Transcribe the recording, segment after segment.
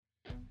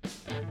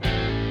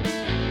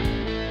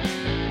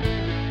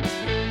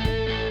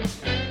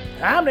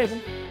I'm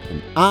Nathan.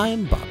 And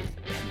I'm Bobby.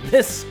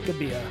 This could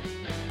be a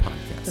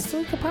Podcast. It's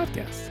like a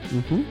podcast.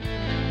 Mm-hmm.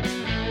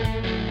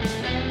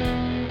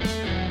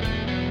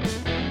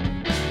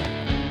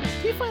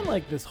 Do you find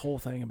like this whole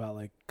thing about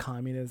like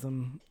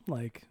communism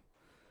like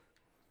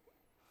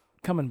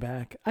coming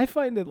back? I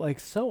find it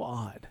like so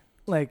odd.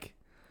 Like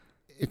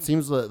It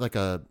seems like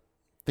a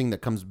thing that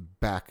comes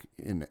back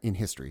in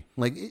history.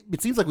 Like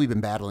it seems like we've been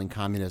battling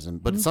communism,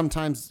 but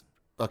sometimes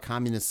a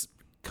communist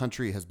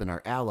country has been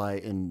our ally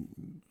in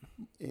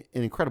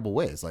incredible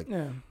ways. Like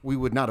we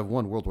would not have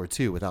won World War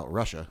II without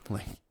Russia.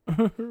 Like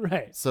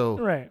right. so,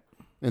 right.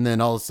 And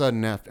then all of a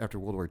sudden, after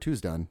World War II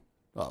is done,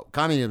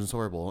 communism is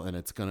horrible, and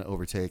it's going to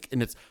overtake,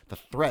 and it's the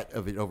threat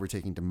of it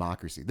overtaking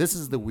democracy. This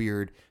is the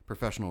weird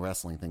professional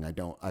wrestling thing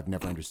I've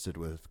never understood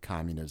with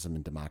communism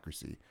and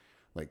democracy.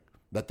 Like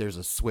that there's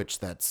a switch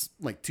that's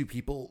like two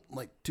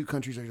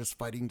countries are just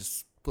fighting to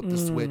flip the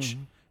switch,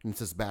 and it's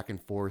just back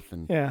and forth.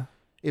 And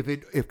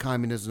if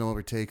communism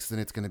overtakes, then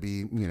it's going to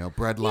be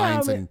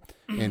breadlines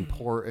and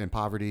poor and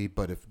poverty.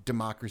 But if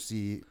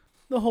democracy,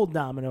 the whole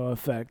domino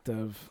effect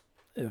of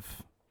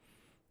if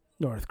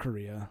North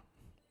Korea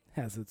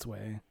has its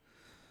way,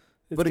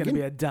 it's going to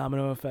be a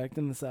domino effect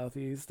in the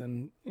Southeast,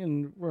 and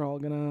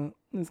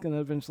it's gonna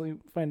eventually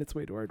find its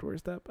way to our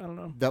doorstep. I don't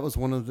know. That was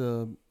one of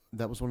the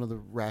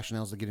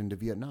rationales to get into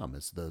Vietnam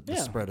is the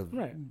spread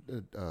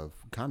of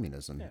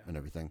communism and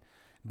everything.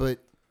 But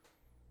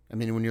I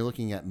mean, when you're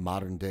looking at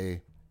modern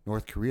day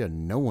North Korea,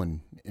 no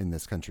one in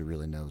this country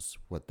really knows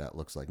what that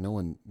looks like. No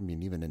one, I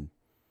mean, even in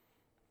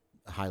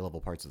high level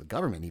parts of the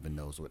government, even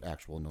knows what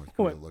actual North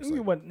Korea looks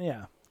like.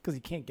 Yeah, because you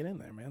can't get in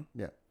there, man.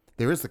 Yeah,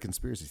 there is the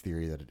conspiracy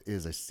theory that it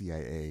is a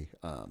CIA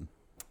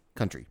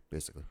country.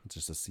 Basically, it's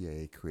just a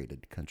CIA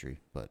created country.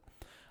 But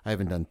I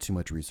haven't done too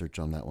much research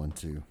on that one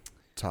to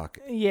talk.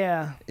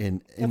 Yeah,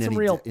 in some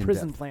real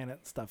prison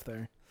planet stuff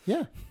there.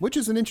 Yeah, which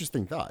is an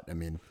interesting thought. I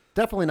mean,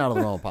 definitely not a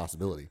real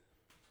possibility.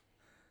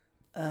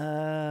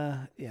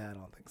 Yeah, I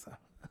don't think so.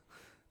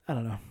 I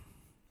don't know.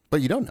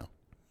 But you don't know.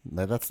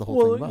 That's the whole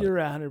thing about you're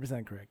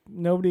 100% correct.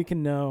 Nobody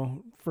can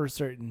know for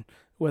certain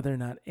whether or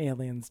not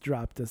aliens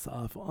dropped us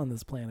off on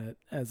this planet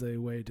as a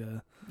way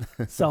to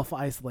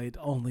self-isolate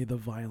only the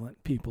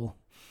violent people.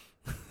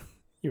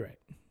 You're right.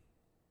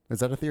 Is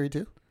that a theory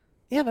too?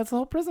 Yeah, that's the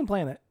whole prison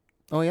planet.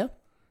 Oh, yeah?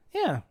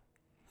 Yeah.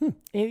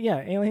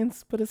 Yeah,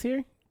 aliens put us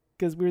here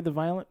because we're the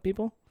violent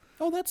people.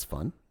 Oh, that's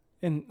fun.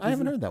 And I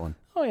haven't heard that one.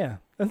 Oh, yeah.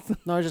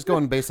 No, I was just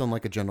going based on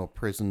like a general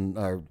prison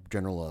or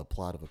general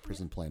plot of a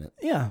prison planet.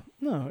 Yeah.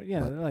 No,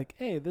 yeah. They're like,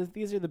 hey,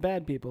 these are the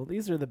bad people.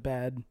 These are the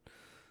bad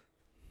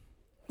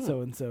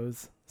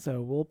so-and-sos.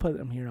 So we'll put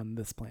them here on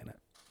this planet.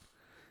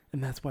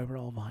 And that's why we're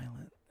all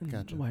violent. And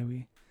gotcha. Why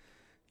we,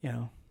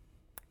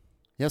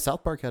 Yeah,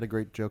 South Park had a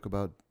great joke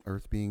about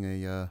Earth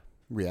being a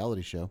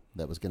reality show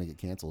that was going to get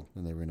canceled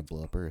and they were going to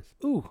blow up Earth.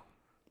 Ooh.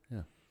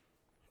 Yeah.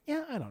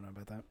 Yeah, I don't know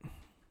about that.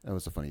 That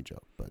was a funny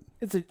joke, but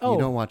you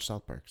don't watch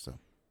South Park, so.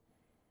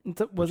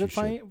 Was it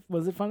funny?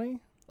 Was it funny?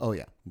 Oh,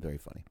 yeah. Very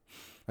funny.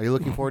 Are you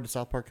looking forward to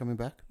South Park coming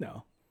back?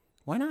 No.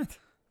 Why not?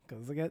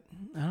 Because I don't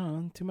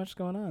know, too much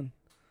going on.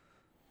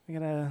 I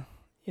gotta,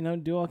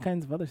 do all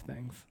kinds of other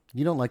things.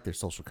 You don't like their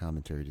social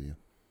commentary, do you?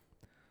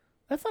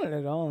 That's not it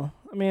at all.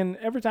 I mean,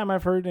 every time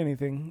I've heard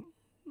anything,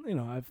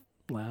 I've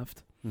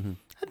laughed. Mm-hmm.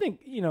 I think,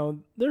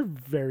 they're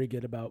very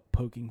good about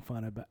poking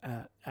fun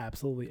at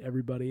absolutely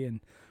everybody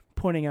and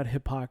pointing out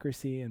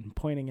hypocrisy and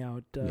pointing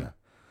out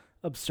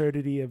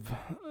absurdity of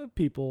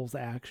people's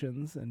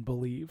actions and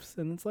beliefs.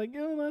 And it's like,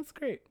 that's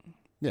great.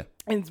 Yeah.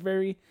 And it's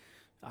very,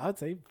 I would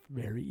say,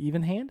 very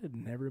even-handed,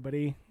 and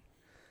everybody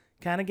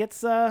kind of gets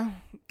their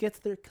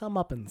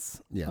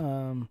comeuppance.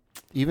 Yeah.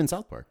 Even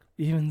South Park.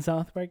 Even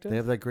South Park does? They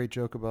have that great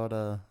joke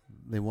about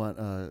they want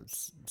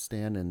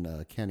Stan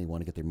and Kenny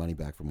want to get their money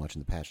back from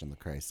watching The Passion of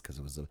the Christ because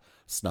it was a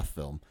snuff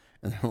film.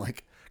 And they're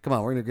like, come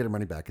on, we're going to get our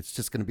money back. It's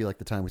just going to be like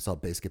the time we saw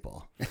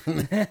Basketball.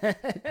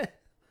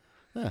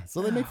 Yeah,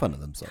 so they make fun of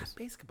themselves.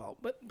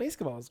 But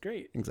basketball is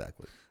great.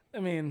 Exactly.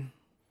 I mean,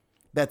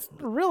 that's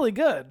really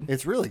good.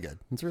 It's really good.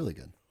 It's really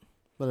good.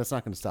 But it's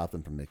not going to stop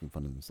them from making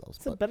fun of themselves.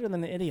 Is it better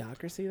than the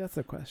Idiocracy? That's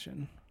the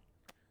question.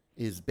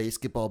 Is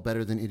Basketball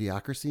better than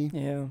Idiocracy?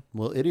 Yeah.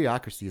 Well,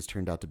 Idiocracy has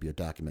turned out to be a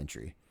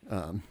documentary,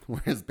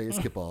 whereas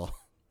Basketball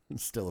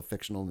is still a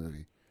fictional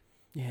movie.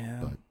 Yeah.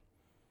 But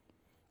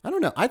I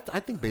don't know. I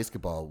think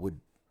Basketball would.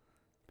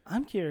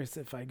 I'm curious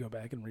if I go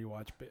back and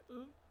rewatch.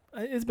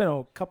 It's been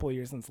a couple of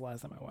years since the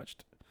last time I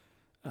watched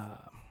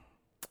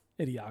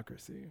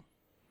Idiocracy.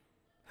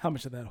 How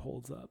much of that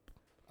holds up?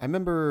 I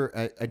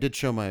remember I did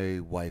show my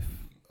wife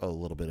a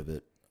little bit of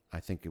it. I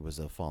think it was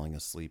a falling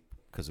asleep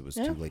because it was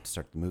too late to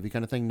start the movie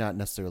kind of thing. Not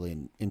necessarily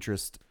an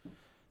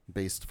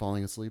interest-based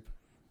falling asleep.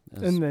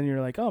 And then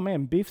you're like, oh,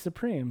 man, Beef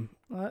Supreme.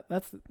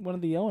 That's one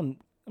of the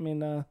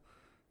the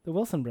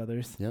Wilson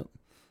brothers. Yep.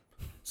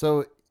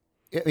 So,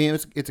 I mean,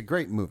 it's a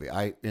great movie.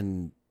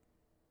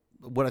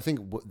 What I think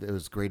it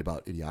was great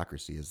about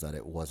Idiocracy is that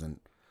it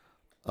wasn't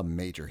a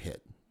major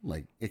hit.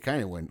 Like, it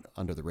kind of went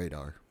under the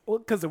radar. Well,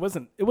 because it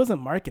wasn't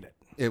marketed.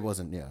 It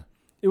wasn't, yeah.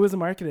 It wasn't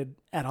marketed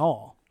at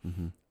all.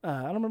 Mm-hmm.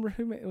 I don't remember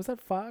who made, was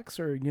that Fox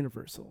or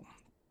Universal?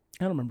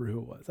 I don't remember who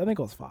it was. I think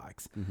it was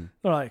Fox. Mm-hmm.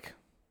 They're like,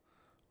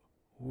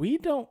 we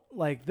don't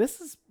like, this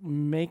is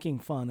making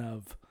fun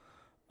of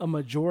a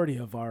majority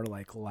of our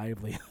like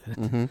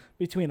livelihood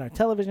between our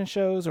television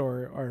shows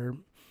or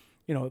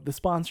the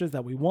sponsors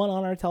that we want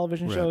on our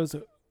television shows.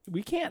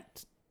 We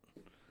can't.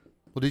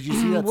 Well, did you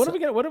see that? What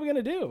are we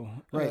gonna do?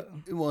 Right.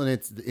 Well, and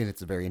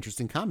it's a very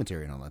interesting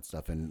commentary on all that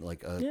stuff, and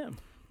like a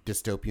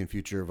dystopian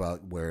future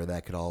about where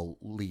that could all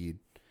lead.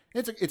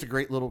 It's a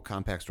great little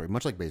compact story,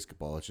 much like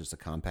basketball. It's just a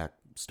compact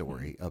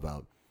story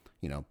about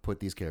put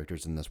these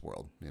characters in this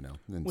world,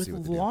 and with see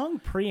what they long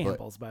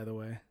preambles. By the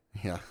way,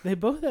 yeah, they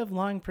both have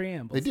long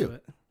preambles. They do. To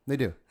it. They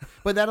do,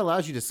 but that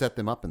allows you to set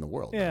them up in the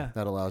world. Yeah,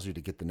 that allows you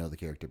to get to know the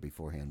character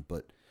beforehand.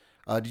 But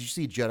did you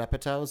see Judd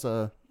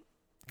Apatow's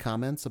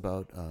comments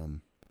about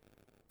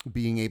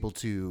being able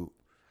to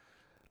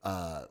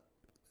how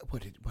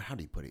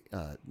do you put it?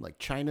 Like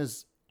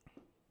China's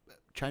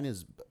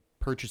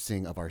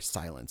purchasing of our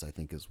silence, I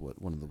think, is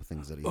what one of the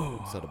things that he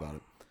said about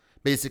it.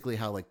 Basically,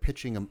 how like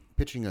pitching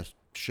a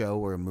show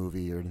or a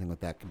movie or anything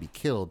like that can be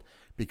killed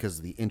because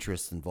of the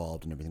interests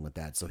involved and everything like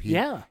that. So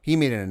he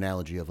made an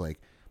analogy of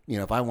like,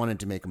 if I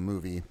wanted to make a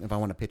movie, if I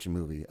want to pitch a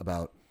movie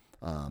about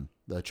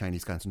the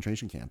Chinese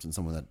concentration camps and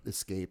someone that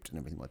escaped and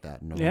everything like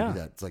that, and do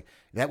that, it's like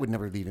that would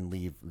never even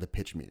leave the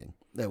pitch meeting.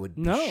 That would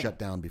be shut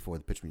down before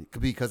the pitch meeting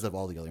because of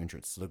all the other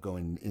interests. So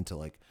going into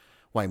like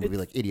why a movie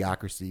like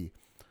Idiocracy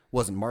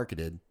wasn't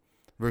marketed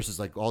versus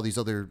like all these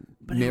other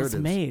narratives. It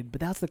was made,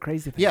 but that's the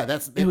crazy thing. Yeah,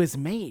 it was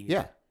made.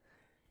 Yeah,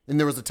 and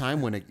there was a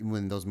time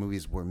when those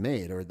movies were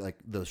made or like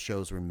those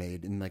shows were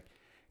made, and like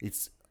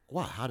it's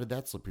wow, how did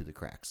that slip through the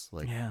cracks?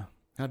 Like,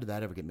 how did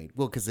that ever get made?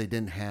 Well, because they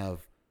didn't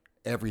have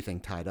everything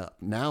tied up.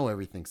 Now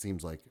everything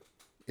seems like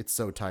it's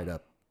so tied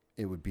up.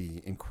 It would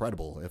be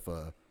incredible if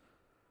a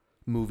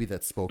movie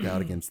that spoke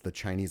out against the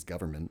Chinese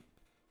government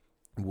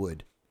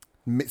would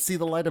see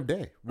the light of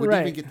day. Would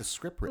even get the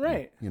script written.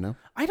 Right.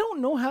 I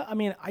don't know how. I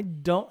mean, I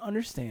don't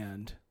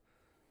understand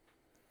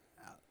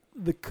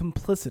the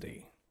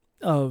complicity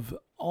of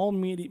all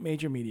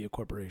major media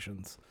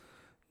corporations.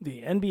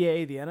 The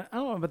NBA, I don't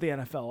know about the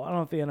NFL. I don't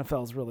know if the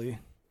NFL is really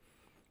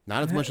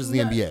not as much as the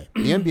NBA.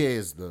 The NBA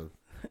is the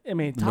talk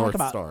North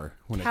about Star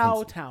when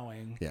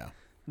kowtowing. Yeah.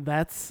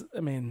 That's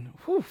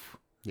whew.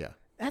 Yeah.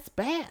 That's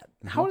bad.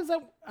 How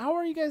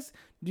are you guys,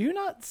 do you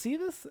not see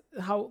this?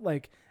 How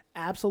like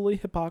absolutely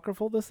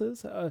hypocritical this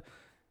is?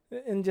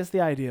 And just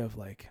the idea of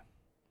like,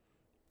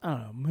 I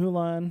don't know,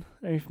 Mulan.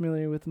 Are you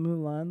familiar with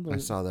Mulan? I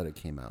saw that it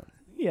came out.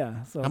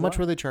 Yeah. So how much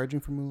were they charging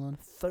for Mulan?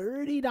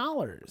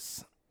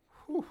 $30.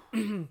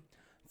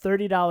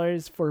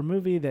 $30 for a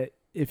movie that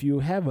if you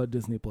have a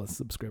Disney Plus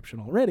subscription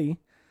already,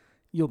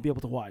 you'll be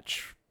able to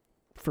watch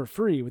for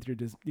free with your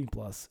Disney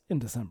Plus in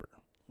December.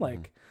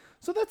 Like,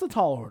 so that's a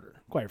tall order,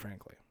 quite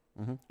frankly.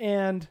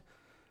 And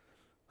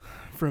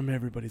from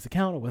everybody's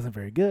account, it wasn't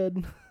very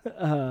good.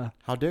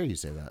 How dare you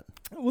say that?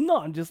 Well, no,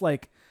 I'm just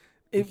like,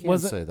 it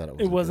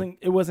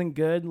wasn't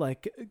good.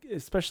 Like,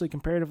 especially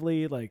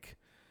comparatively, like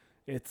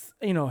it's,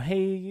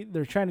 hey,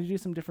 they're trying to do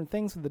some different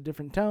things with a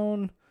different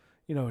tone,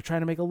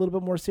 trying to make a little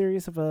bit more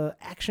serious of a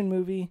action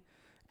movie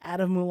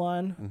out of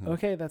Mulan.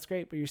 Okay, that's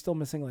great, but you're still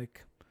missing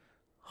like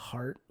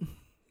heart,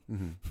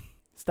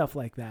 stuff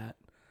like that.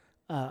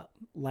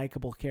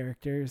 Likable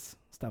characters,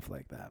 stuff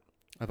like that.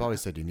 I've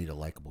always said you need a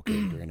likable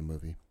character in a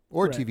movie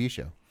or a TV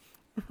show.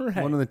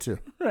 Right. One of the two.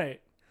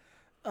 Right.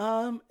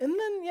 And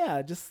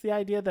then, just the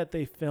idea that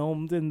they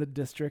filmed in the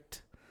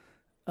district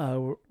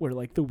where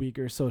like the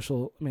Uyghur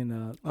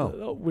the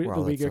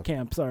Uyghur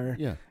camps are.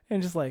 Yeah.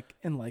 And just like,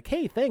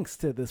 hey, thanks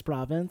to this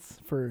province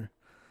for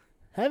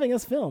having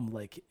us film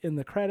like in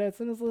the credits.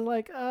 And it's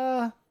like,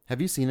 have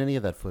you seen any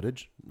of that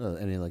footage?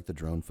 Any like the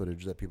drone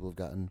footage that people have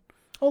gotten?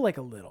 Oh, like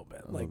a little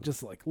bit. Like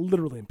just like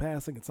literally in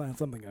passing. It's not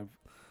something I've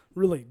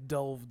really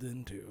delved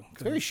into.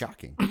 It's very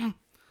shocking.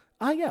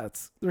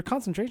 They're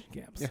concentration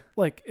camps. Yeah.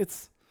 Like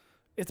it's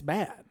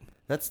bad.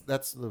 That's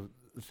the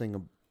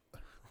thing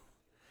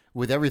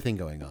with everything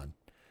going on.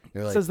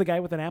 Like, says the guy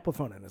with an Apple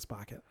phone in his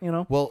pocket,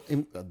 Well,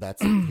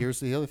 here's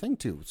the other thing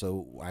too.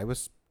 So I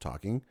was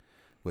talking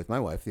with my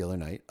wife the other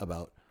night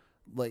about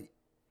like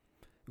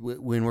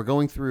when we're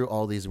going through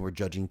all these and we're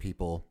judging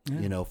people,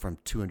 from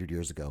 200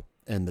 years ago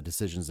and the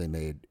decisions they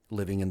made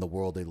living in the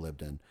world they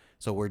lived in.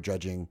 So we're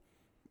judging,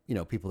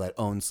 people that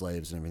own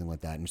slaves and everything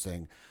like that and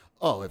saying,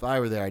 oh, if I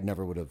were there, I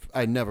never would have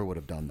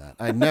done that.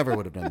 I never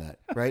would have done that.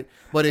 Right.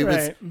 But it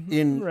was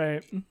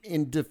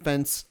in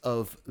defense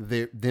of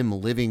them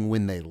living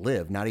when they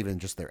live, not even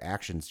just their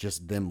actions,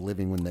 just them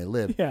living when they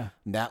live. Yeah.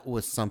 That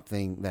was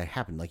something that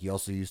happened. Like you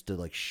also used to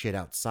like shit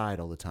outside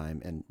all the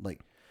time. And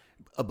like,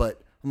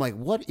 but I'm like,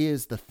 what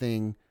is the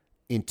thing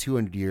in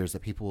 200 years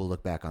that people will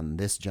look back on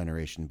this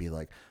generation and be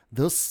like,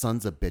 those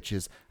sons of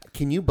bitches,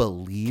 can you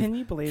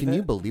believe what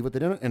they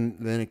did? And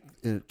then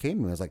it came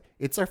to me. I was like,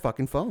 it's our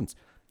fucking phones.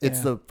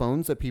 It's the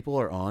phones that people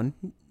are on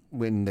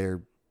when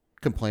they're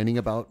complaining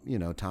about,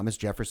 Thomas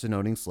Jefferson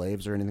owning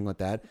slaves or anything like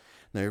that.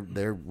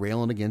 They're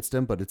railing against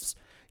him, but it's,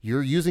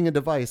 You're using a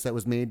device that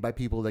was made by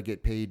people that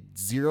get paid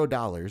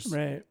 $0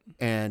 Right.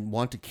 and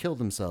want to kill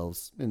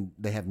themselves, and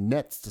they have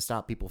nets to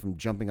stop people from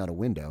jumping out a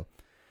window,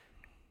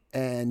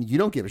 and you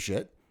don't give a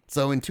shit.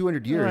 So in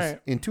 200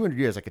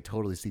 years, I could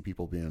totally see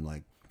people being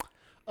like,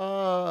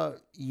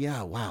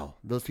 yeah, wow,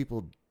 those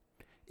people.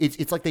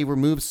 It's like they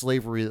removed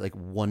slavery like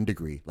 1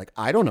 degree. Like,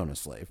 I don't own a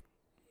slave.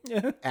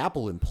 Yeah.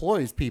 Apple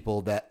employs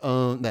people that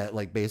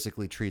like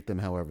basically treat them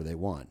however they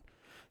want.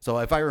 So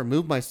if I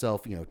remove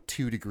myself,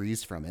 2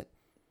 degrees from it,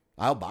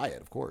 I'll buy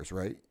it, of course,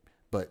 right?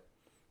 But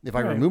if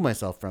I remove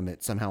myself from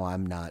it, somehow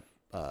I'm not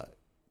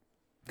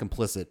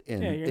complicit in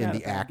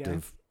the act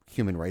of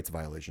human rights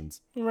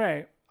violations.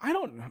 Right. I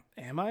don't know.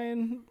 Am I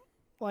in,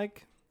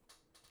 like,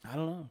 I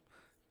don't know.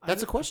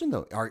 That's a question,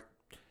 though.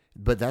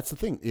 But that's the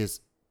thing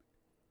is,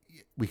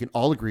 we can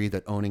all agree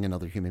that owning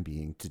another human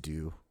being to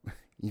do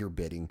your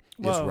bidding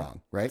is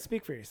wrong, right?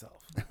 Speak for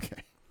yourself.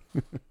 Okay.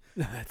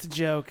 That's a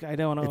joke. I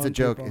don't own It's a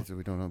joke. people.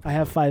 We don't own people. I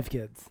have 5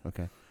 kids.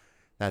 Okay.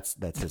 That's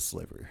his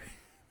slavery.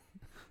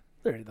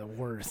 They're the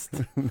worst.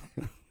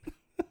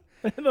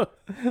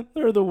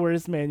 They're the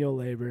worst manual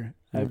labor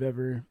I've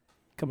ever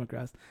come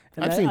across.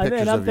 And I've seen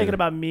pictures I'm of thinking you.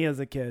 about me as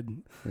a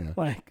kid. Yeah.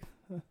 Like,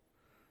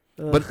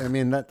 But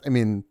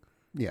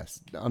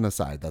yes, on the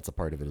side, that's a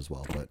part of it as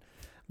well.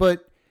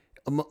 But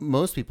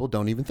most people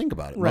don't even think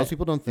about it. Right. Most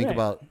people don't think Right.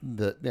 about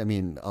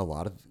a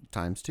lot of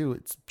times too,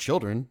 it's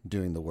children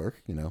doing the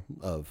work,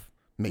 of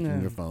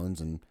making your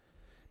phones and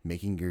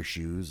making your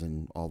shoes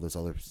and all this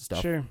other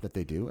stuff that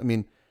they do. I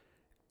mean,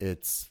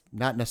 it's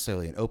not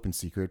necessarily an open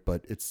secret,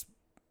 but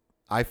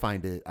I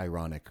find it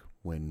ironic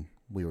when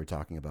we were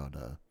talking about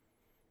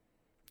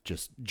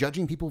just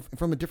judging people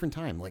from a different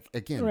time. Like,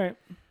 again, right.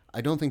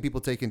 I don't think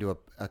people take into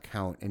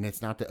account, and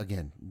it's not that,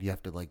 again, you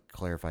have to like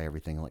clarify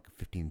everything like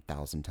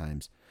 15,000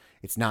 times.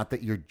 It's not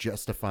that you're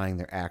justifying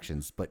their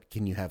actions, but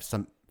can you have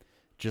some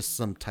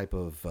type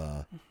of,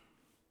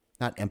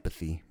 not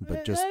empathy,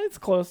 but just. It's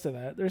close to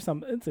that.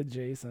 It's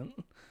adjacent.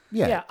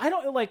 Yeah. Yeah. I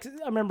don't like,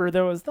 I remember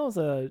there was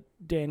a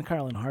Dan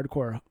Carlin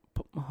hardcore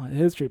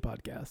history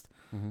podcast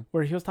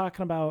where he was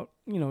talking about,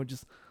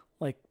 just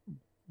like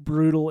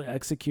brutal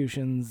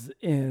executions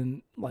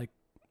in like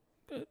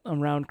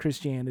around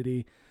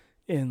Christianity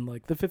in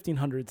like the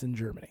 1500s in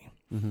Germany.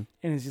 Mm-hmm.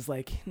 And it's just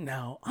like,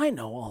 now I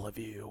know all of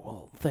you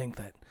will think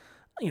that,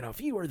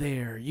 if you were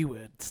there, you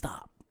would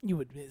stop. You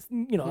would,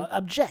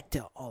 object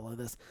to all of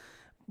this.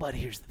 But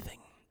here's the thing.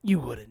 You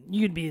wouldn't.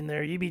 You'd be in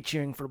there. You'd be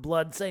cheering for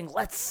blood, saying,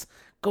 let's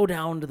go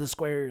down to the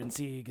square and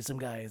see some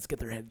guys get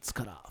their heads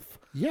cut off.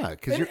 Yeah.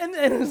 And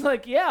it's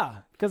like, yeah,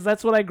 because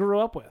that's what I grew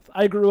up with.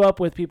 I grew up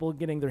with people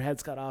getting their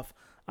heads cut off.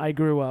 I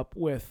grew up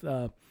with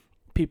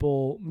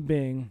people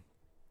being,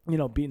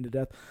 beaten to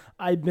death.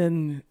 I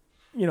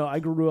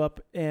grew up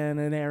in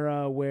an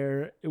era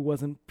where it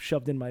wasn't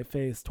shoved in my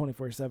face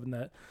 24/7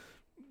 that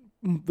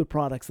the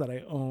products that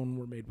I own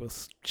were made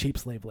with cheap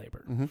slave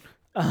labor. Mm-hmm.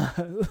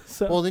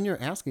 Well, then you're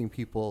asking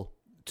people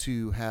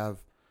to have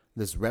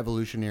this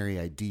revolutionary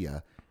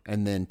idea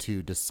and then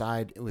to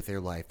decide with their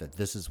life that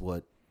this is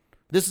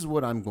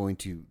what I'm going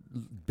to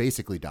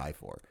basically die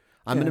for.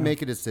 I'm going to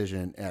make a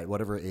decision at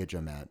whatever age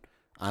I'm at.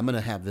 I'm going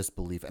to have this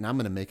belief and I'm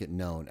going to make it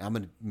known. I'm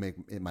going to make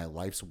it my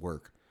life's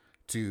work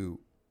to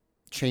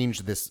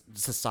change this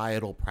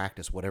societal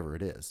practice, whatever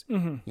it is,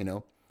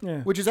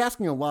 which is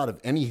asking a lot of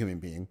any human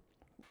being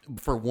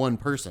for one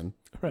person,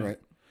 right?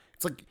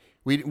 It's like,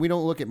 we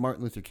don't look at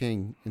Martin Luther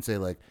King and say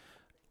like,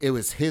 it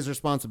was his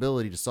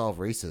responsibility to solve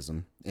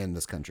racism in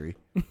this country,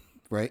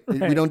 right?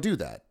 We don't do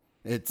that.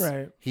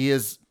 He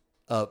is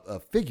a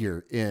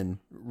figure in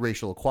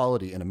racial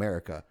equality in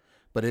America,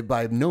 but it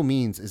by no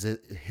means is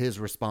it his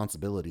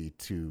responsibility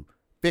to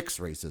fix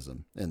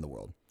racism in the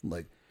world.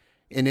 Like,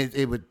 and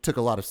it took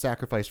a lot of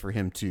sacrifice for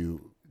him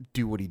to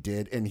do what he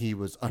did, and he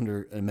was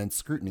under immense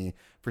scrutiny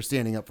for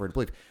standing up for a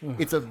belief.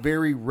 It's a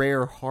very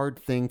rare, hard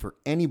thing for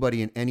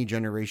anybody in any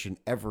generation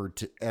ever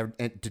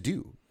to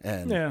do.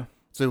 And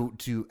so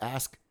to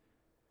ask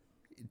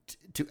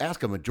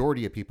a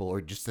majority of people,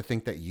 or just to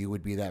think that you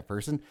would be that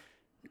person,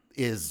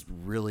 is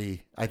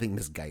really, I think,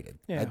 misguided.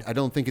 Yeah. I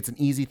don't think it's an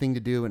easy thing to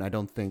do, and I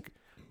think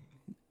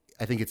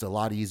it's a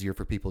lot easier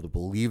for people to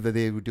believe that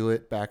they would do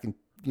it back in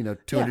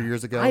 200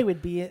 years ago.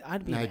 I'd be an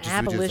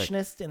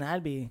abolitionist, and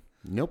I'd be.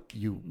 Nope,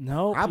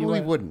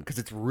 probably wouldn't, because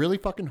it's really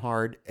fucking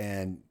hard,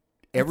 and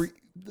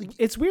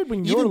it's weird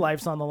when your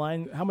life's on the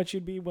line, how much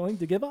you'd be willing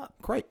to give up.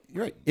 Right,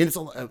 you're right. And it's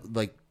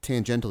like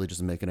tangentially, just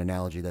to make an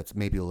analogy that's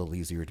maybe a little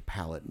easier to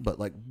palate, but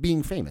like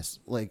being famous,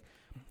 like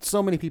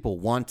so many people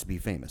want to be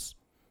famous,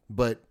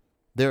 but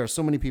there are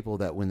so many people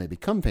that when they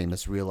become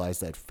famous realize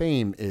that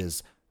fame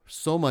is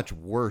so much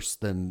worse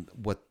than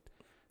what.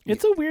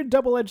 It's a weird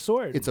double-edged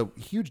sword. It's a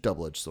huge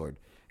double-edged sword,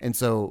 and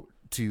so.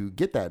 To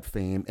get that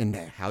fame and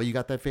how you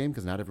got that fame,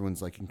 because not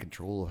everyone's like in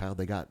control of how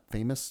they got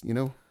famous,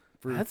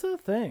 that's a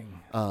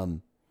thing.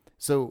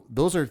 So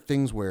those are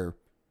things where,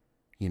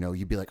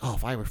 you'd be like, oh,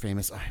 if I were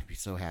famous, I'd be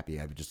so happy.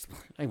 I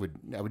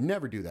would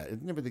never do that.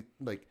 It's never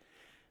like,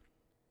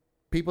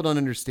 people don't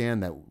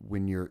understand that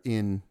when you're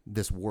in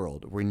this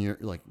world, when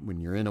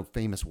you're in a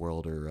famous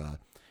world, or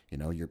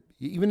you're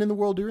even in the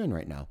world you're in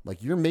right now,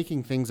 like you're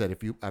making things that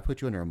I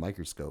put you under a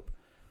microscope,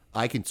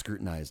 I can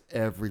scrutinize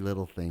every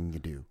little thing you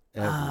do.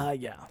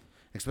 Yeah.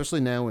 Especially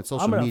now with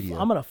social media.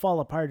 I'm gonna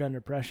fall apart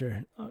under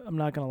pressure. I'm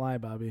not gonna lie,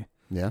 Bobby.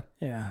 Yeah.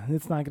 Yeah,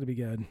 it's not gonna be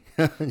good.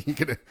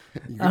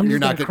 You're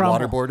not getting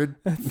waterboarded.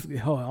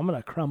 I'm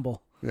gonna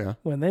crumble. Yeah.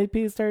 When they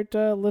start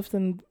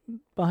lifting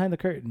behind the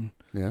curtain.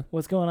 Yeah.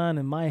 What's going on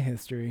in my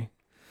history?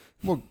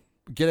 Well,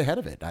 get ahead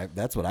of it.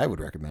 That's what I would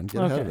recommend.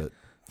 Get ahead of it.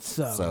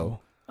 So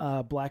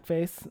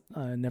blackface,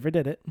 never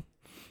did it.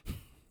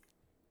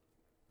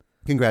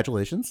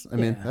 Congratulations. I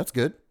mean, that's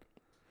good.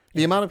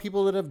 The amount of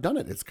people that have done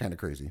it, it's kind of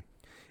crazy.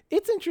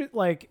 It's interesting.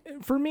 Like,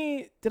 for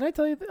me, did I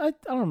tell you? I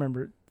don't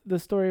remember the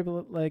story of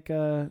like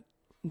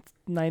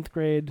ninth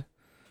grade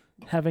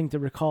having to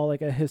recall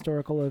like a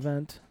historical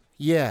event.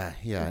 Yeah.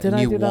 Did and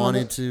I you do that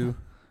wanted to.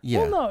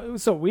 Yeah. Well, no.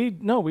 So we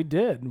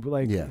did.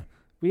 Like, yeah.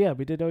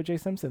 We did O.J.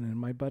 Simpson, and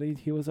my buddy,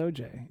 he was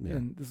O.J. Yeah.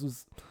 And this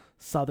was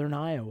Southern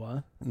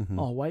Iowa,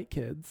 all white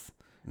kids.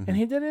 Mm-hmm. And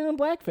he did it in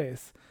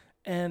blackface.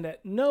 And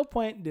at no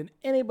point did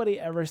anybody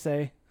ever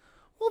say,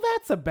 well,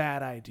 that's a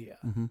bad idea.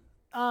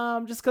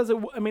 Mm-hmm. Just because, it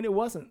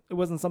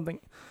wasn't something,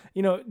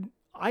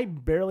 I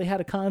barely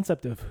had a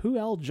concept of who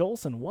Al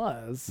Jolson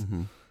was.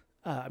 Mm-hmm.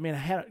 I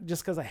had,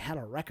 just because I had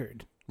a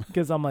record,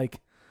 because I'm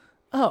like,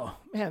 oh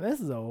man, this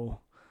is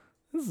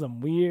some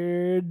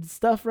weird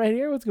stuff right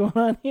here. What's going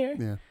on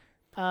here?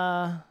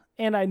 Yeah.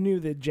 And I knew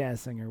that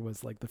Jazz Singer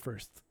was like the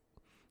first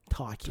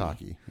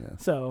talkie. Yeah.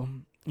 So,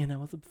 I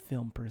was a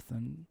film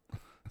person.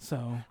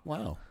 So.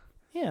 Wow.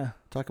 Yeah.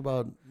 Talk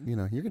about, you're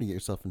going to get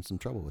yourself in some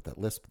trouble with that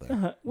lisp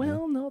there.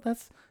 No,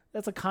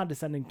 that's a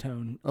condescending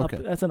tone. Okay.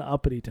 That's an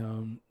uppity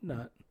tone.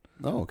 Not.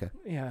 Oh, okay.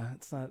 Yeah,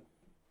 it's not.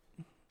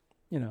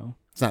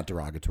 It's not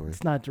derogatory.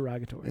 It's not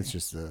derogatory. It's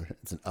just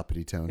it's an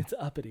uppity tone. It's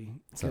uppity.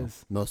 So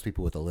most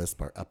people with a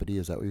lisp are uppity.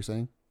 Is that what you're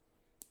saying?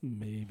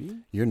 Maybe.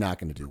 You're not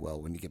going to do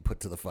well when you get put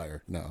to the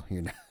fire. No,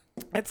 you're not.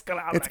 It's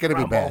gonna be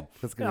bad.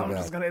 It's gonna be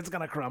bad. It's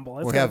gonna crumble.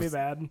 It's gonna be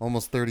bad.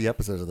 Almost 30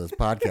 episodes of this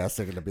podcast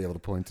they're gonna be able to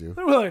point to.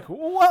 We're like,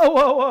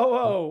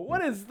 whoa!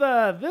 What is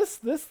this,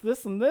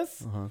 and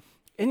this? Uh-huh.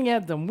 And you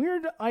had some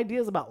weird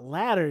ideas about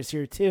ladders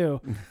here too.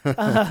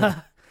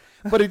 But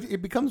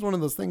it becomes one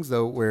of those things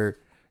though where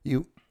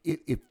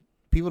if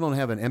people don't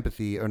have an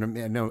empathy, or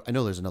I know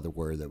there's another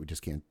word that we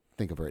just can't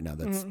think of right now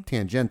that's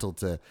tangential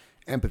to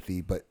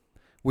empathy, but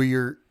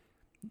where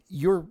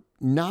you're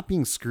not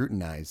being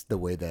scrutinized the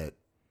way that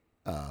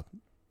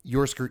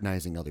you're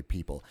scrutinizing other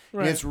people.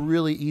 Right. And it's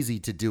really easy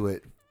to do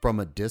it from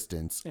a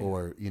distance,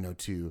 or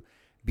to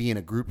be in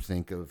a group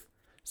think of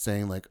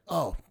saying like,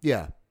 oh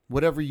yeah,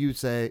 whatever you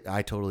say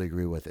I totally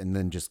agree with, and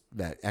then just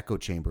that echo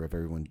chamber of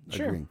everyone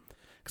agreeing.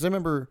 Because I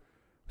remember,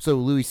 so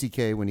Louis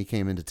C.K. when he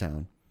came into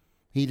town,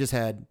 he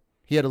had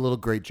a little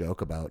great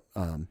joke about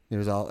it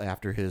was all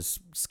after his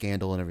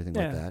scandal and everything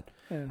like that.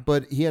 Yeah.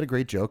 But he had a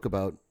great joke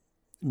about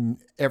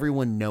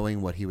everyone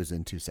knowing what he was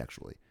into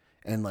sexually,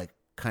 and like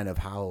kind of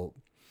how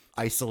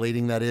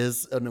isolating that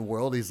is in the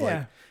world. He's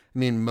like,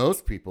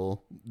 most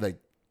people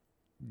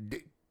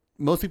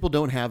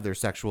don't have their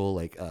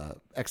sexual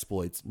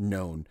exploits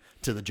known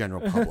to the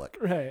general public.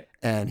 Right.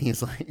 And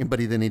he's like,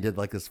 then he did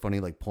like this funny,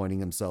 like pointing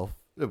to himself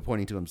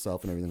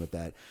and everything with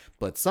that.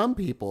 But some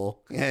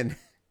people and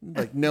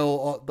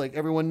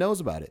everyone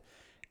knows about it,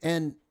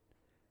 and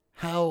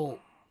how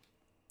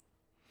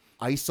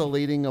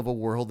isolating of a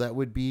world that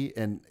would be.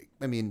 And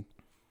I mean,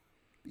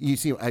 you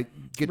see, I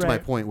get to my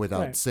point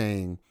without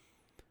saying,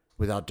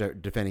 without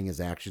defending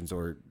his actions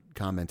or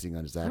commenting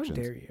on his actions.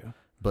 How dare you?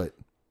 But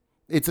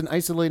it's an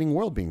isolating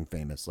world being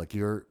famous. Like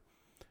your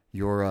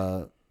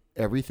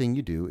everything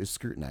you do is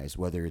scrutinized,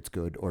 whether it's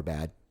good or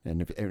bad,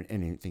 and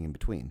anything in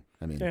between.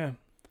 I mean, yeah,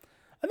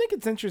 I think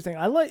it's interesting.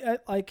 I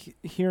like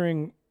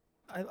hearing.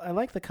 I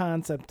like the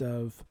concept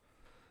of,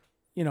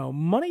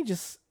 money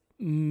just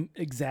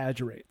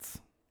exaggerates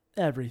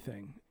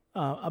everything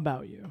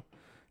about you.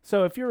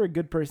 So if you're a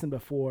good person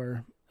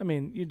before,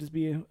 you'd just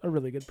be a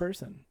really good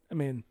person.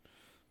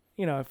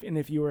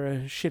 If you were a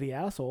shitty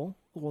asshole,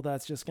 well,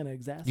 that's just going to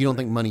exasperate. You don't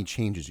think money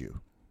changes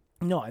you?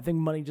 No, I think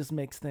money just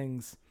makes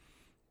things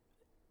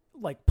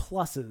like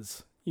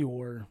pluses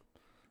your,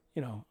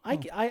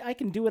 I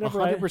can do whatever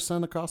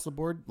 100% across the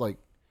board. Like,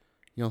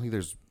 you don't think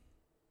there's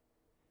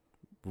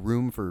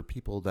room for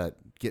people that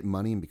get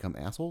money and become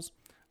assholes?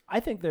 I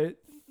think that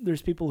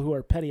there's people who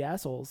are petty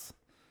assholes,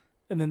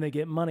 and then they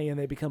get money and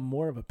they become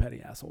more of a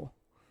petty asshole.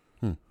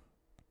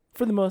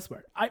 For the most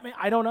part.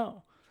 I don't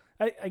know.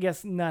 I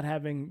guess not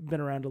having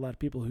been around a lot of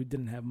people who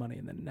didn't have money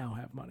and then now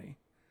have money.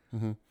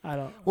 Mm-hmm. I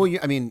don't. Well,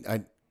 yeah,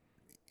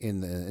 in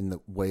the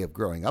way of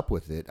growing up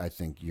with it, I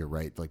think you're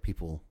right. Like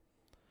people,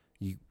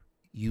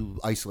 you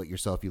isolate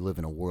yourself. You live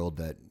in a world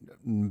that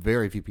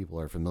very few people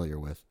are familiar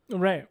with.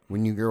 Right.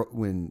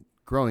 When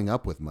growing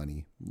up with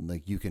money,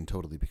 like you can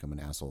totally become an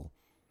asshole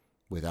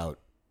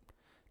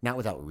not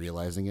without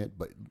realizing it,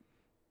 but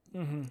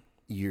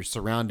you're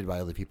surrounded by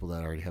other people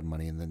that already have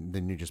money, and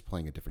then you're just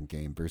playing a different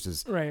game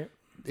versus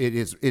it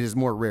is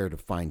more rare to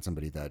find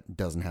somebody that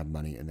doesn't have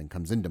money and then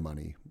comes into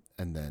money,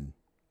 and then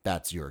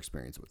that's your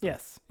experience with them.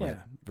 Yes. Right?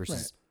 Yeah.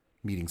 Versus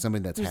meeting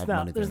somebody that's There's had not,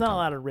 money. There's not a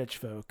lot of rich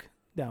folk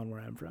down where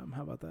I'm from.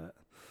 How about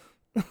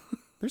that?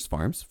 There's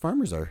farms.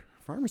 Farmers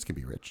can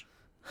be rich.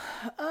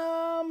 Not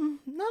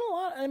a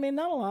lot. I mean,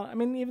 not a lot. I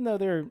mean, even though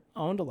they're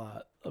owned a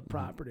lot of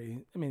property,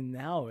 I mean,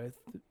 now it's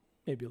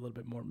maybe a little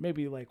bit more.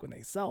 Maybe like when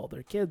they sell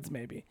their kids,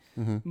 maybe.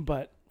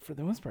 But for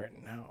the most part,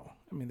 no.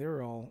 I mean, they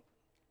were all,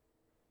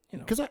 you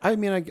know. Because I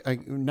mean, I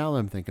now that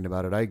I'm thinking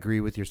about it, I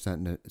agree with your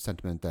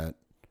sentiment that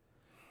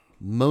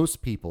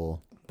most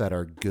people that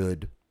are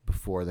good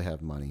before they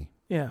have money,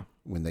 yeah,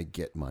 when they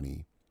get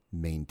money,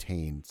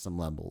 maintain some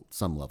level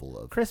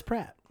of Chris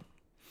Pratt.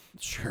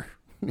 Sure.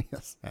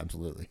 Yes,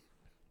 absolutely.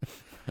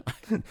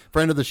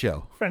 Friend of the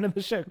show,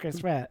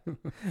 Chris Pratt.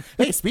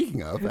 Hey,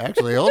 speaking of,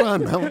 actually, hold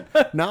on.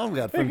 Now I've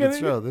got friend of the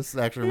show. This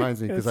actually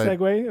reminds me because I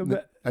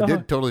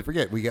did totally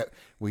forget.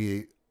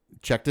 We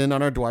checked in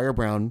on our Dwyer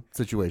Brown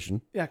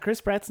situation. Yeah, Chris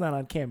Pratt's not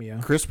on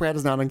Cameo. Chris Pratt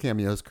is not on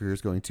Cameo. His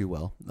career's going too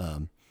well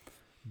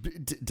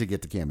to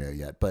get to Cameo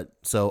yet. But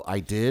so I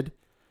did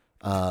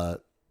pay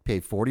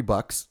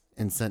 $40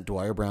 and sent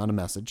Dwyer Brown a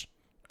message,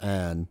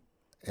 and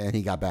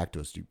he got back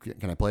to us.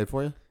 Can I play it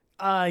for you?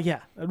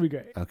 Yeah, that'd be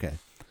great. Okay.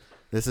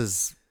 This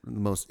is the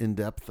most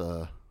in-depth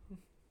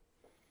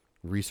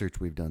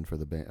research we've done for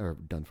the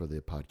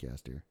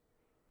podcast here.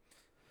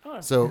 Oh,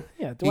 so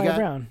yeah, Dwyer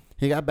Brown.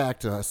 He got back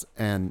to us,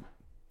 and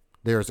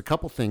there's a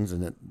couple things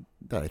in it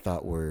that I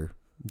thought were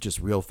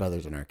just real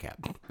feathers in our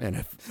cap.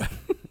 And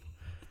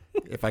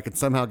if I could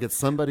somehow get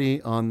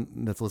somebody on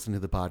that's listening to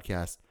the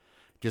podcast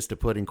just to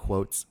put in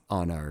quotes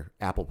on our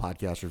Apple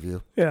Podcast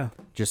review,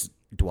 just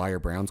Dwyer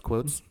Brown's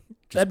quotes,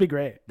 that'd be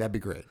great. That'd be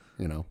great.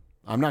 You know.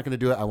 I'm not going to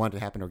do it. I want it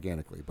to happen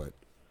organically, but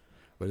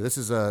this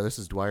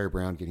is Dwyer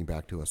Brown getting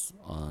back to us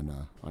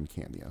on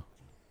Cameo.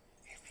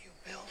 If you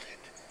build it,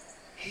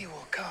 he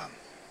will come.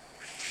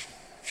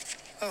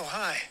 Oh,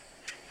 hi,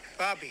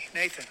 Bobby,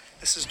 Nathan.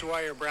 This is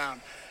Dwyer Brown.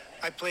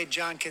 I played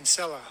John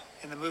Kinsella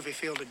in the movie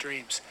Field of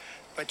Dreams,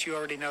 but you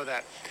already know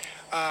that.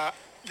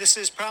 This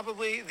is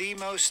probably the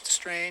most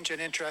strange and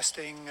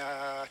interesting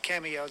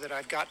cameo that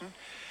I've gotten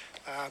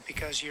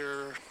because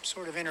you're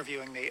sort of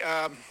interviewing me.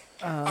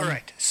 All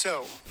right,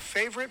 so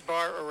favorite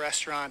bar or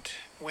restaurant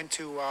went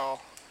to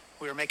while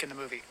we were making the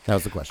movie? That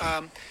was the question.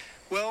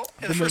 Well,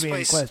 in the first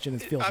place,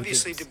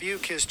 obviously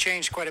Dubuque has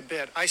changed quite a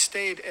bit. I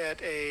stayed at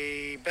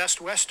a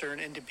Best Western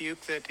in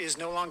Dubuque that is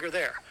no longer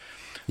there.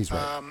 He's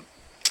right.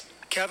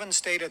 Kevin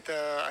stayed at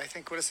the, I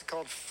think, what is it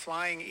called,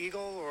 Flying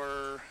Eagle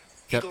or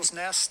Eagle's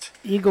Nest?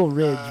 Eagle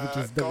Ridge,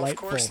 which is golf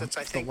course that's,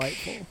 I think,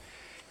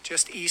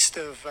 just east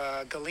of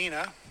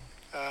Galena.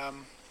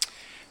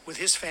 With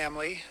his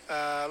family.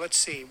 Let's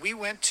see. We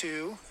went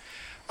to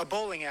a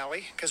bowling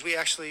alley because we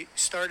actually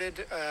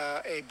started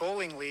a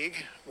bowling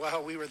league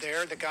while we were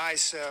there. The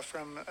guys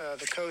from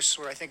the coasts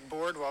were, I think,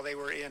 bored while they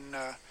were in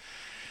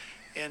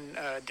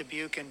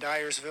Dubuque and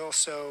Dyersville.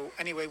 So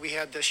anyway, we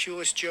had the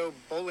Shoeless Joe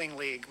Bowling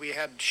League. We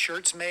had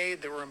shirts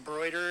made that were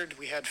embroidered.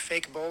 We had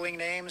fake bowling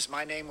names.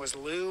 My name was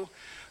Lou.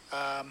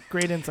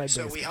 Great inside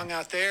So baseball. we hung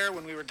out there.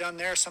 When we were done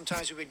there,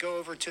 sometimes we would go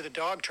over to the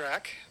dog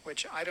track,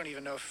 which I don't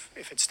even know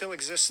if it still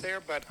exists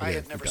there, but I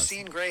had never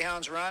seen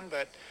greyhounds run,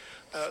 but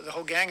the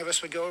whole gang of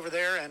us would go over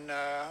there and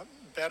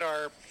bet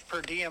our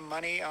per diem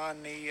money on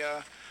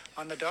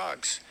the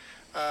dogs.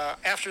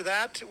 After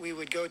that, we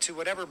would go to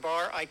whatever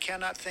bar. I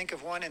cannot think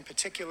of one in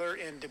particular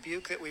in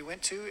Dubuque that we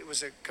went to. It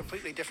was a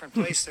completely different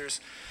place. There's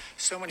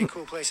so many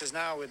cool places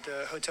now with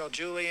the Hotel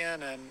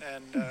Julian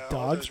and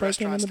all those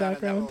restaurants down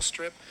in that little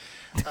strip.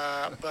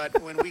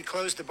 But when we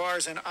closed the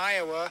bars in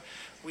Iowa,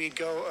 we'd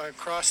go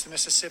across the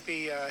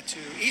Mississippi to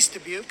East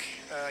Dubuque.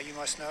 You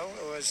must know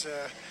it was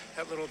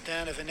that little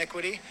den of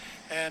iniquity.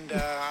 And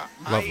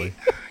lovely.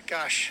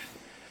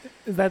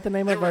 Is that the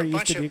name of our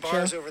East Dubuque show? There were a bunch of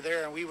bars over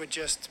there, and we would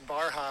just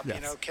bar hop. Yes.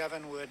 You know,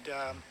 Kevin would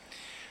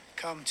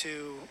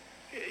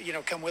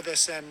come with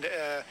us, and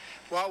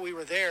while we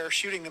were there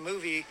shooting the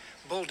movie,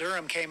 Bull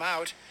Durham came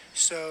out,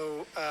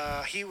 so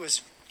he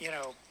was,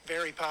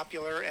 very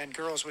popular, and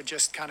girls would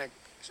just kind of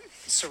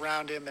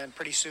surround him, and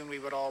pretty soon we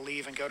would all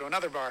leave and go to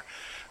another bar.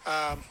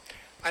 I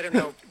don't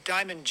know.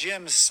 Diamond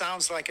Jim's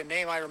sounds like a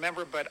name I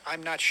remember, but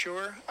I'm not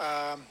sure.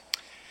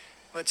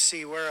 Let's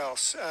see, where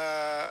else?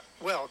 I've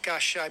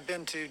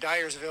been to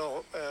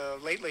Dyersville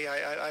lately.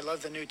 I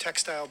love the new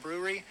Textile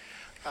Brewery.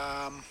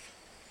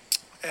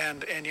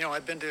 And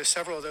I've been to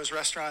several of those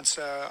restaurants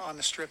on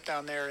the strip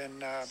down there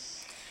in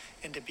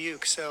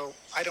Dubuque. So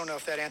I don't know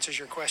if that answers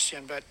your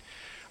question, but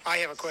I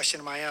have a question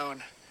of my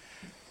own.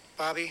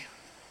 Bobby,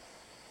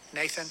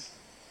 Nathan,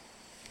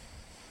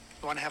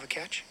 you want to have a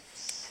catch?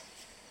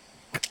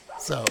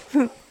 So,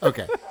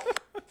 okay.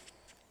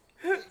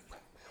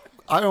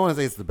 I don't want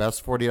to say it's the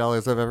best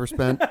 $40 I've ever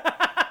spent,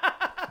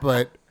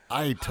 but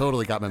I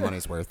totally got my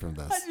money's worth from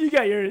this. You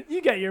got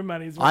your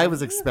money's worth. I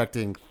was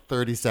expecting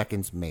 30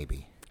 seconds,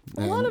 maybe.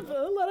 A lot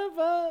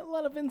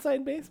of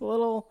inside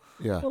baseball,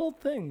 little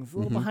things,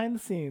 little behind the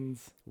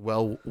scenes.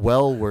 Well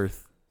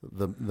worth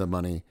the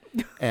money,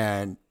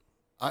 and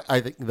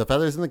I think the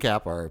feathers in the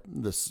cap are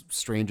the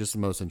strangest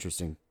and most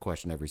interesting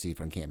question I've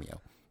received on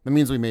Cameo. That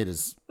means we made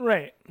his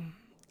right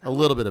a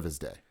little bit of his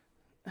day.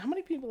 How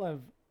many people have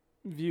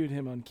viewed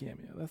him on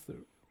Cameo? That's the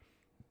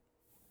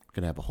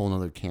Gonna have a whole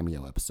nother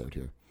Cameo episode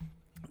here.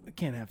 I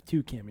can't have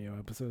 2 Cameo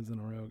episodes in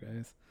a row,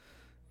 guys.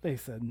 They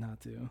said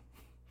not to.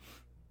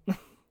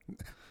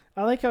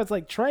 I like how it's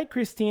like, try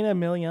Christina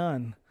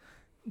Milian.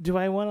 Do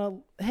I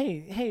want to...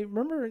 Hey,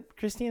 remember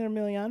Christina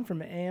Milian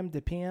from AM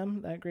to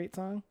PM? That great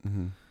song?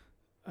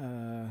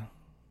 Mm-hmm.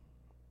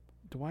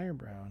 Dwyer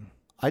Brown.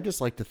 I just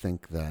like to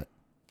think that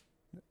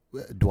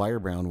Dwyer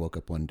Brown woke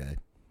up one day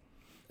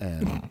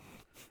and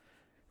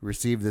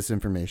received this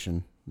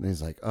information. And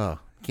he's like, oh,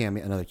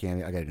 Cameo, another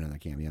Cameo. I got to do another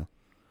Cameo.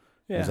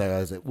 Yeah.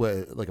 Is it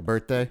what, like a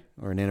birthday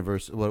or an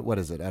anniversary? What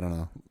is it? I don't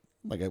know.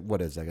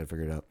 What is it? I got to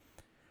figure it out.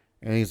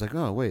 And he's like,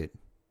 oh, wait.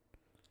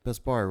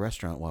 Best bar or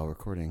restaurant while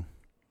recording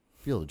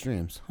Field of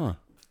Dreams. Huh.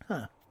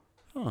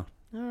 All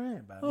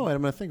right, buddy. Oh, wait,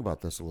 I'm going to think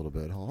about this a little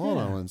bit. Hold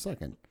on 1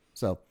 second.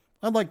 So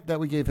I like that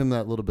we gave him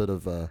that little bit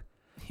of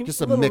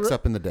just a mix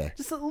up in the day.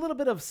 Just a little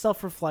bit of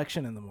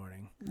self-reflection in the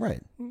morning.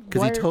 Right.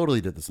 Because he totally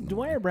did this in the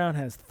morning. Dwyer Brown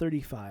has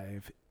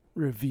 35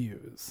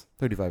 reviews.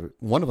 35.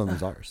 One of them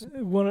is ours.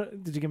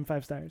 Did you give him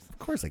 5 stars? Of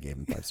course I gave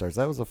him 5 stars.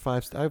 That was a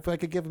 5-star. If I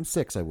could give him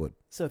 6, I would.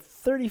 So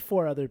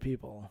 34 other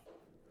people.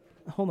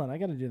 Hold on, I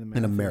got to do the math.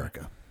 In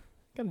America.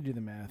 Got to do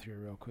the math here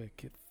real quick.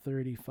 Get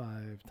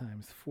 35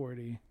 times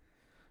 40.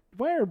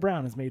 Dwyer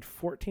Brown has made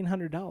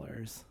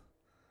 $1,400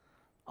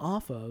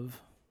 off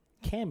of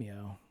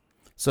Cameo.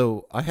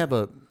 So I have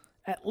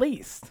At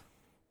least.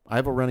 I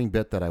have a running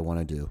bit that I want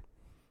to do.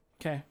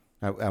 Okay.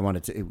 I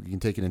want to. We can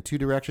take it in 2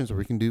 directions, or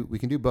we can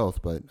do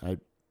both. But I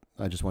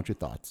just want your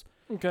thoughts.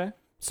 Okay.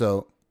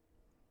 So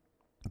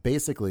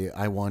basically,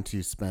 I want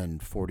to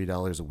spend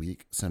 $40 a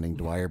week sending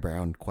Dwyer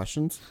Brown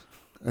questions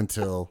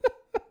until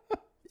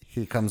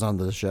he comes on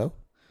the show,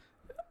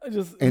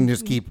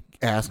 just keep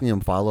asking him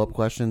follow-up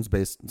questions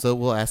based. So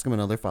we'll ask him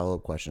another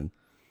follow-up question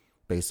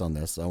based on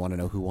this. I want to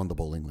know who won the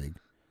bowling league.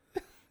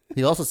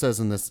 He also says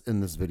in this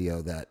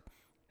video that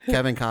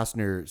Kevin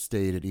Costner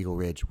stayed at Eagle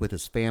Ridge with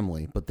his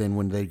family, but then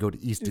when they go to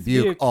East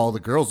Dubuque, all the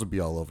girls would be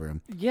all over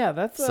him. Yeah,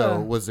 that's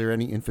so. Was there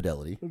any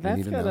infidelity?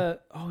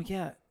 Oh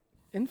yeah,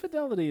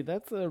 infidelity.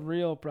 That's a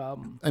real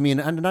problem. I mean,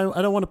 I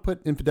don't want to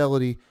put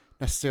infidelity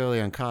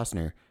necessarily on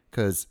Costner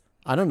because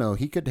I don't know.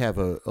 He could have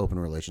an open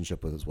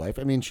relationship with his wife.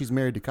 I mean, she's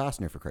married to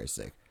Costner, for Christ's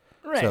sake.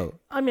 Right. So,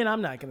 I mean,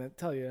 I'm not going to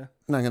tell you.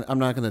 I'm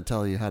not going to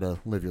tell you how to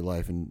live your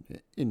life in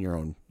your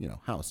own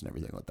house and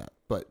everything like that.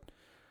 But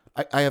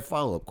I have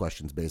follow-up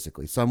questions,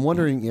 basically. So I'm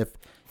wondering if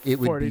it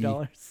would be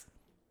 $40.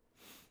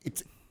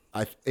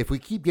 If we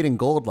keep getting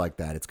gold like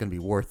that, it's going to be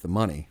worth the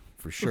money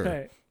for sure.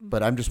 Right.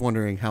 But I'm just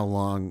wondering how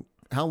long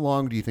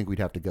do you think we'd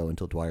have to go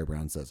until Dwyer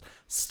Brown says,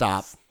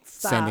 stop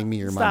sending me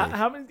your money?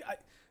 How many?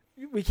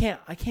 I can't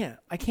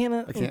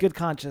in good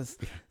conscience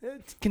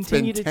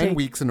continue to 10 take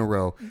weeks in a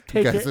row.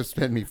 You guys have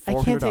spent me $400.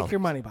 I can't take your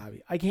money,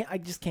 Bobby. I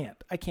just can't.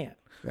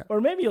 Yeah. Or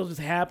maybe he'll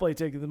just happily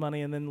take the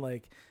money and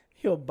then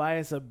he'll buy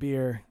us a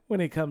beer when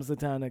he comes to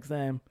town next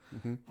time.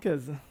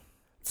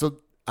 So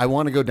I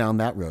want to go down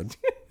that road.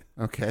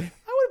 Okay. I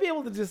want to be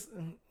able to just,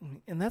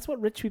 and that's what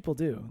rich people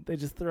do. They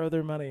just throw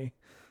their money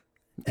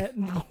at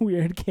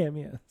weird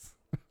cameos.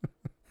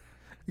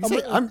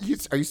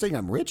 Are you saying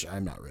I'm rich?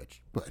 I'm not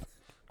rich, but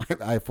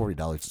I have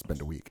 $40 to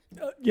spend a week.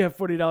 You have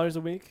 $40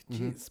 a week?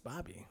 Jeez,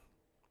 Bobby.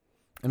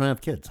 I don't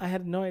have kids. I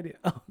had no idea.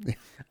 Oh,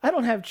 I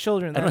don't have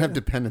children. I don't have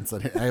dependents.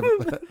 I have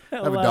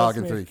a dog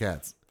and 3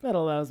 cats. That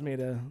allows me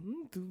to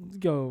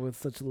go with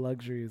such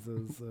luxuries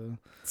as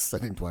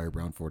sending Dwyer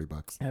Brown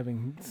 $40.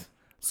 Having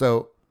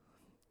so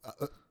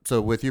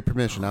with your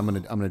permission, I'm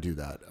gonna do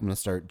that. I'm gonna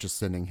start just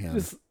sending him.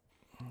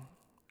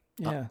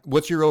 Yeah.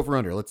 What's your over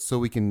under? So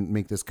we can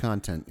make this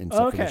content in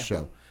for the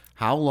show.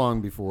 How long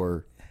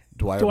before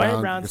Dwyer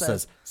Brown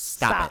says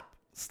stop it?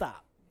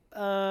 Stop.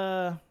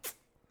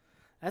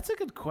 That's a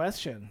good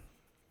question.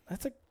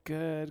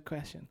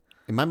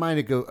 In my mind,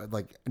 it go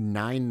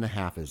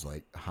 9.5 is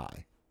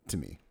high to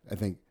me. I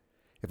think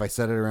if I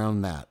set it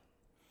around that,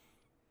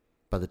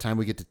 by the time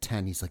we get to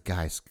 10, he's like,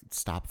 guys,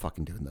 stop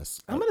fucking doing this.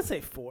 I'm gonna say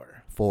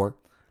 4. 4.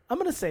 I'm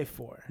gonna say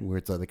 4. Where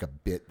it's like a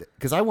bit,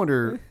 because I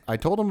wonder. I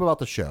told him about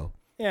the show.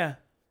 Yeah.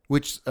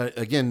 Which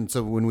again,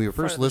 so when we were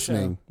first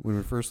listening,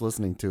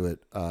 to it,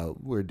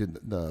 we did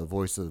the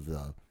voice of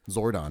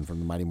Zordon from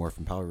the Mighty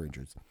Morphin Power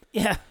Rangers.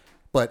 Yeah.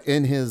 But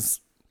in his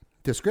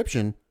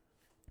description,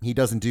 he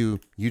doesn't do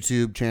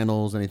YouTube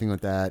channels, anything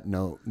like that.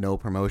 No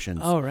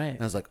promotions. Oh, right.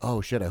 And I was like,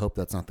 oh shit, I hope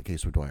that's not the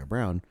case with Dwyer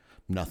Brown.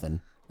 Nothing.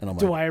 And I'm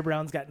Dwyer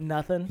Brown's got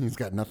nothing. He's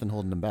got nothing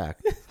holding him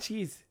back.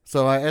 Jeez.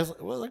 So I was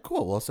like,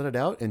 cool. Well, I'll send it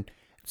out. And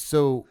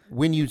so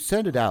when you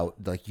send it out,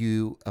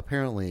 you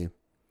apparently.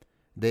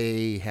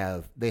 They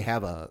have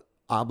a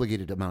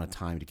obligated amount of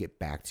time to get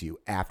back to you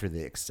after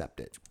they accept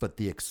it. But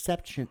the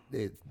accepting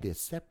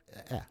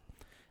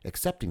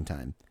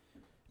time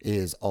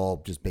is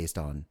all just based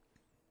on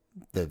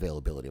the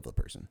availability of the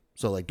person.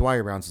 So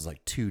Dwyer Brown's is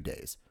 2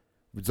 days.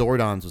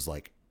 Zordon's was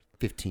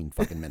 15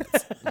 fucking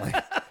minutes.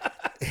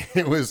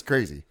 It was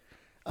crazy.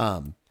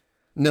 No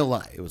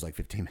lie, it was like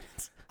 15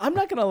 minutes. I'm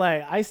not gonna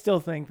lie. I still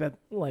think that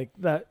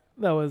that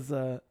was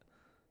that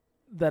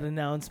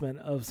announcement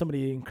of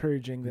somebody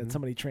encouraging that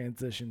somebody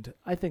transitioned.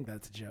 I think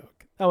that's a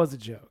joke. That was a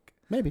joke.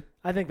 Maybe.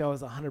 I think that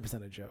was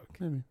 100% a joke.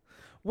 Maybe.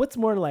 What's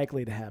more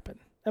likely to happen?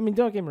 I mean,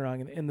 don't get me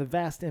wrong. In the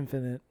vast,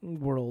 infinite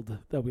world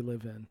that we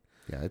live in,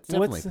 yeah, it's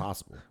definitely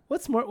possible.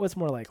 What's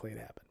more likely to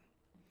happen?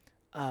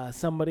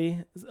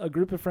 A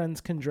group of friends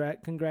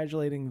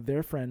congratulating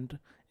their friend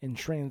in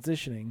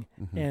transitioning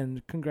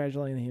and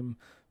congratulating him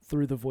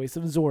through the voice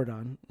of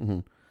Zordon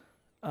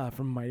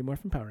from Mighty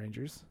Morphin Power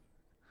Rangers,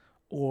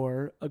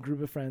 or a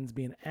group of friends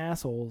being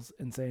assholes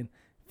and saying,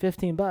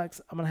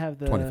 $15, I'm gonna have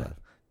the 25.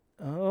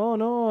 Oh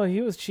no,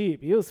 he was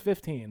cheap. He was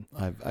 15.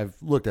 I've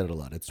looked at it a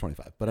lot. It's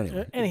 25, but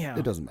anyway, anyhow,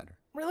 it doesn't matter.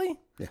 Really?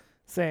 Yeah.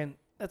 Saying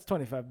that's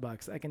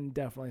 $25. I can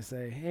definitely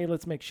say, hey,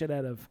 let's make shit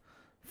out of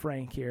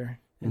Frank here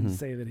and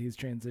say that he's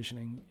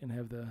transitioning and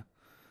have the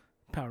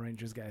Power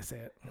Rangers guy say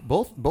it.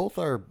 Both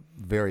are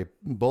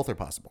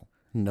possible,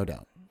 no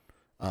doubt.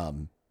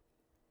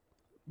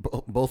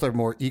 Both are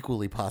more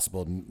equally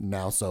possible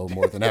now, so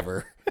more than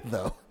ever,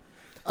 though.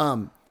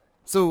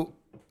 So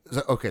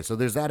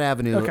there's that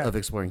avenue of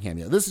exploring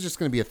Cameo. This is just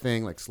going to be a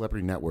thing like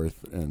Celebrity Net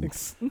Worth and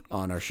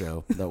on our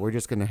show that we're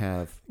just going to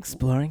have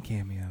exploring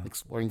Cameo.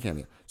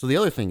 So the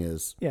other thing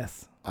is,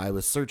 yes, I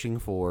was searching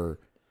for.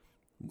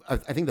 I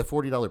think the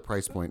 $40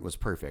 price point was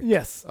perfect.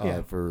 Yes,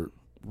 for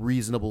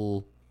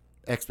reasonable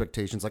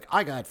expectations. Like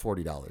I got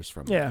 $40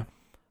 from it. Yeah.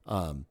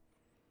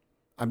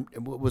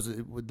 What was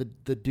it?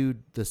 The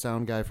dude, the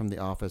sound guy from The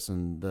Office,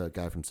 and the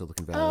guy from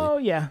Silicon Valley. Oh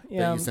yeah.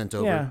 That you sent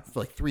over for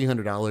like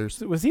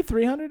 $300. Was he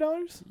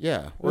 $300?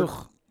 Yeah.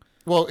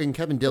 Well, in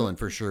Kevin Dillon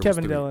for sure.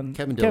 Kevin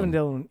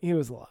Dillon, he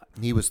was a lot.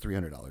 He was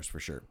 $300 for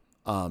sure.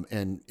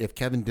 And if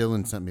Kevin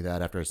Dillon sent me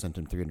that after I sent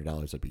him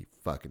 $300, I'd be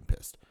fucking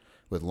pissed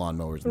with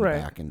lawnmowers in the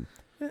back and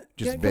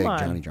just big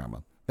Johnny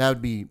drama. That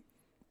would be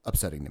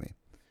upsetting to me.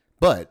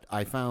 But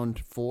I found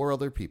 4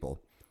 other people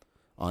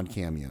on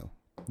Cameo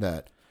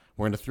that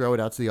we're going to throw it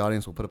out to the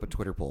audience. We'll put up a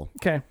Twitter poll.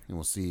 Okay. And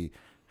we'll see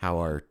how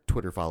our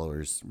Twitter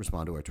followers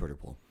respond to our Twitter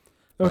poll.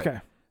 Okay.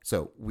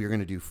 So we're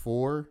going to do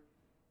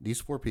these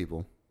 4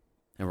 people,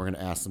 and we're going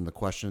to ask them the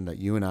question that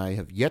you and I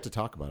have yet to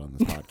talk about on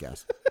this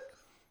podcast.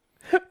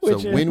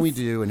 When we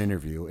do an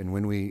interview and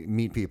when we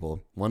meet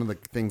people, one of the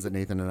things that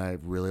Nathan and I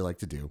really like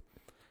to do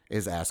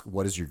is ask,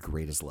 what is your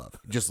greatest love?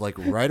 Just like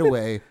right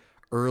away,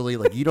 early,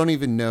 like you don't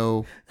even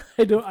know.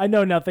 I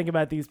know nothing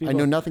about these people. I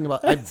know nothing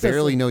about. I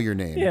barely know your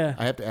name. Yeah.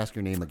 I have to ask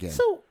your name again.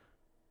 So,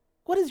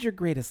 what is your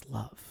greatest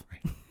love?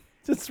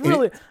 Just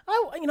really,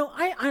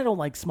 I don't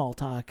like small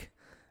talk.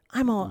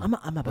 I'm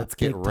about. Let's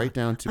get right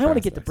down to. I want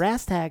to get the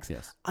brass tacks.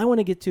 Yes. I want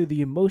to get to the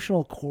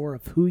emotional core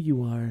of who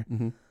you are.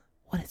 Mm-hmm.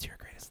 What is your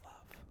greatest love?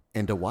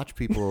 And to watch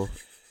people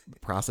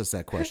process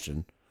that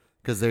question,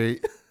 because they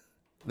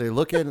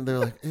look at it and they're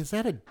like, "Is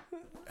that are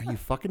you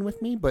fucking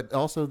with me?" But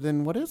also,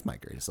 then what is my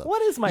greatest love?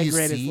 What is my you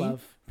greatest see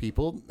love?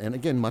 People, and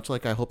again, much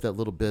like I hope that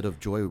little bit of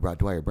joy we brought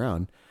Dwyer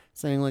Brown,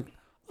 saying like,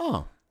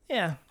 "Oh,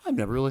 yeah, I've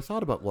never really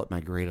thought about what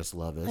my greatest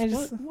love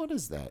is. What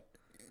is that?"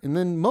 And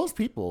then most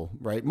people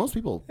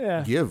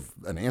give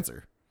an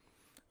answer.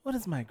 What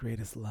is my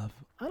greatest love?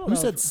 I don't know.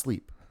 Who said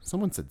sleep?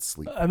 Someone said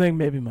sleep. I think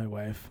maybe my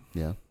wife.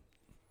 Yeah.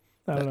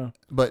 I don't know.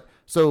 But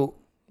so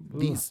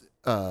these,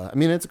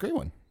 it's a great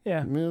one. Yeah.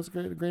 I mean, it's a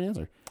great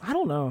answer. I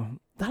don't know.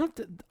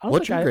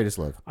 What's your greatest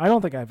love? I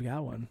don't think I've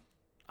got one.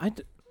 Wow.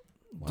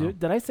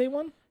 Did I say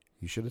one?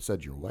 You should have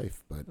said your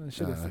wife, but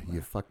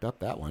you fucked up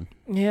that one.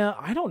 Yeah,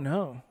 I don't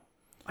know.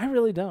 I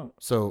really don't.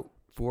 So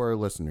for our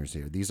listeners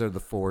here, these are the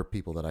 4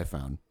 people that I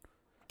found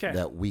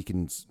that we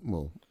can,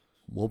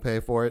 we'll pay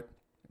for it,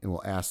 and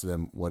we'll ask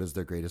them what is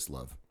their greatest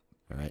love.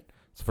 All right.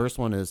 So the first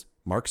one is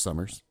Mark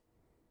Summers.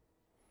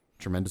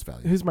 Tremendous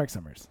value. Who's Mark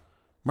Summers?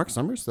 Mark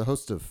Summers, the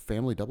host of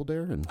Family Double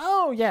Dare, and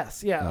oh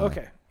yes, yeah,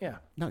 okay, yeah.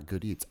 Not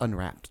Good Eats,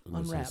 Unwrapped.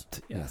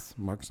 Unwrapped, yes.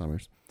 Yeah, Mark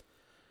Summers.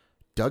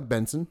 Doug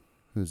Benson,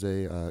 who's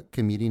a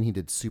comedian. He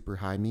did Super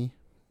High Me,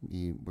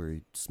 where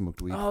he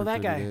smoked weed for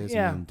 30 days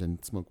and then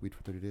didn't smoke weed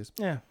for 30 days.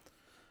 Yeah.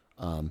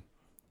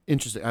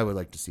 Interesting. I would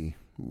like to see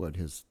what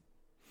his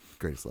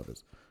greatest love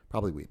is.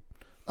 Probably weed.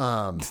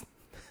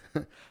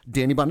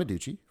 Danny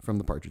Bonaducci from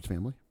the Partridge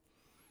Family.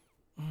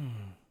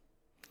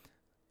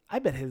 I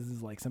bet his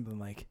is like something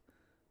like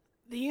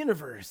the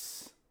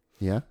universe.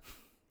 Yeah?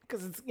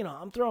 Because it's,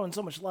 I'm throwing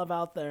so much love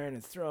out there and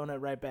it's throwing it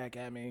right back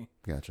at me.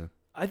 Gotcha.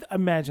 I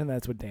imagine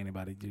that's what Danny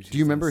Bonaducci Do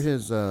you remember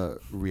his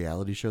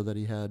reality show that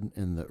he had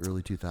in the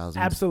early 2000s?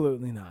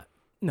 Absolutely not.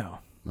 No.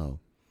 No.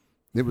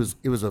 It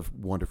was a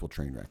wonderful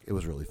train wreck. It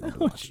was really fun to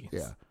watch.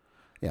 Geez.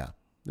 Yeah.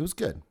 It was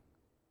good.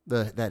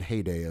 That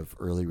heyday of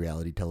early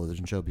reality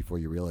television show before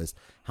you realized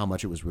how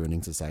much it was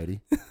ruining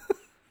society.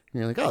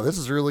 You're like, oh, this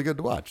is really good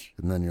to watch.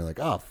 And then you're like,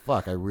 oh,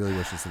 fuck, I really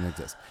wish this didn't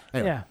exist.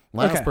 Anyway,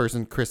 last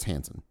person, Chris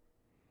Hansen.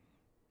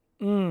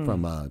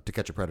 From To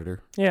Catch a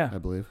Predator, I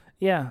believe.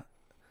 Yeah.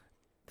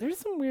 There's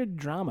some weird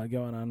drama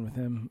going on with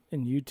him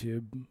in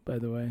YouTube, by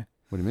the way.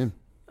 What do you mean?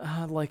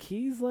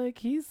 He's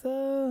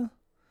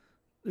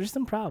there's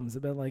some problems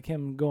about like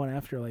him going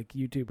after like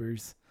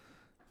YouTubers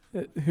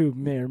who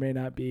may or may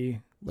not be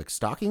like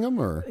stalking them,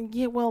 or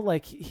yeah. Well,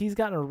 like he's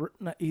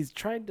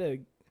tried to.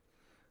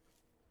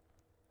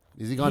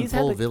 Is he gone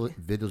full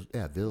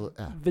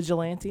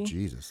vigilante?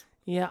 Jesus.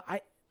 Yeah,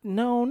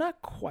 no,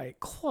 not quite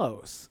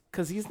close,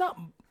 because he's not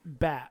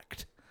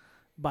backed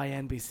by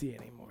NBC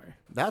anymore.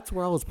 That's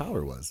where all his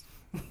power was.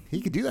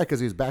 He could do that because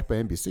he was backed by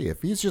NBC.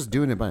 If he's just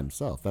doing it by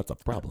himself, that's a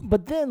problem.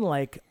 But then,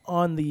 like,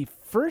 on the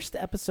first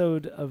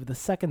episode of the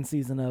second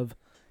season of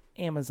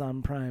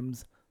Amazon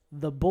Prime's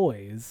The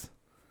Boys,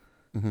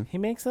 he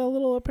makes a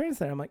little appearance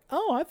there. I'm like,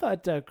 oh, I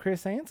thought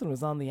Chris Hansen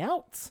was on the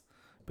outs.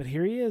 But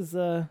here he is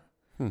on...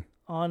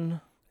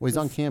 Well, he's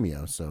on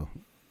Cameo, so...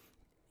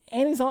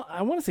 And he's on...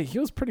 I want to say he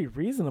was pretty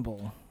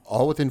reasonable.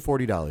 All within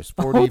 $40.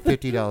 $40,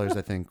 $50,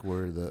 I think,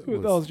 were the...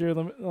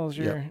 That was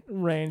your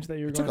range that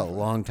you were It going took a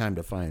long time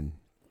to find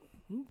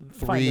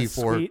find 3, a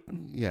 4 sweet-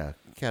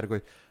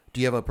 categories. Do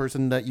you have a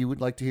person that you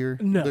would like to hear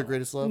No. their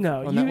greatest love?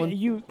 No, on that one?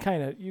 you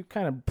kind of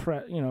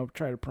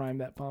try to prime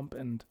that pump,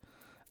 and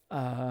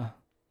no,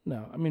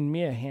 I mean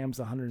Mia Hamm's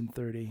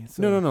 130.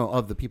 So. No,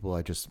 of the people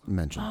I just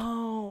mentioned.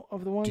 Oh,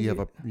 of the ones. Do you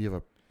have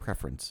a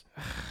preference?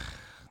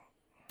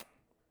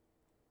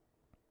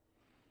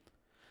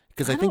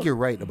 Because I think you're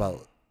right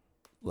about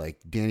like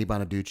Danny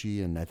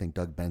Bonaducci and I think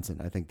Doug Benson.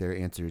 I think their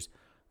answers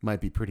might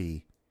be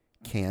pretty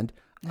canned.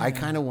 Yeah. I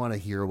kind of want to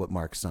hear what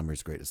Mark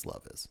Summers' greatest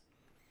love is.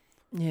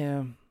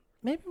 Yeah,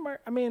 maybe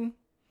Mark. I mean,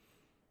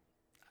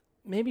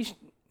 maybe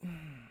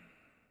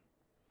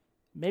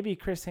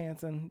Chris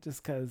Hansen,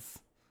 just because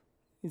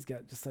he's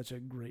got just such a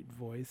great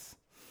voice,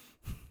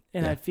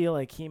 and I feel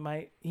like he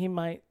might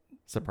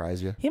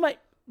surprise you. He might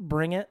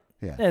bring it,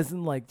 yeah, as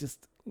in like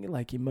just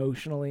like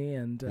emotionally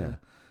and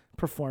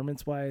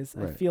performance wise.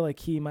 Right. I feel like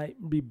he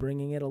might be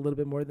bringing it a little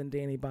bit more than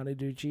Danny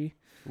Bonaducci.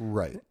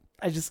 Right.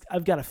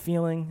 I've got a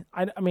feeling.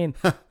 I mean,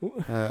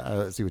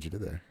 I see what you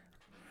did there.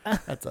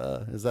 That's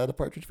is that a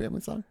Partridge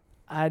Family song?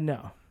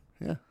 No.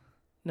 Yeah.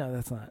 No,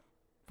 that's not.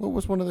 What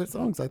was one of their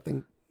songs? I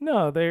think.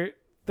 No, there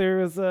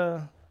was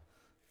a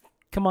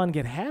 "Come On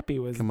Get Happy"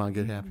 was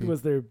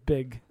their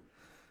big.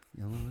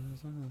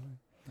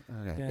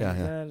 Okay.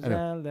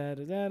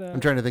 Yeah. I'm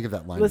trying to think of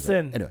that line.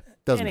 Listen. Anyway,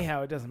 it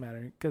doesn't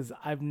matter because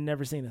I've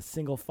never seen a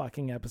single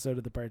fucking episode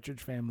of the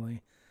Partridge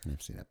Family.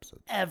 I've seen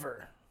episodes.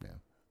 Ever. Yeah.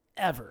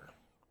 Ever.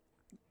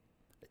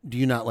 Do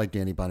you not like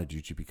Danny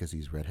Bonaducci because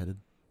he's redheaded?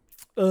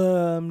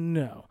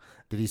 No.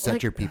 Did he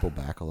set your people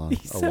back along?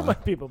 He set my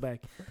people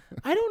back.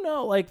 I don't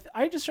know. Like,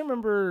 I just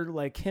remember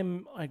like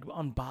him like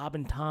on Bob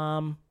and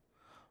Tom,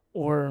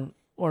 or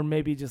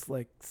maybe just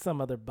like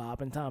some other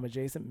Bob and Tom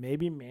adjacent.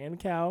 Maybe Man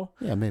Cow.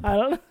 Yeah, maybe.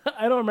 I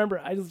don't remember.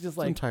 I was just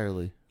like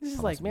entirely. It's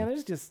just possible. Like, man,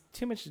 there's just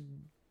too much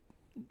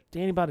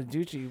Danny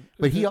Bonaducci.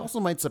 But he also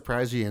might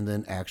surprise you and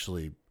then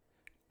actually.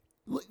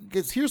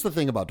 Because here's the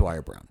thing about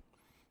Dwyer Brown,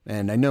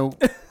 and I know.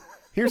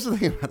 Here's the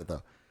thing about it,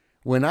 though.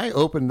 When I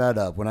opened that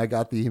up, when I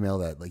got the email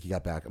that like he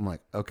got back, I'm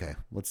like, okay,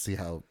 let's see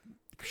how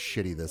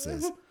shitty this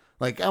is.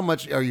 Like, how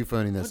much are you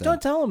phoning this in?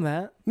 Don't tell him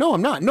that. No,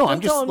 I'm not. No,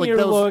 I'm just like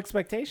your low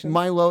expectations.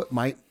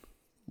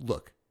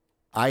 Look.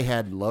 I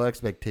had low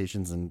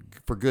expectations, and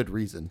for good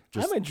reason.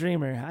 I'm a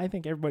dreamer. I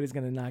think everybody's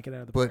going to knock it out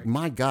of the park. But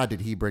my God,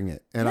 did he bring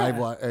it? And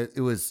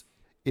it was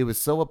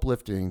so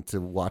uplifting to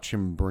watch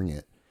him bring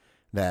it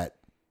that.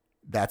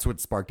 That's what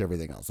sparked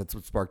everything else. That's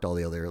what sparked all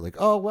the other, like,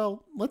 oh,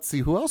 well, let's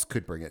see who else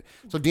could bring it.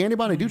 So Danny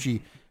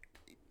Bonaducci,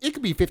 it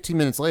could be 15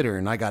 minutes later,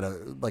 and I got a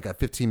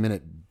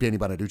 15-minute Danny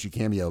Bonaducci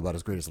cameo about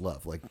his greatest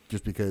love, like,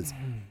 just because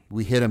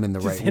we hit him in the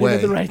right way. Hit him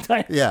at the right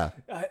time. Yeah.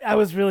 I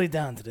was really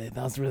down today.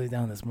 I was really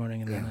down this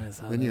morning. And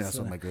then you asked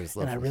what my greatest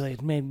love was.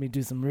 It made me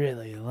do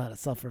a lot of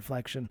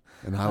self-reflection.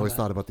 And I always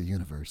thought about the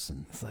universe.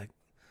 And it's like,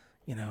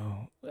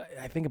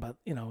 I think about,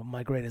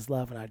 my greatest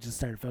love, and I just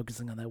started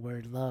focusing on that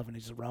word love, and it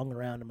just rung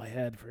around in my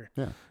head for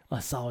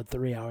a solid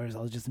 3 hours. I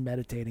was just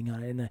meditating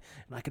on it, and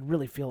I could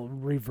really feel it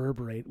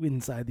reverberate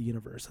inside the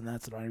universe, and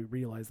that's when I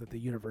realized that the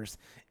universe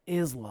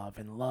is love,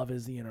 and love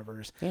is the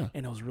universe, and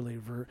it was really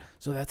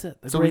so that's it.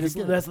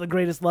 That's the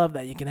greatest love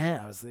that you can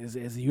have is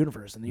the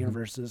universe, and the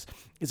universe is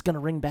going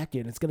to ring back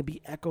in. It's going to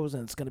be echoes,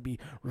 and it's going to be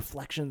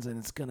reflections, and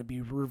it's going to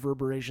be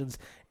reverberations,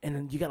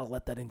 and you got to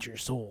let that into your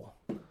soul.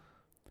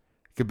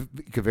 It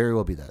could very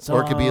well be that.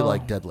 Or it could be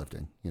like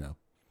deadlifting,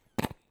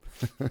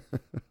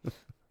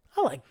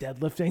 I like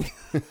deadlifting.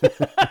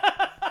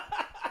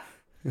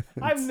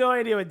 I have no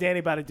idea what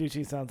Danny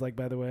Bonaducci sounds like,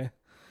 by the way.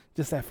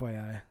 Just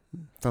FYI.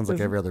 Sounds like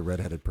every other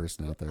redheaded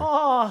person out there.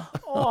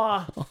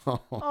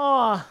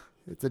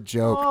 It's a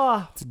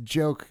joke. It's a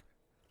joke.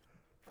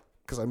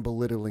 Because I'm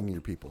belittling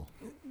your people.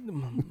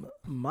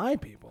 My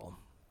people?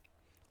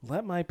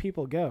 Let my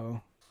people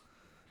go.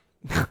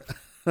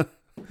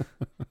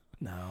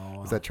 No.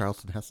 Is that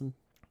Charlton Heston?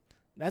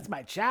 That's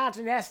my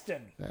Charlton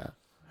Heston. Yeah.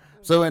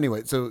 So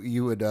anyway,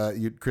 you would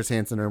Chris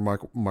Hansen or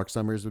Mark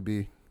Summers would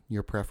be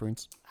your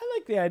preference? I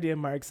like the idea of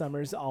Mark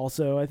Summers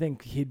also. I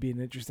think he'd be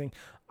an interesting.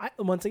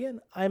 Once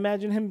again, I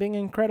imagine him being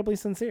incredibly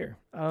sincere.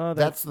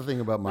 That's the thing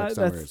about Mark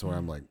Summers where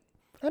I'm like,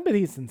 I bet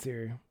he's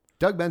sincere.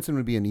 Doug Benson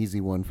would be an easy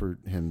one for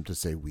him to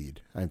say weed,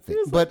 I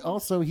think. But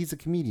also, he's a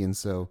comedian,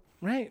 so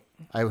Right.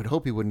 I would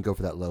hope he wouldn't go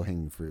for that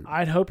low-hanging fruit.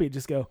 I'd hope he'd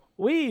just go,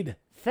 weed,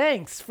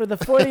 thanks for the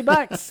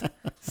 $40.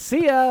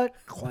 See ya.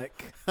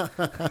 Click.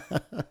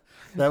 That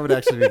would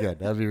actually be good.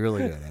 That would be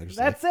really good, actually.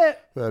 That's it.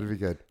 That would be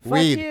good. Fuck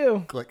Weed.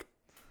 you. Click.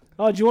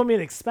 Oh, do you want me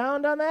to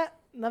expound on that?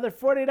 Another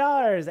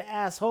 $40,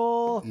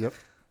 asshole. Yep.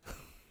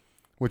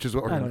 Which is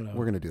what I don't know.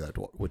 we're going to do that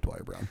with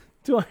Dwyer Brown.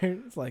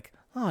 It's like,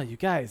 oh, you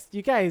guys,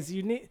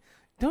 you need,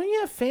 don't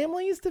you have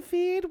families to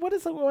feed? What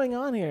is going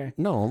on here?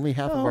 No, only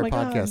half of Oh our my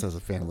podcast God. has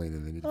a family that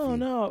they need to Oh feed.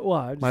 no.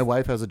 Well, My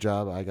wife has a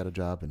job. I got a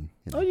job. And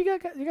oh, you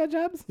got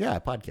jobs? yeah, a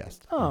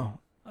podcast.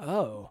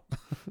 Oh.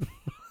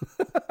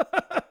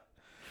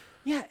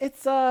 Yeah,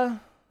 it's So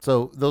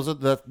those are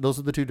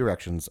the two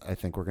directions I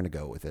think we're going to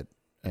go with it.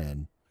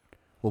 And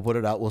we'll put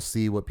it out. We'll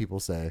see what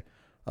people say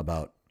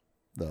about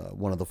the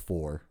one of the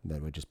four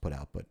that we just put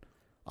out. But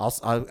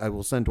I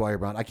will send Dwyer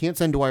Brown. I can't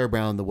send Dwyer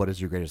Brown the What Is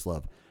Your Greatest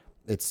Love.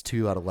 It's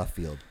too out of left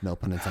field. No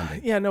pun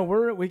intended. Yeah, no,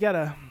 we're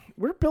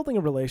building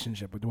a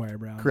relationship with Dwyer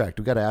Brown. Correct.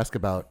 We got to ask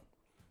about,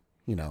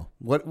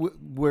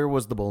 where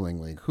was the bowling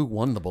league? Who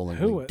won the bowling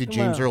league? Did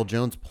James Earl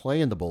Jones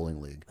play in the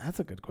bowling league? That's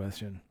a good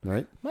question.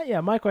 Right?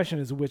 My question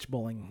is, which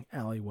bowling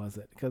alley was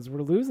it? Because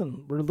we're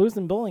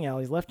losing bowling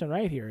alleys left and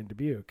right here in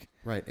Dubuque.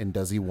 Right. And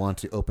does he want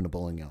to open a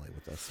bowling alley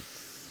with us?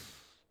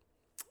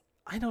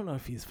 I don't know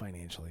if he's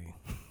financially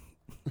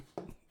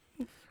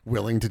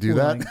willing to do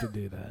willing that. to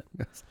do that.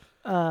 Yes.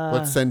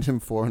 Let's send him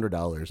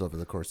 $400 over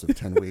the course of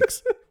 10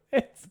 weeks.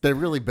 They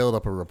really build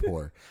up a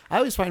rapport. I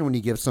always find when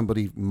you give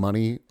somebody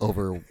money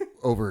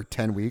over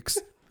 10 weeks,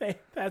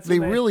 they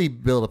really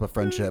build up a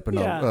friendship and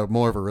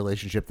more of a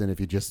relationship than if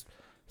you just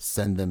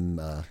send them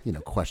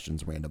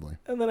questions randomly.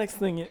 And the next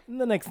thing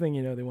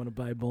you know, they want to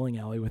buy a bowling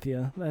alley with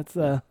you. That's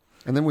And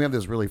then we have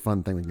this really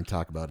fun thing we can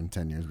talk about in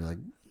 10 years. Be like,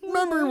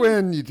 remember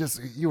when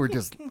you were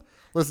just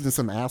listening to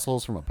some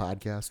assholes from a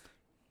podcast?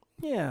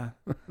 Yeah.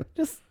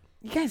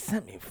 You guys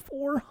sent me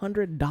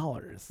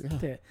 $400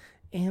 to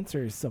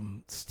answer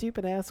some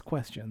stupid ass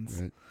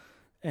questions. Right.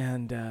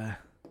 And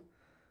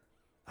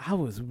I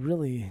was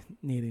really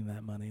needing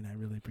that money, and I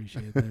really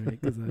appreciate that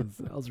because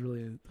it was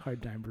really a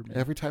hard time for me.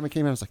 Every time I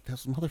came in, I was like,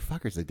 those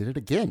motherfuckers, they did it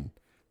again.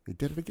 They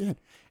did it again.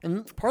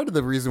 And part of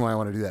the reason why I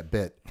want to do that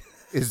bit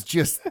is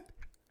just,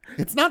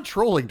 it's not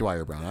trolling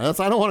Dwyer Brown. I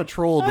don't want to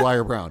troll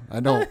Dwyer Brown.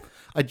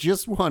 I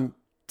just want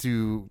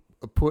to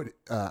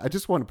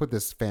put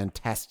this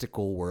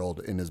fantastical world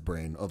in his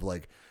brain of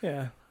like,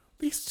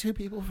 these two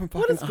people from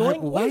fucking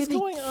why do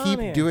they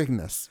keep doing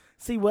this?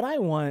 See, what I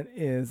want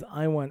is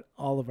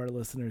all of our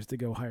listeners to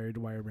go hire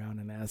Dwyer Brown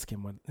and ask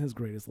him what his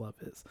greatest love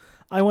is.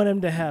 I want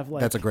him to have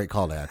That's a great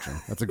call to action.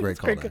 That's a great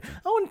call to action.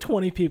 I want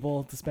 20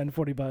 people to spend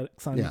 $40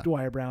 on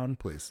Dwyer Brown.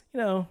 Please.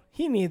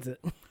 He needs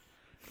it.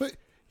 But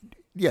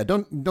yeah,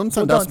 don't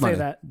send us money. Say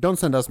that. Don't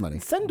send us money.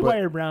 Send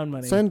Dwyer Brown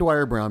money. Send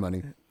Dwyer Brown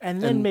money.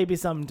 And then maybe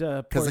some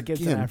to poor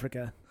kids in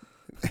Africa.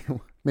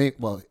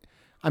 Well,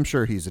 I'm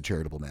sure he's a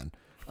charitable man.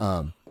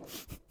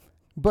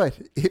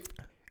 But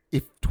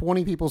if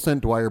 20 people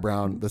sent Dwyer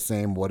Brown the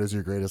same "What is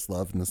your greatest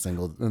love" in the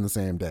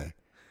same day,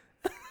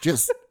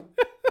 just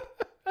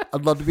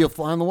I'd love to be a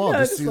fly on the wall.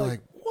 Just see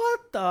like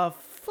what the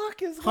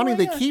fuck is going on?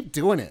 Honey, they keep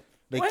doing it.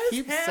 They What is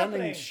keep happening?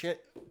 sending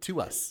shit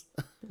to us.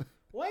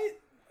 What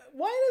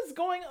is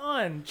going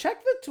on?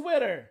 Check the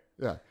Twitter.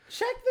 Yeah.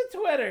 Check the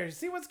Twitter.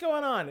 See what's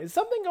going on. Is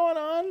something going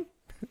on?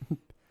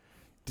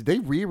 Did they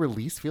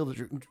re-release Field of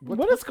Dreams?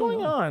 What is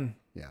going on?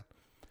 Yeah.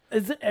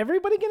 Is it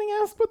everybody getting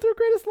asked what their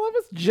greatest love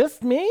is?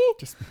 Just me?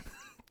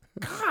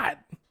 God.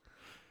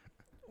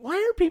 Why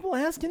are people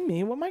asking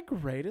me what my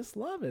greatest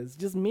love is?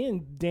 Just me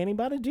and Danny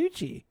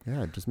Bonaducci.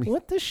 Yeah, just me.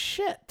 What the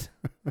shit?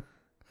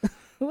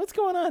 What's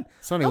going on?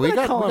 Sonny, we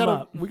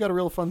got a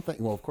real fun thing.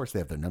 Well, of course they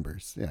have their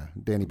numbers. Yeah,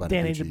 Danny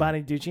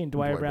Bonaducci and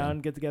Dwyer Brown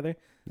get together.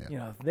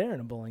 Yeah. They're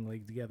in a bowling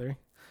league together.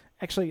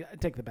 Actually, I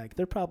take that back.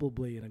 They're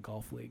probably in a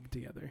golf league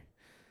together.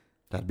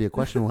 That'd be a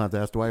question we'll have to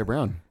ask Dwyer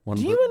Brown. Are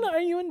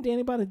you and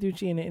Danny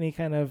Bonaducci in any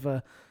kind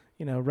of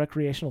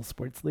recreational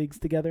sports leagues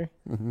together?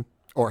 Mm-hmm.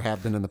 Or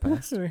have been in the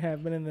past? Or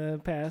have been in the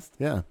past?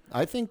 Yeah,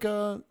 I think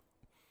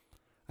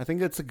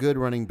it's a good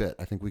running bit.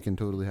 I think we can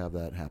totally have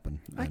that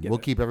happen. We'll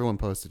keep everyone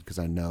posted because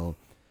I know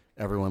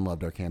everyone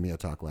loved our Cameo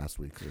talk last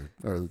week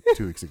or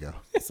 2 weeks ago.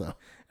 So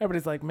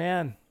everybody's like,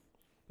 man,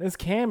 this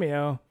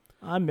Cameo,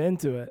 I'm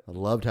into it. I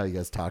loved how you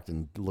guys talked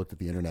and looked at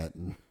the internet.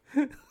 And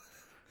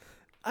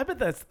I bet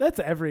that's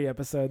every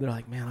episode. They're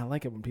like, man, I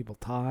like it when people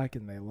talk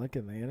and they look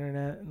at the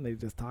internet and they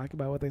just talk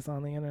about what they saw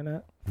on the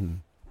internet.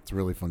 It's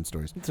really fun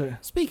stories.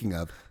 Speaking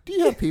of, do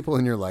you have people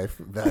in your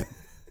life that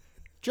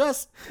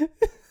just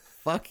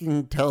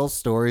fucking tell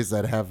stories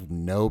that have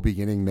no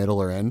beginning, middle,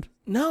 or end?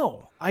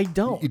 No, I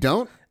don't. You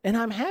don't? And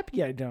I'm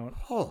happy I don't.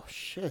 Oh,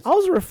 shit. I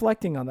was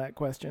reflecting on that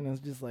question. It's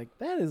just like,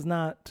 that's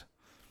not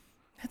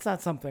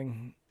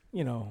something,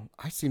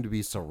 I seem to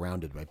be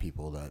surrounded by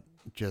people that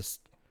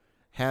just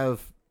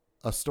have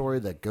a story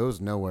that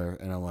goes nowhere.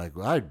 And I'm like,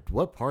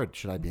 what part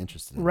should I be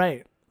interested in?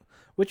 Right.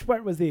 Which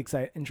part was the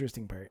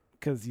interesting part?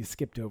 Because you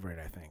skipped over it,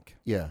 I think.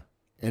 Yeah.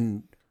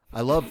 And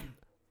I love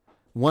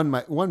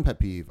one pet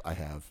peeve I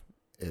have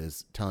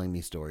is telling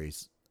me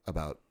stories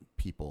about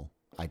people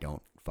I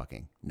don't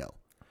fucking know.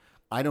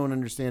 I don't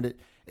understand it.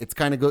 It's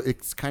kind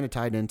of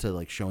tied into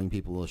like showing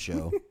people a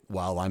show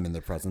while I'm in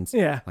their presence.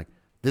 Yeah. Like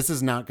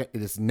this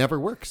never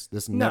works.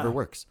 This never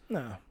works.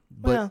 No.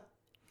 But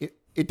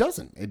it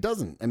doesn't. It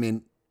doesn't. I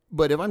mean,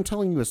 but if I'm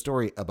telling you a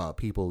story about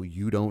people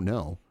you don't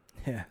know,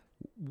 yeah.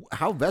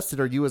 How vested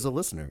are you as a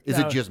listener? Is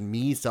it just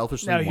me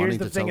selfishly wanting to tell the story? Now, here's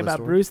the thing about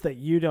Bruce that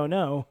you don't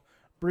know.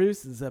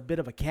 Bruce is a bit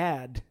of a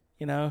cad,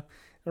 a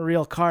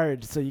real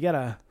card. So you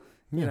gotta,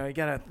 you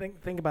gotta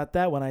think about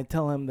that when I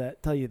tell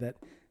you that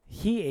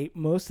he ate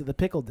most of the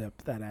pickle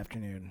dip that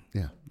afternoon.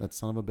 Yeah, that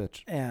son of a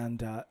bitch. And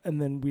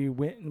then we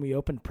went and we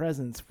opened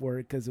presents for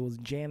it because it was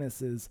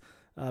Janice's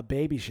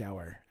baby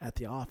shower at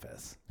the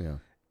office. Yeah.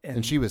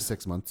 And she was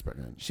 6 months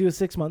pregnant. She was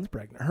 6 months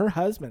pregnant. Her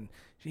husband,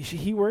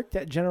 he worked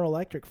at General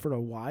Electric for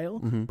a while,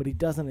 but he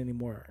doesn't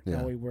anymore. Yeah.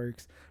 Now he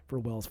works for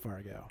Wells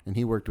Fargo. And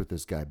he worked with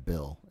this guy,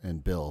 Bill,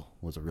 and Bill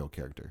was a real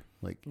character.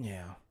 Like,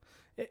 yeah.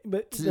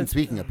 And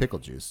speaking of pickle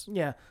juice.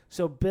 Yeah.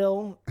 So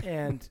Bill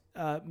and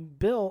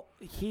Bill,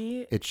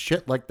 it's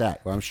shit like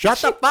that. Well, shut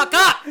the fuck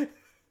up!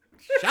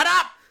 Shut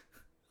up!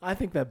 I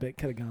think that bit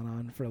could have gone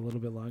on for a little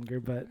bit longer,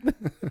 but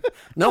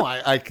no,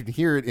 I can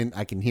hear it, and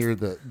I can hear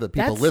the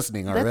people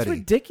listening already. That's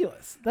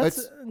ridiculous.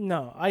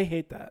 No, I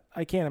hate that.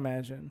 I can't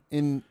imagine.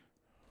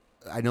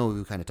 I know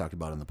we kind of talked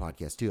about it on the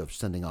podcast too, of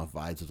sending off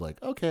vibes of like,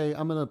 okay,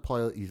 I'm gonna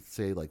politely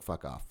say like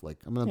fuck off, like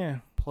I'm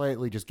gonna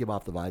politely just give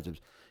off the vibes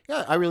of,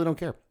 yeah, I really don't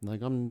care,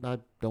 like I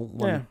don't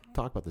want to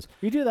talk about this.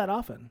 You do that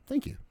often.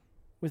 Thank you.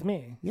 With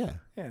me. Yeah.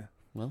 Yeah.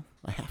 Well,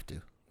 I have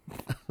to.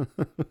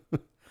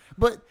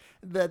 But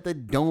that they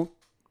don't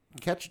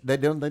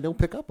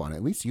pick up on it.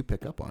 At least you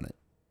pick up on it.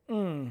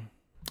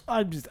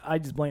 I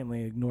just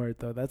blatantly ignore it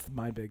though. That's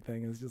my big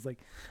thing. It's just like,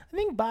 I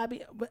think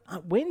Bobby.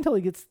 Wait until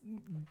he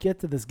get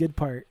to this good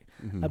part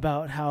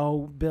about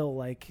how Bill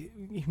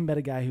he met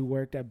a guy who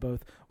worked at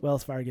both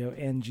Wells Fargo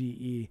and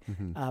GE,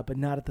 but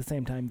not at the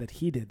same time that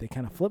he did. They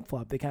kind of flip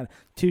flop. They kind of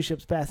two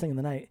ships passing in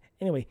the night.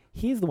 Anyway,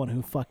 he's the one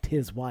who fucked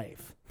his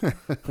wife.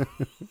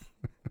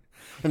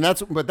 And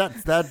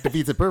that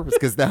defeats the purpose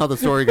because now the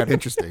story got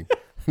interesting.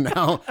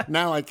 Now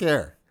I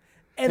care.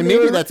 And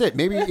maybe that's it.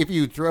 Maybe if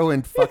you throw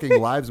in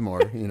fucking wives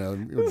more,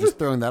 you're just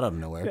throwing that out of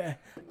nowhere.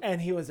 And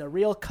he was a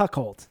real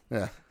cuckold.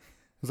 Yeah.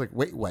 It's like,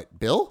 wait, what?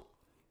 Bill?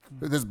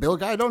 This Bill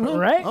guy I don't know?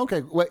 Right?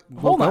 Okay, wait.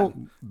 Hold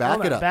on.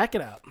 Back it up. Back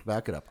it up.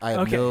 Back it up. I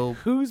have no...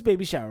 Whose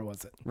baby shower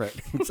was it? Right,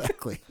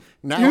 exactly.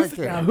 Now I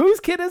care. Now, whose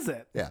kid is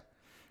it? Yeah.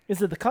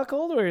 Is it the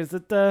cuckold or is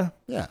it the...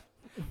 Yeah.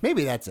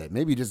 Maybe that's it.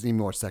 Maybe you just need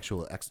more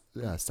sexual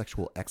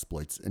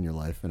exploits in your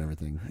life and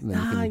everything.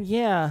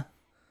 Yeah.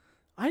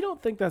 I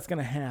don't think that's going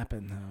to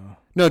happen, though.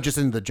 No, just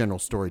in the general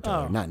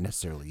storytelling, not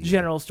necessarily. Either.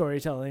 General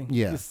storytelling.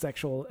 Yeah. Just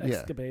sexual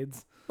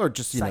escapades. Or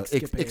just,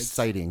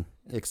 exciting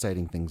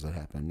things that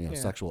happen.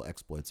 Sexual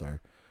exploits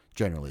are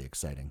generally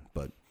exciting.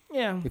 But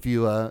if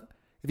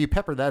you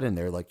pepper that in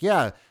there, like,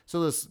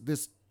 so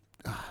this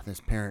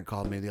parent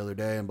called me the other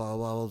day and blah,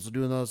 blah, blah, was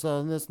doing this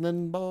and this, and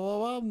then blah, blah,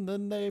 blah, and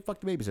then they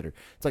fucked the babysitter.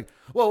 It's like,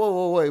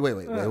 whoa,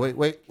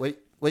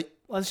 wait.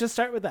 Let's just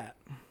start with that.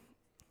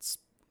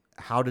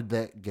 How did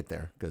that get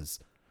there? Because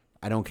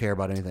I don't care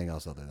about anything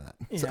else other than that.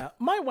 Yeah. So.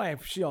 My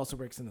wife, she also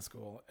works in the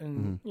school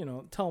and,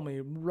 tell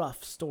me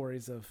rough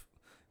stories of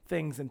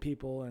things and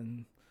people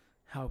and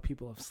how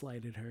people have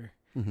slighted her.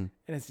 And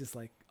it's just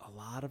like a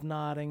lot of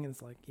nodding.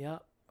 It's like, yeah,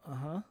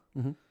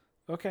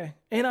 okay.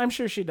 And I'm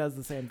sure she does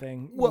the same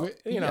thing. Well,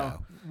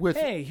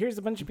 hey, here's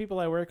a bunch of people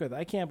I work with.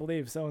 I can't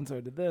believe so-and-so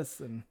did this.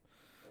 And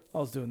I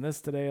was doing this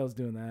today. I was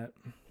doing that.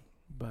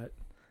 But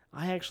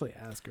I actually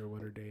ask her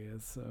what her day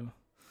is. So,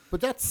 but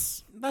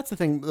that's the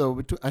thing,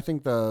 though. I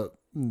think the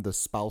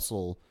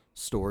spousal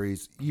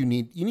stories, you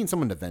need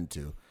someone to vent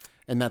to.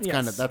 And that's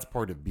that's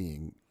part of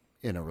being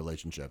in a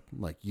relationship.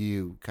 Like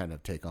you kind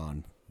of take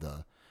on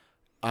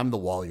I'm the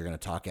wall you're going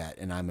to talk at,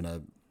 and I'm going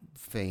to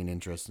feign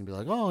interest and be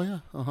like, oh yeah,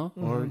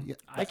 or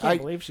I can't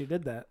believe she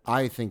did that.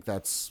 I think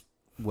that's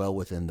well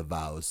within the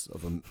vows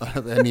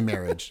of any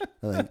marriage.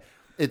 Like,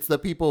 it's the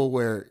people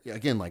where,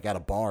 again, like at a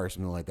bar or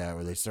something like that,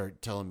 where they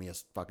start telling me a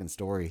fucking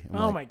story.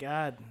 My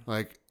God!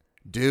 Like,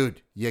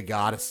 dude, you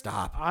gotta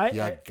stop.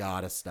 You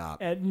gotta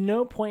stop. At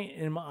no point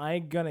am I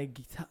gonna.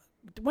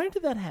 When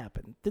did that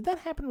happen? Did that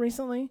happen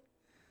recently?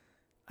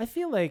 I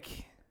feel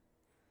like.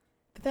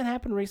 Did that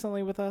happen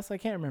recently with us? I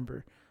can't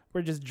remember.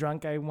 We're just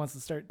drunk. I wants to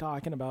start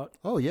talking about.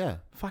 Oh yeah.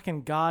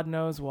 Fucking God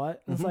knows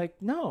what. It's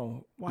like,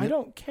 no, I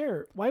don't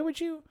care. Why would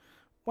you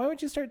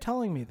start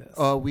telling me this?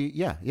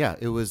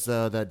 It was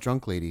that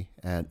drunk lady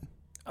at.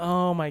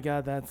 Oh my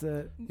God, that's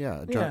it.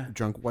 Yeah,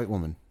 drunk white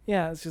woman.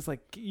 Yeah, it's just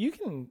like you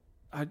can.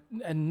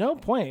 At no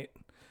point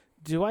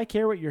do I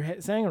care what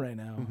you're saying right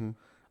now.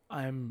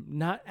 I'm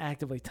not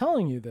actively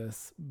telling you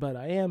this, but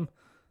I am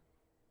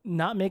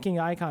not making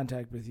eye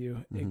contact with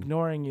you,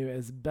 ignoring you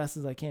as best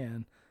as I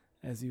can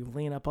as you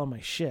lean up on my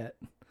shit.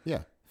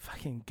 Yeah.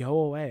 Fucking go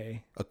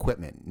away.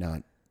 Equipment,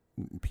 not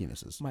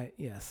penises.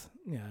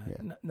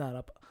 Not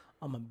up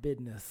on my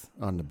business.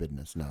 On the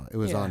business, no. It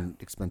was on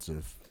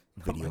expensive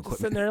video equipment.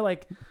 Just sitting there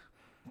like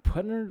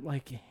putting her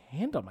like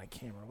hand on my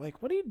camera.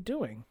 Like, what are you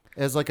doing?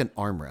 As like an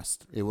armrest.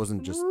 It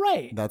wasn't just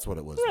right. That's what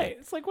it was. Right.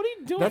 It's like, what are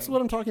you doing? That's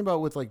what I'm talking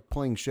about with like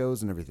playing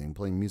shows and everything,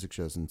 playing music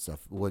shows and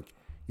stuff. Like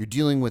you're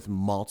dealing with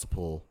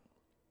multiple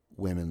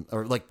women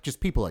or like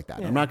just people like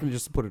that. Yeah. I'm not going to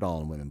just put it all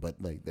on women, but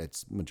like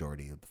that's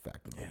majority of the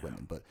fact of the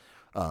women.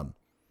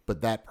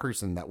 But that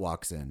person that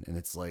walks in and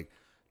it's like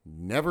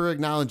never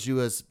acknowledge you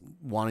as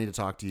wanting to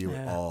talk to you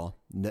at all,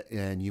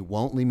 and you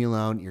won't leave me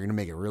alone. You're going to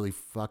make it really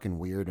fucking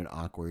weird and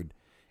awkward.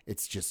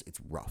 It's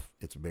rough.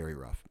 It's very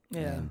rough.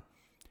 Yeah. And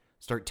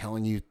start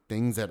telling you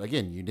things that,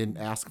 again, you didn't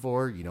ask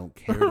for, you don't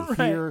care to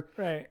hear.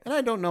 Right. And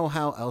I don't know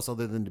how else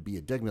other than to be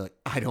a dick and be like,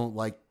 I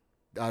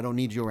don't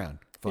need you around.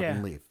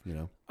 Fucking leave, you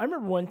know? I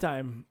remember one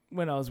time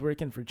when I was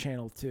working for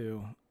Channel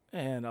 2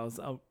 and I was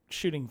out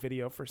shooting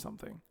video for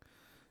something,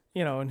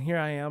 you know, and here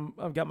I am.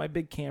 I've got my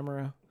big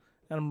camera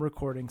and I'm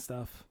recording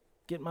stuff,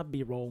 getting my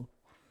B-roll.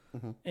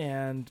 Mm-hmm.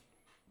 And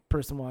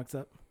person walks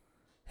up.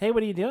 Hey,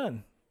 what are you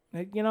doing?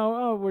 Like, you know,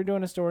 oh, we're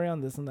doing a story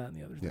on this and that and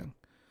the other thing.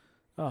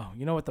 Oh,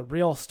 you know what the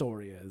real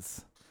story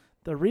is?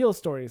 The real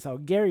story is how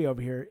Gary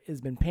over here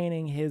has been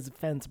painting his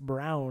fence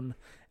brown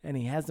and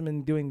he hasn't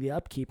been doing the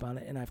upkeep on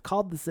it. And I've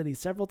called the city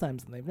several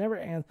times and they've never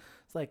answered.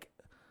 It's like,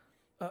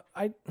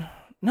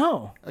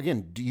 no.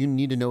 Again, do you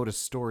need to know what a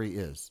story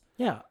is?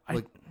 Yeah.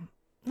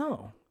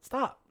 No,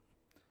 stop.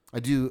 I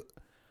do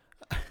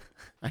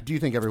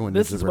think everyone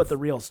needs what the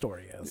real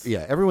story is.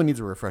 Yeah, everyone needs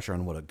a refresher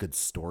on what a good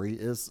story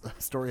is.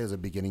 A story has a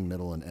beginning,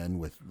 middle, and end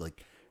with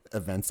like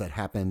events that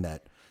happen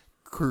that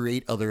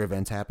create other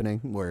events happening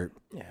where,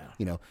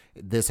 you know,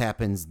 this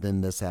happens,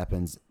 then this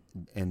happens,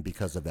 and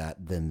because of that,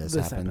 then this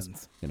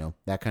happens. You know,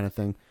 that kind of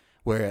thing.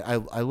 Where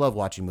I love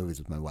watching movies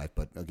with my wife,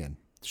 but again,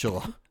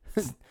 she'll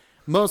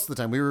most of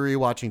the time we were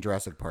rewatching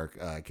Jurassic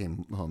Park. I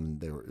came home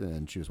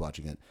and she was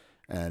watching it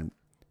and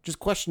just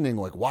questioning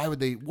like why would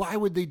they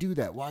do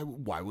that?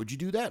 Why would you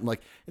do that? I'm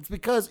like, it's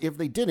because if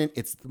they didn't,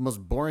 it's the most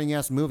boring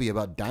ass movie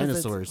about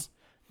dinosaurs.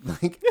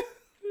 Like,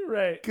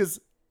 right? Because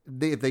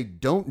if they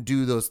don't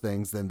do those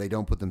things, then they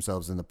don't put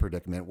themselves in the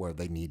predicament where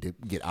they need to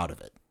get out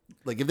of it.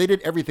 Like if they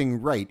did everything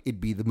right,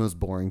 it'd be the most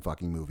boring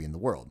fucking movie in the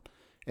world.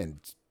 And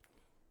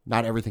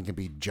not everything can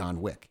be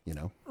John Wick, you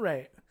know?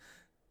 Right.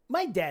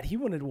 My dad, he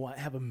wanted to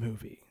have a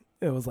movie.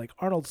 It was like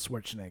Arnold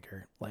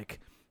Schwarzenegger, like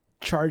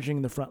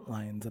charging the front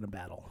lines in a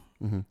battle.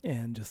 Mm-hmm.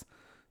 And just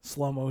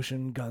slow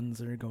motion, guns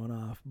are going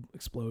off,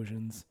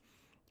 explosions.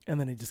 And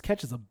then he just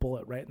catches a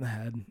bullet right in the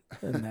head.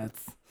 And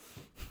that's...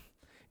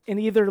 And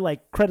either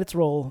like credits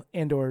roll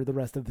and or the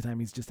rest of the time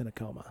he's just in a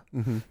coma.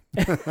 Mm-hmm.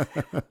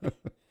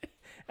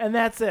 And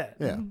that's it.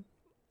 Yeah.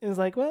 It's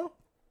like, well,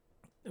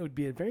 it would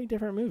be a very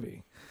different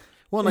movie.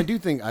 Well, and I do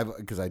think I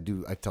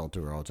tell it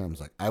to her all the time.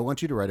 It's like, I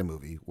want you to write a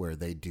movie where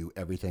they do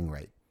everything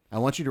right. I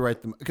want you to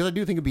write them because I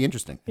do think it'd be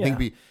interesting. I think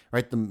it'd be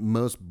write the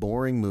most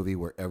boring movie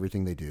where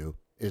everything they do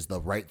is the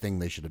right thing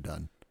they should have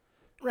done.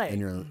 Right.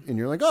 And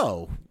you're like,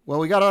 oh, well,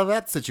 we got out of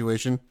that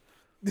situation.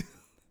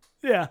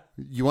 Yeah.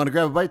 You want to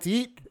grab a bite to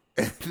eat?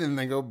 And then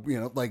they go, you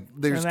know, like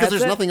there's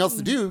nothing else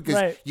to do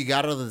because you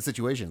got out of the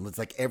situation. It's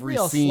like every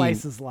real scene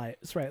slice of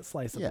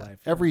life.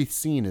 Every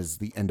scene is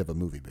the end of a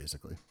movie,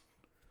 basically.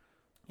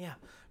 Yeah.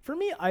 For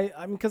me, I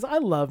mean, because I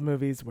love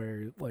movies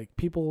where like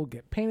people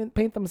get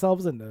paint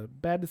themselves into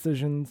bad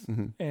decisions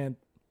and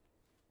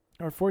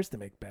are forced to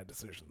make bad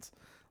decisions.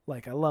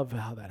 Like I love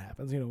how that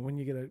happens. You know, when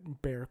you get a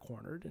bear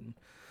cornered and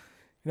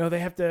you know they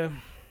have to.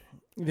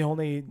 The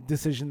only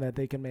decision that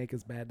they can make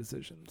is bad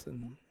decisions,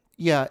 and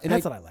and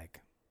that's what I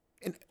like.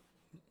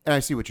 And I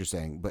see what you're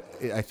saying, but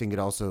I think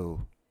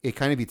it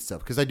kind of beats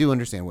itself because I do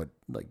understand what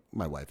like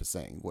my wife is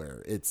saying,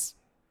 where it's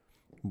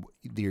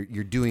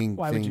you're doing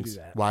why things. Would you do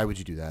that? Why would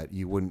you do that?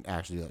 You wouldn't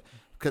actually do that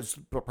because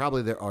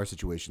probably there are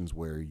situations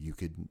where you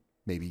could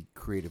maybe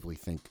creatively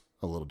think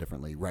a little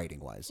differently, writing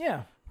wise.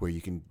 Yeah, where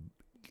you can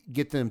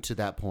get them to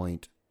that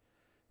point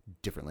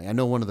differently. I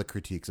know one of the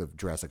critiques of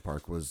Jurassic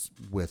Park was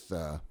with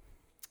the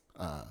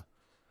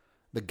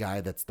guy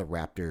that's the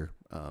raptor.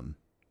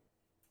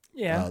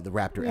 The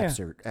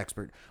raptor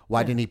expert.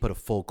 Why didn't he put a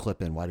full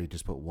clip in? Why did he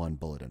just put one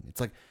bullet in? It's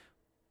like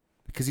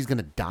because he's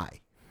gonna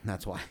die.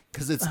 That's why.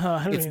 Because it's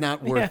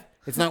not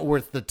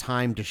worth the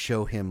time to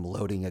show him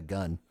loading a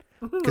gun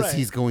because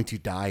he's going to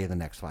die in the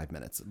next 5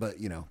 minutes. But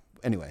you know,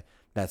 anyway,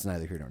 that's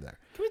neither here nor there.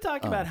 Can we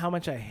talk about how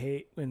much I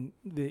hate when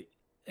the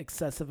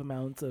excessive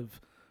amounts of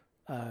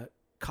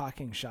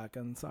cocking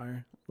shotguns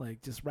are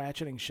like just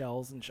ratcheting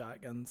shells and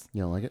shotguns?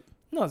 You don't like it?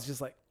 No, it's just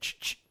like.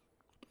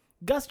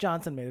 Gus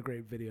Johnson made a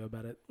great video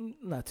about it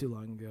not too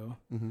long ago.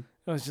 Mm-hmm.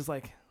 It was just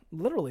like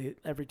literally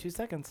every 2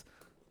 seconds,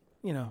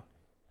 you know,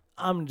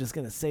 I'm just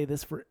going to say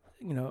this for,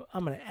 you know,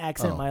 I'm going to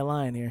accent my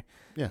line here.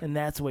 Yeah. And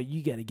that's what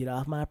you got to get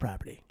off my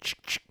property.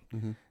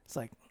 Mm-hmm. It's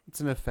like,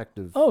 it's an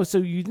effective. Oh, so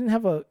you didn't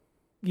have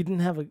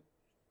a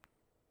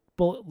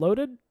bullet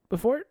loaded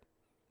before it?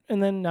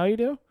 And then now you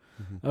do?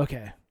 Mm-hmm.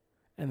 Okay.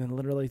 And then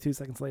literally 2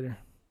 seconds later.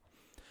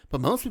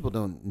 But most people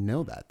don't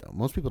know that though.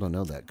 Most people don't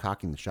know that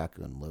cocking the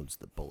shotgun loads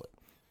the bullet.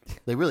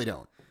 They really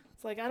don't.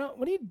 It's like,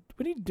 what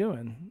are you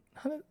doing?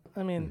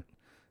 I'm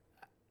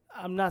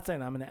not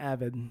saying I'm an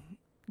avid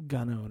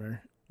gun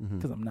owner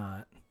because I'm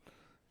not,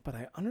 but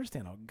I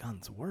understand how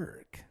guns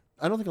work.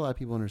 I don't think a lot of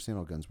people understand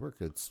how guns work.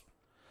 That's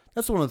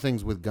one of the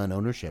things with gun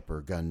ownership or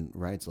gun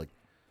rights. Like,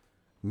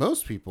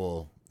 most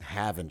people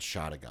haven't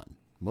shot a gun.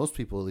 Most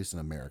people, at least in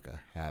America,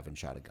 haven't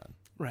shot a gun.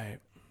 Right.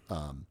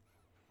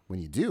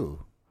 When you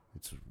do,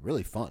 it's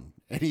really fun.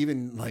 And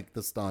even like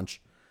the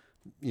staunch,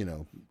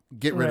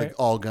 get rid of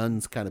all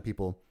guns kind of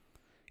people,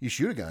 you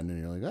shoot a gun and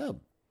you're like, oh,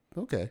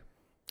 okay.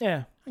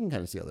 Yeah. I can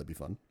kind of see how that'd be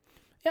fun.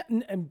 Yeah,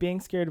 and being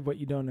scared of what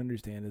you don't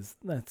understand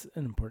that's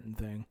an important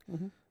thing.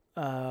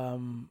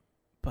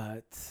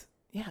 But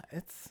yeah,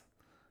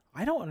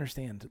 I don't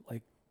understand.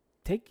 Like,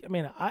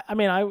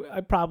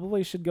 I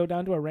probably should go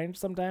down to a range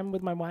sometime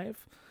with my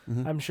wife.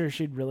 I'm sure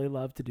she'd really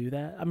love to do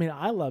that. I mean,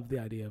 I love the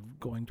idea of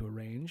going to a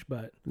range,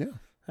 but yeah,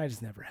 I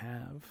just never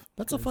have.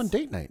 That's a fun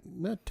date night.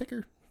 Take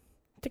her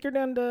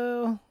down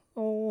to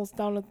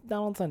down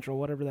on Central,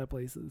 whatever that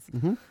place is.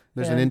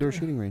 There's an indoor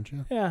shooting range.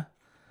 Yeah.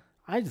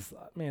 I just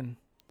thought, man,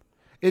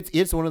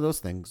 it's one of those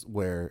things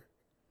where,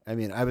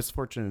 I was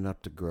fortunate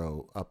enough to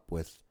grow up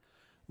with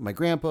my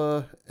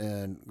grandpa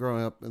and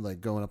growing up and like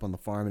going up on the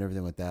farm and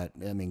everything like that.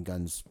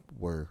 Guns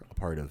were a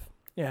part of.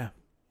 Yeah.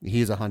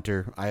 He's a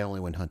hunter. I only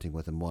went hunting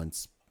with him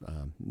once.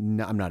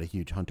 I'm not a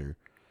huge hunter,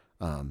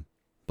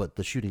 but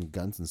the shooting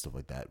guns and stuff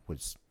like that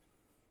was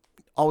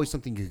always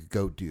something you could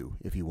go do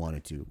if you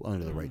wanted to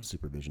under the right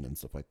supervision and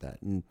stuff like that.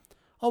 And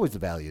always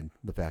valued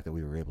the fact that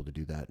we were able to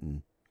do that.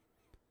 And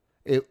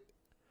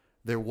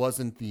there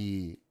wasn't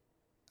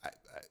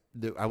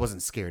I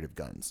wasn't scared of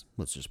guns.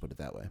 Let's just put it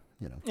that way.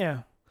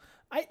 Yeah.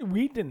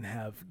 We didn't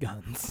have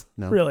guns.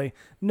 No? Really.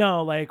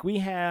 No, like we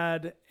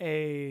had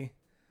an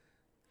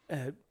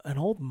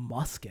old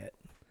musket.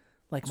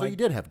 Like so you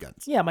did have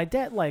guns. Yeah, my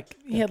dad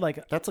he had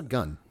that's a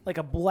gun. Like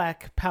a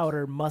black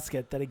powder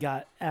musket that he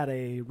got at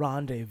a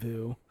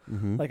rendezvous.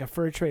 Like a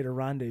fur trader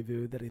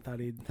rendezvous that he thought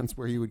That's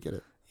where you would get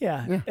it.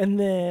 Yeah. And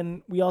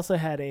then we also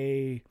had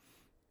a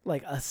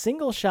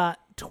single shot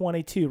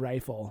 22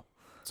 rifle.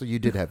 So you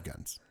did have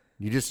guns.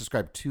 You just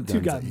described two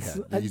guns.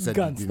 That you said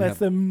guns. That's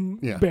the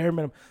bare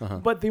minimum.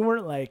 But they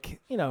weren't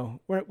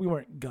we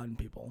weren't gun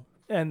people.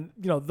 And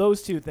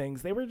those two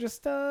things, they were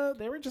just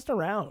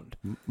around.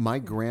 My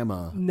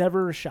grandma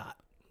never shot,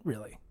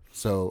 really.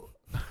 So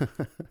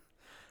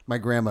my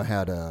grandma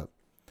had I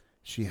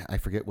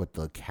forget what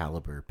the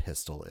caliber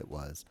pistol it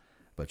was,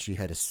 but she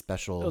had a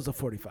special. It was a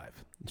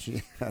 45.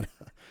 She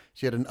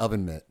had an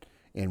oven mitt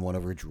in one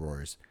of her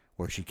drawers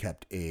where she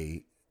kept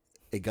a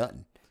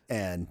gun.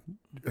 And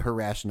her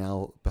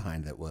rationale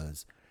behind it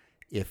was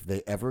if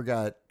they ever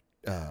got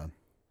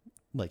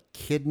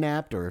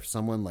kidnapped or if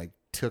someone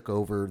took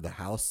over the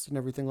house and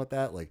everything like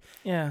that,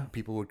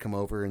 people would come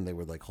over and they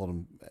would hold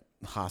them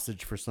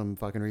hostage for some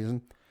fucking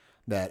reason,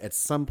 that at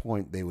some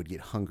point they would get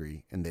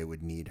hungry and they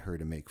would need her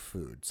to make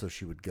food. So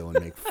she would go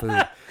and make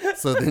food.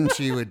 So then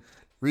she would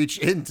reach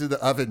into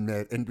the oven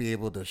mitt and be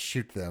able to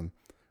shoot them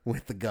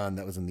with the gun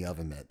that was in the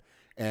oven mitt.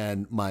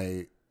 And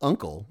my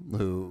uncle,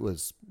 who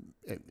was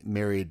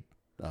married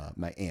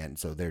my aunt,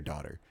 so their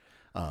daughter,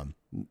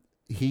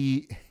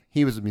 he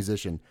was a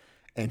musician,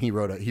 and he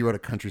wrote a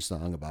country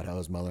song about how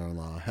his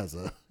mother-in-law has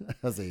a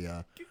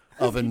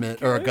oven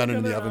mitt or a gun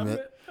in the oven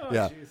mitt.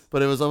 Yeah, geez.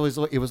 But it was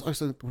also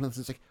one of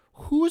those things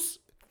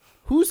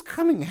who's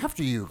coming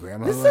after you,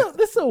 Grandma?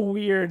 This is a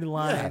weird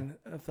line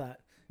of that.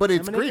 But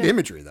it's great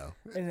imagery, though.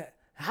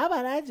 How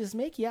about I just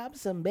make you up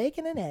some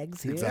bacon and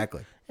eggs here?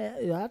 Exactly.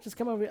 I'll just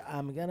come over here.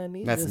 I'm going to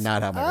need That's this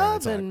not how my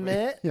oven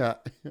mitt. Yeah.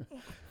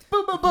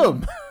 Boom, boom,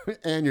 boom.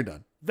 And you're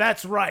done.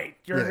 That's right.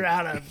 You're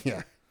out of...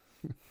 Yeah.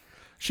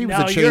 She was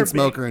a chain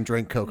smoker and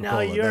drank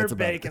Coca-Cola. Now your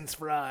bacon's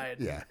fried.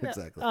 Yeah,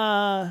 exactly.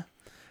 But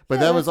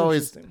that was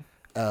always something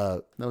I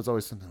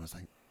was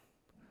like,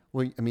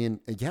 well,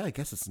 I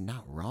guess it's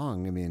not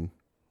wrong.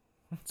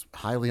 It's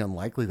highly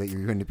unlikely that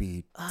you're going to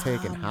be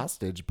taken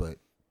hostage, but...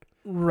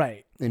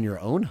 Right. In your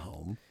own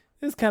home.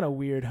 It's kind of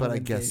weird. But I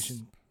guess,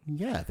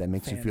 if that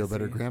makes you feel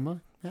better, Grandma,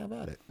 how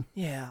about it?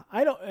 Yeah.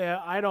 I don't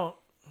know.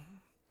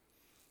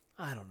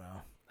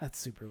 That's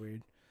super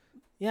weird.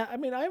 Yeah.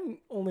 I'm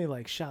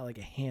only shot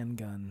a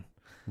handgun.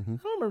 I don't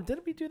remember.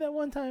 Did we do that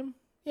one time?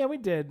 Yeah, we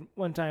did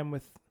one time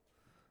with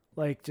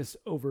just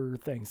over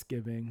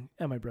Thanksgiving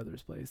at my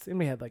brother's place. And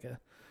we had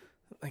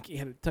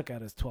he took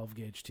out his 12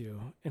 gauge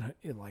too. And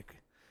it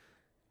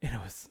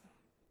was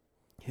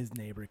his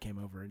neighbor came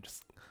over and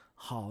just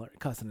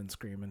cussing and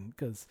screaming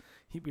because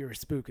we were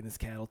spooking his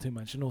cattle too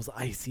much and it was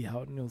icy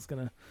out and it was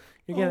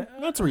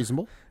that's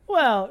reasonable.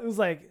 Well, it was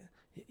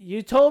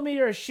you told me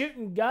you were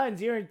shooting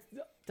guns. You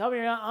told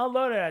me you're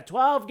unloading a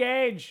 12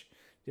 gauge.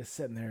 Just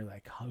sitting there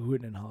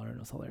hooting and hollering.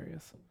 It was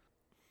hilarious.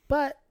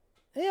 But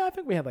yeah, I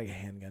think we had a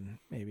handgun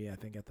maybe, I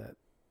think at that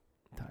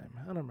time.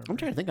 I don't remember. I'm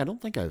trying to think. I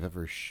don't think I've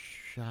ever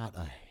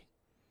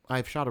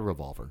I've shot a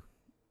revolver.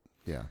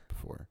 Yeah,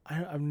 before.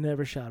 I've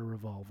never shot a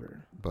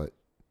revolver. But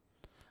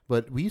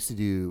we used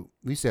to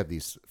have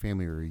these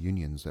family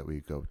reunions that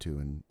we go to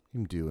and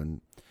do,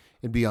 and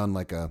it'd be on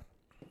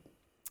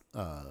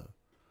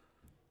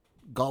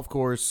golf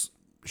course,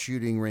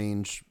 shooting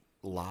range,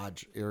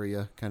 lodge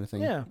area kind of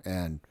thing. Yeah.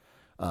 And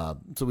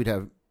so we'd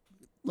have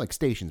like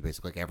stations,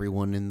 basically. Like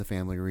everyone in the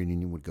family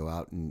reunion would go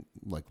out and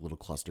like little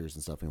clusters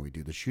and stuff, and we'd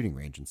do the shooting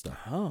range and stuff.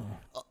 Oh.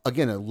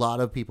 Again, a lot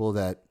of people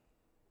that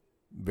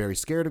very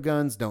scared of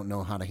guns, don't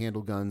know how to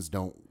handle guns,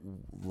 don't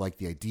like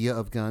the idea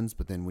of guns.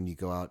 But then when you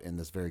go out in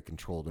this very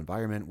controlled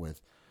environment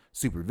with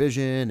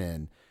supervision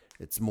and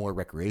it's more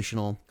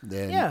recreational,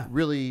 then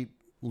really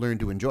learn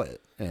to enjoy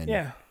it.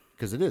 And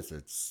because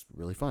it's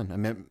really fun.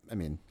 I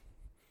mean,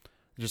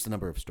 just a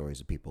number of stories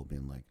of people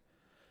being like,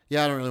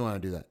 yeah, I don't really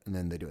want to do that. And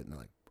then they do it and they're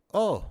like,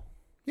 oh,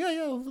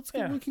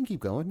 yeah, we can keep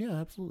going. Yeah,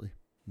 absolutely.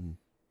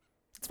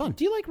 It's fun.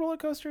 Do you like roller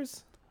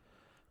coasters?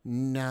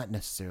 Not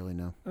necessarily,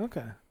 no.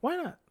 Okay. Why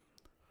not?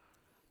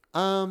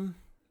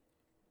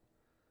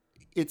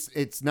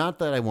 It's not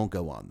that I won't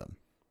go on them.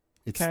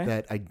 It's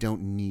that I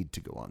don't need to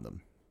go on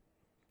them.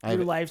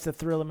 Your life's a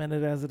thrill a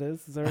minute as it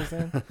is that what you're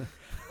saying?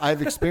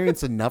 I've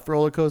experienced enough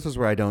roller coasters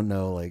where I don't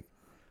know, like,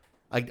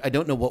 I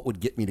don't know what would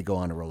get me to go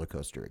on a roller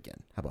coaster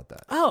again. How about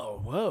that?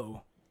 Oh,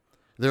 whoa.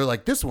 They're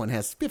like, this one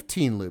has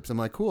 15 loops. I'm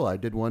like, cool. I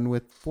did one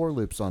with 4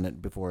 loops on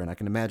it before, and I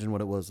can imagine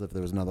what it was if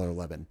there was another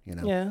 11, you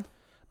know? Yeah.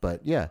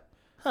 But, yeah.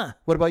 Huh.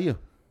 What about you?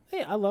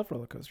 Hey, I love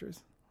roller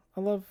coasters.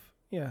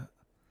 Yeah.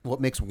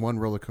 What makes one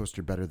roller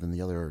coaster better than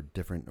the other or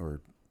different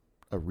or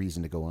a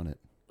reason to go on it?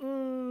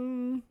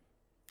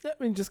 I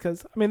mean, just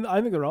because,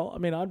 I think they're all,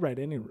 I'd ride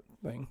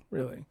anything,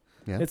 really.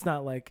 Yeah. It's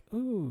not like,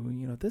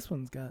 ooh, this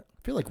one's got.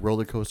 I feel like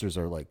roller coasters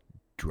are like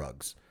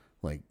drugs.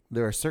 Like,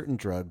 there are certain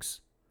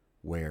drugs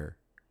where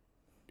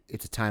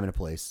it's a time and a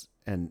place,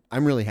 and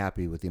I'm really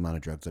happy with the amount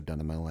of drugs I've done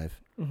in my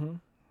life. Mm-hmm.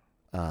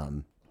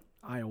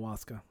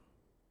 Ayahuasca.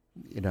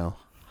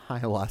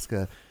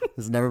 Ayahuasca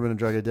has never been a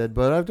drug I did,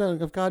 but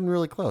I've gotten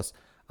really close.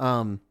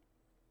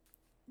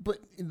 But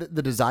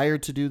the desire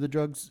to do the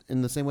drugs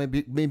in the same way,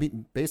 maybe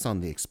based on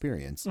the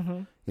experience.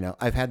 Mm-hmm.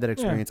 I've had that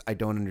experience. Yeah. I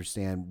don't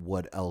understand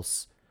what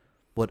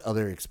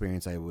other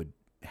experience I would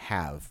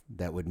have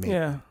that would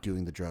make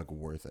doing the drug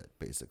worth it,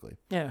 basically.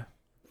 Yeah.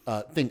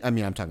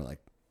 I'm talking like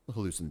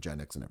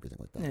hallucinogenics and everything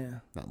like that. Yeah.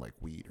 Not like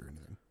weed or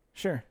anything.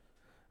 Sure.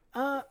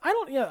 I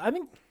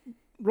think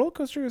roller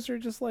coasters are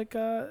just like,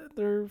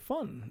 they're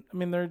fun.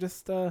 They're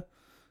just,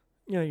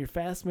 you're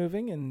fast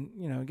moving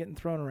and, getting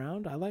thrown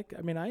around.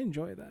 I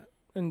enjoy that.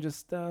 And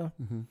just that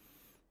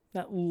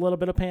little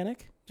bit of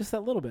panic, just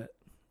that little bit.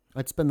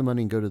 I'd spend the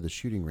money and go to the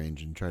shooting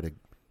range and try to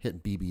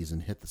hit BBs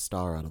and hit the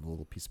star out of a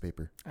little piece of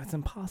paper. That's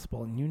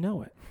impossible, and you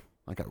know it.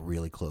 I got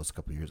really close a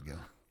couple years ago.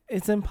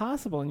 It's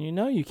impossible, and you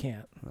know you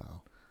can't. Oh.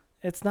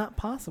 It's not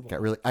possible.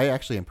 I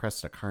actually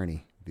impressed a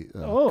carny a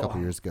couple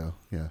years ago.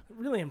 Yeah.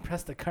 Really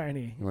impressed a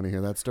carny. You want to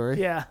hear that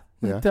story? Yeah.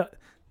 Yeah.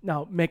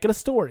 Now, make it a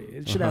story.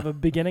 It should have a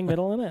beginning,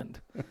 middle, and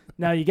end.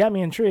 Now, you got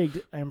me intrigued.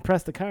 I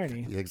impressed the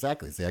carny. Yeah,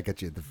 exactly. See, I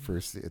got you the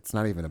first. It's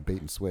not even a bait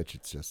and switch.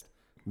 It's just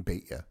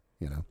bait you,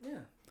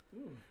 Yeah.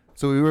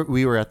 So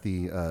we were at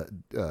the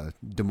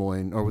Des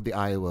Moines, or with the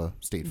Iowa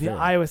State Fair.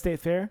 The Iowa State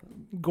Fair?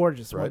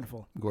 Gorgeous, right?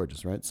 Wonderful.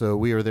 Gorgeous, right? So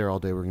we were there all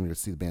day. We're going to go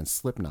see the band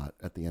Slipknot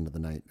at the end of the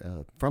night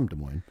from Des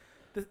Moines.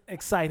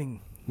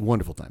 Exciting.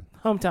 Wonderful time.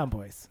 Hometown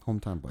boys.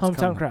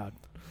 Hometown crowd.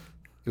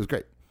 It was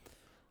great.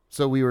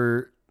 So we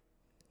were...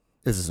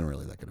 This isn't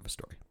really that good of a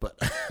story, but...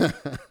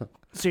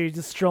 So you're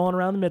just strolling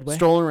around the Midway?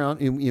 Strolling around.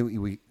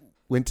 We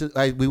went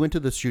to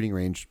the shooting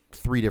range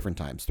 3 different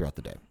times throughout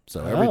the day.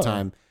 So every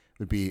time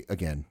would be,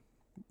 again...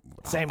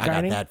 Same I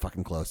carny? got that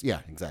fucking close. Yeah,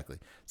 exactly.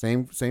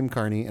 Same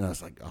carny, and I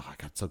was like, oh, I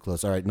got so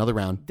close. All right, another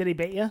round. Did he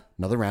bait you?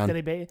 Another round. Did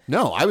he bait you?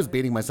 No, I was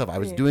baiting myself. I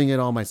was doing it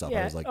all myself.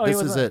 I was like,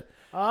 this is it.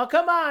 Oh,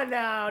 come on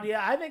now.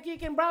 Yeah, I think you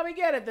can probably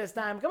get it this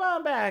time. Come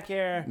on back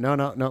here.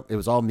 No. It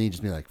was all me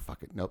just being like,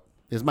 fuck it. Nope.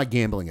 It was my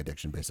gambling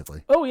addiction,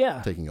 basically. Oh,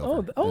 yeah. Taking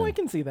over. Oh, I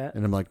can see that.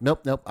 And I'm like,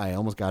 nope. I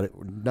almost got it.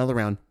 Another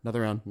round.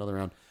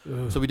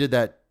 So we did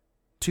that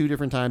 2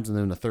 different times, and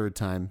then a third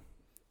time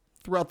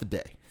throughout the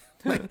day.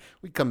 Like,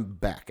 we come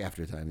back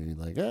after time, and you're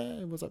like,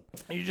 hey, what's up?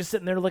 You're just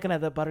sitting there looking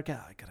at the butter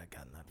cow. I could have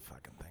gotten that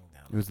fucking thing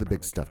down. It was the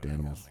big stuffed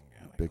animals.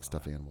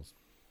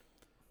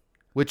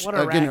 Which,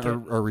 again,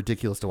 are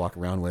ridiculous to walk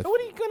around with.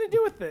 What are you going to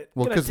do with it?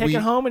 Well, going to take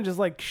it home and just,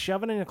 like,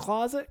 shove it in a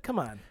closet? Come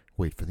on.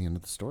 Wait for the end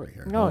of the story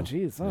here. Oh,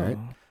 jeez. Oh. Right?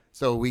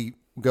 So we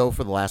go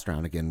for the last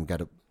round again.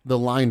 The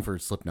line for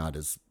Slipknot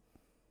is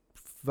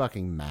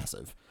fucking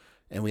massive,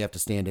 and we have to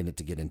stand in it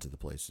to get into the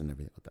place and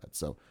everything like that.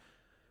 So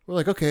we're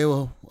like, okay,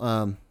 well,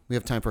 we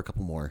have time for a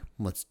couple more.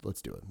 Let's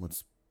do it.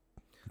 Let's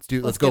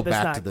go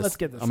back to this. Let's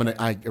get this.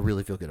 I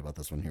really feel good about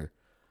this one here.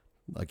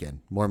 Again,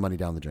 more money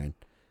down the drain.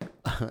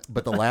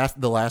 But the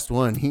last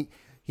one,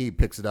 he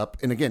picks it up,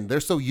 and again,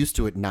 they're so used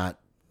to it not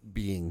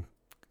being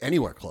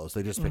anywhere close.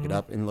 They just pick it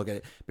up and look at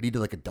it. But he did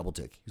like a double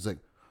take. He's like,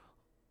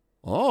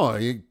 oh,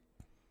 you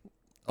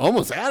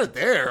almost had it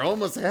there.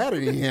 Almost had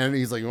it. And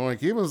he's like, you want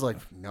to keep it? I was like,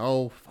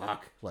 no,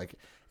 fuck. Like,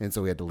 and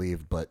so we had to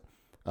leave. But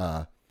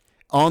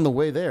on the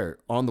way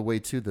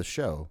to the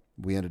show,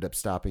 we ended up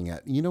stopping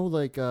at,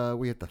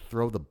 we had to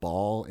throw the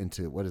ball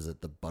into, what is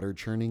it, the butter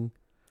churning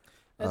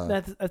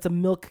That's a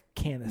milk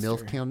canister.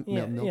 Milk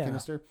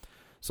canister.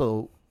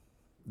 So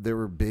there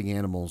were big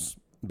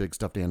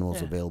stuffed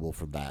animals available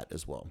for that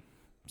as well.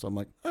 So I'm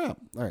like, oh,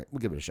 all right, we'll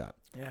give it a shot.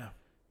 Yeah.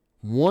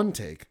 One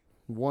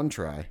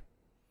try,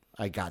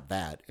 I got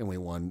that, and we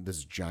won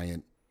this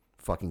giant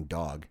fucking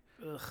dog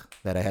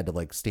that I had to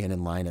like stand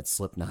in line at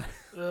Slipknot,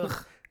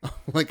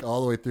 like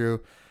all the way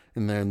through,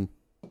 and then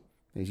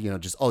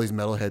just all these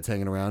metalheads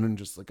hanging around, and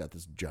just like got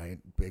this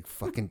giant big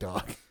fucking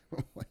dog.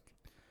 Like,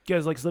 you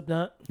guys like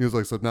Slipknot? He was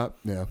like Slipknot,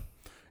 yeah.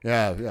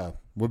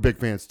 We're big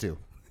fans too.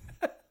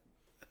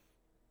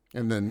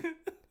 And then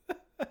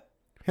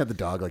had the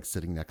dog like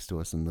sitting next to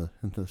us in the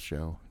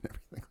show and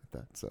everything like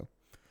that. So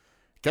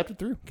kept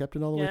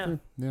it all the way through.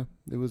 Yeah,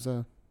 it was.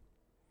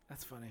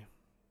 That's funny.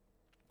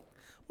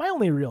 My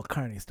only real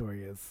carny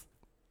story is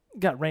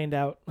got rained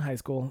out in high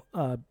school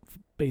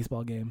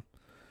baseball game,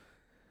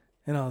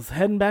 and I was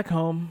heading back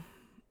home,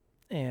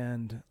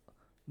 and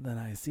then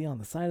I see on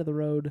the side of the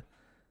road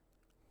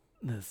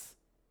this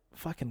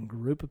fucking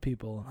group of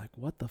people. I'm like,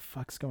 what the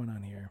fuck's going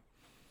on here?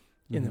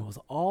 And it was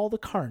all the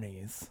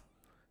carnies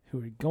who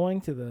were going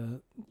to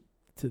the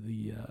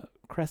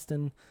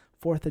Creston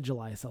 4th of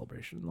July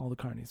celebration, all the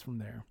carnies from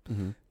there.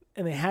 Mm-hmm.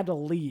 And they had to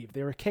leave.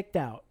 They were kicked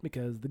out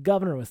because the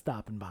governor was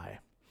stopping by.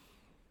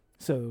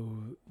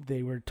 So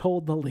they were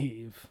told to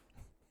leave.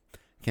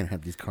 Can't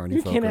have these carny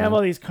folk. You can't around. have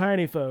all these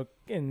carny folk.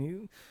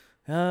 And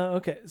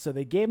okay, so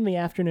they gave them the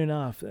afternoon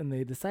off, and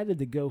they decided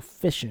to go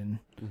fishing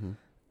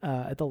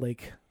at the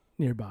lake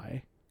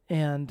nearby,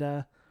 and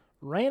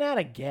ran out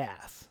of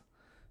gas.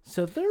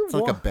 So it's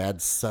like a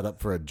bad setup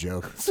for a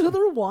joke. So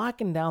they're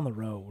walking down the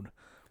road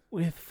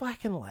with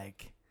fucking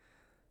like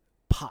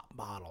pop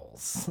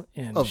bottles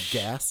and of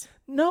gas.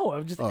 No,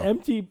 of just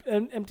empty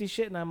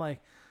shit. And I'm like,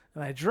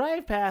 and I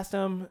drive past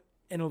them,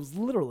 and it was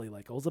literally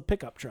like it was a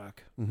pickup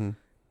truck,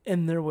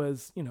 and there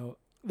was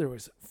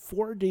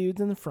 4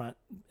 dudes in the front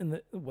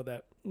there's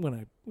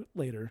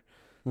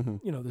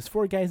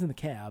 4 guys in the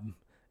cab,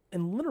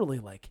 and literally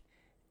like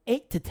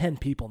 8 to 10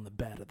 people in the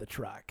bed of the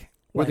truck.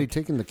 Were they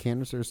taking the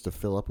canisters to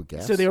fill up with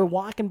gas? So they were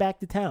walking back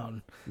to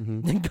town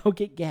and go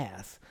get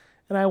gas.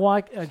 And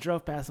I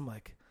drove past them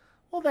like,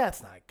 well,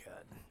 that's not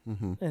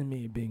good. And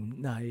me being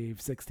naive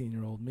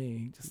 16-year-old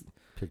me just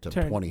picked up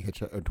 20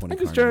 I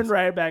just turned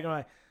right back and I'm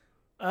like,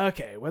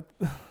 okay, what?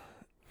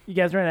 You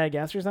guys ran out of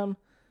gas or something?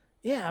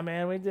 Yeah,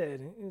 man, we did.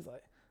 He's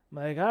like, I'm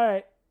like, all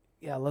right,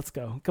 yeah, let's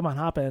go. Come on,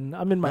 hop in.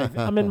 I'm in my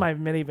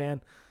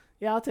minivan.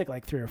 Yeah, I'll take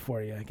like 3 or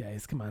 4 of you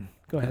guys. Come on,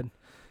 go ahead.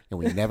 And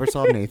we never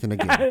saw Nathan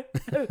again.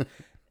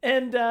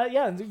 And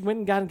went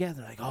and got in gas.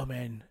 They're like, oh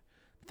man,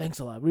 thanks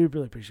a lot. We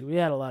really appreciate it. We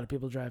had a lot of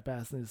people drive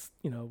past, and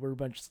we're a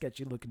bunch of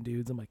sketchy looking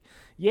dudes. I'm like,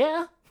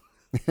 yeah,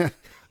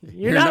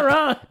 you're not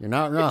wrong. You're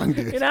not wrong,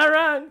 dude. You're not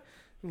wrong.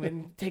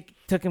 When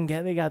took them,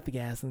 they got the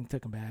gas and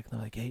took them back. They're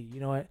like, hey, you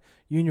know what?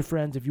 You and your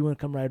friends, if you want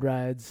to come ride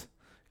rides,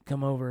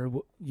 come over.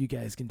 You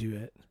guys can do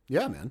it.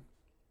 Yeah, man.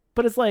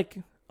 But it's like,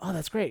 oh,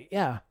 that's great.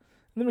 Yeah. And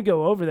then we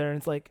go over there, and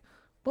it's like,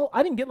 well,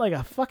 I didn't get like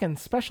a fucking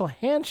special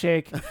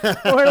handshake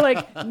or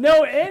like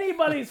know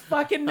anybody's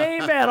fucking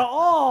name at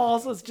all.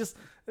 So it's just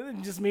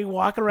me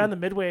walking around the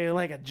midway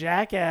like a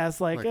jackass.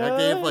 Like I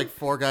gave like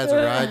 4 guys a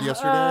ride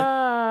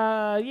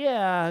yesterday.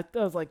 Yeah. I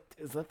was like,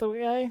 is that the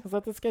guy? Is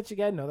that the sketchy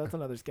guy? No, that's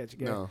another sketchy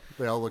guy. No,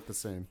 they all look the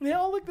same. They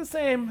all look the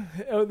same.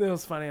 It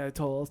was funny. I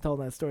was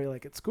telling that story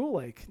like at school,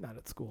 like not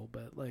at school,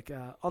 but like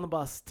on the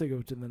bus to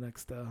go to the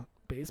next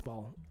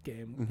baseball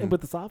game and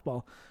with the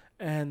softball.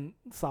 And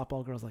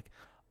softball girl's like,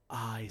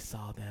 I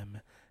saw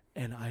them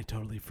and I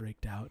totally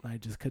freaked out, and I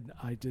just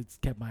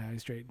kept my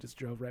eyes straight and just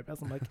drove right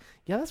past. I'm like,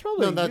 yeah, that's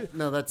probably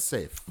that's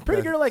safe.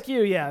 Pretty girl like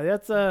you, yeah,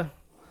 that's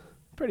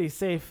pretty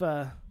safe.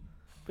 But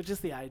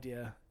just the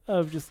idea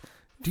of just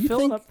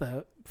filling up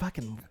the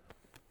fucking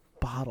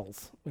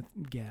bottles with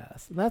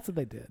gas, and that's what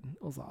they did.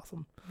 It was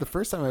awesome. The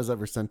first time I was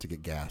ever sent to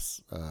get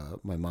gas,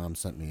 my mom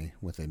sent me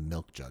with a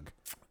milk jug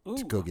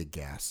to go get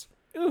gas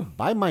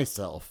by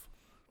myself,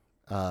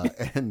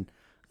 and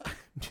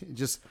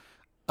just.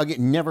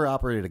 Never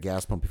operated a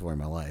gas pump before in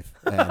my life,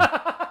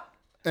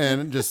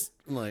 and just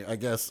like I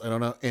guess I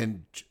don't know,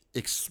 and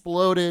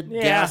exploded.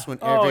 Yeah. Gas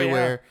went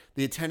everywhere. Yeah.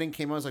 The attendant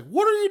came. I was like,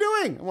 "What are you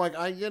doing?" I'm like,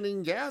 "I'm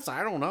getting gas.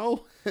 I don't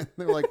know."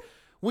 They're like,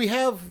 "We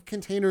have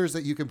containers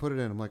that you can put it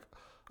in." I'm like,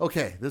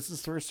 "Okay, this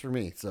is first for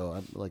me." So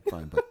I'm like,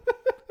 "Fine." But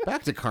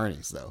back to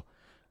carnies though.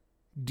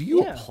 Do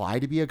you apply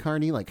to be a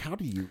carny? Like, how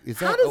do you?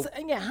 How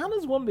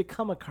does one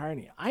become a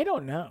carny? I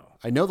don't know.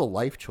 I know the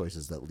life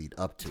choices that lead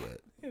up to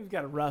it. You've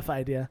got a rough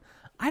idea.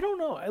 I don't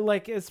know.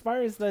 Like, as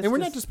far as that, and we're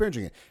not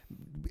disparaging it.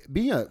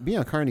 Being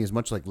a carny is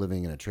much like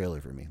living in a trailer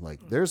for me.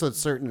 Like, there's a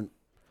certain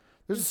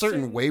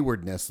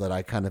waywardness that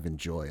I kind of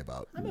enjoy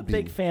about. I'm a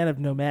big fan of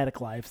nomadic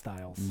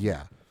lifestyles.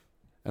 Yeah,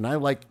 and I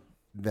like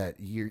that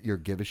your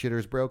give a shitter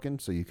is broken,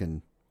 so you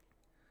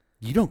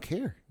don't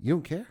care. You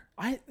don't care.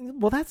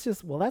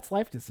 That's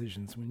life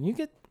decisions. When you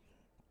get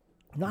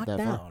knocked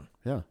down,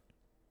 you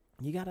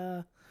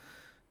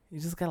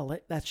just gotta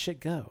let that shit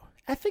go.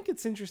 I think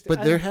it's interesting.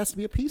 But there has to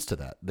be a piece to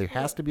that. There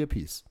has to be a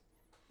piece.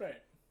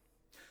 Right.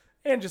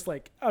 And just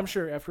like, I'm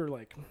sure after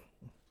like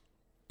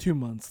 2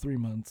 months, 3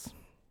 months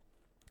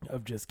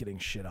of just getting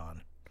shit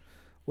on,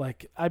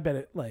 like, I bet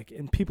it, like,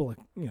 and people,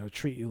 you know,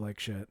 treat you like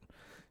shit.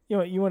 You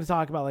know, you want to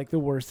talk about like the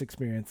worst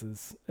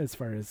experiences as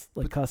far as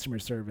like customer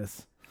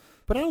service.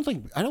 But I don't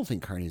think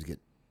carnies get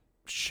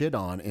shit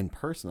on in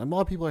person. A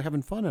lot of people are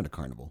having fun at a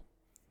carnival.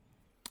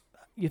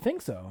 You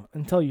think so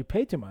until you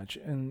pay too much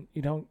and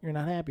you're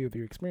not happy with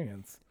your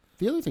experience.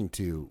 The other thing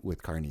too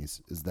with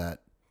carnies is that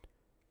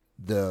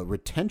the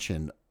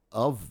retention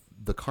of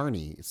the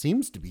carny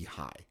seems to be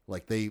high.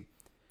 Like they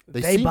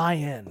buy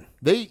in.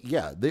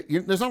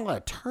 There's not a lot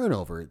of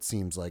turnover. It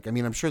seems like. I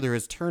mean, I'm sure there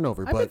is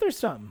turnover, I bet there's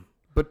some.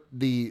 But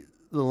the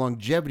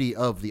longevity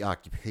of the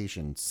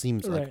occupation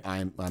seems like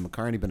I'm a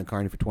carny, been a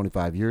carny for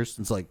 25 years.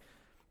 It's like,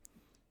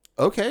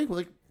 okay,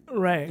 like,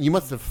 right. You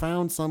must have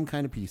found some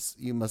kind of piece.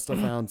 You must have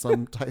found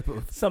some type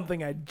of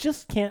something I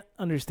just can't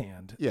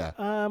understand. Yeah.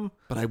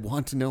 But I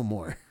want to know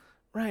more.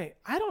 Right.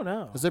 I don't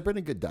know. Has there been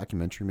a good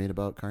documentary made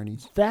about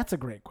carnies? That's a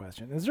great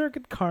question. Is there a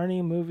good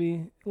carny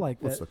movie like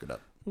that? Let's look it up.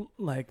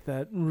 Like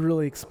that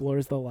really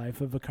explores the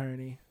life of a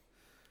carny?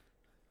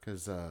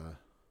 Because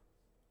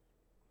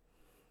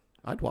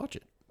I'd watch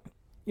it.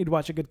 You'd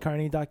watch a good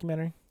carny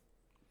documentary?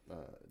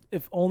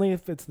 If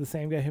it's the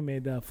same guy who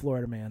made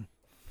Florida Man.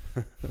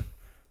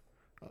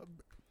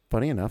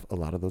 Funny enough, a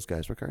lot of those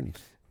guys were carnies.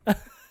 I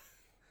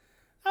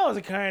was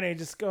a carny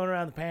just going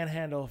around the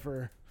panhandle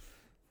for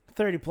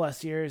 30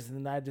 plus years,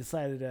 and I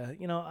decided to,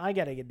 I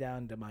got to get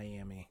down to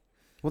Miami.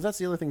 Well, that's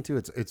the other thing too.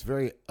 It's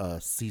very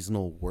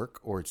seasonal work,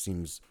 or it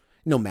seems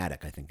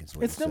nomadic. I think is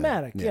what it's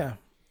nomadic. Yeah.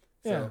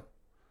 So,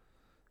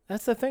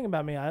 that's the thing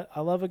about me. I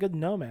love a good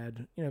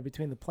nomad.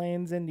 Between the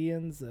Plains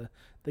Indians,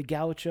 the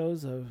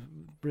Gauchos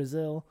of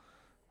Brazil,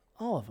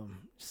 all of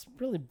them, just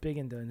really big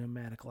into a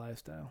nomadic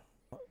lifestyle.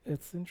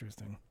 It's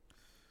interesting.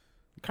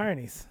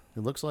 Carnies.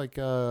 It looks like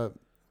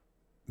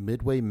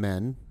Midway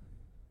Men.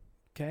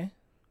 Okay.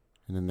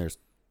 And then there's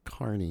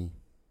Carney.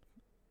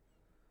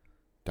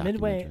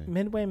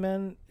 Midway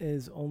Men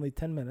is only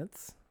 10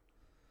 minutes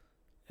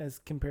as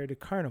compared to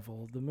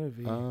Carnival, the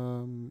movie.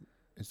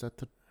 Is that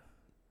the...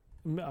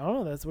 I don't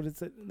know. That's what it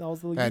said. That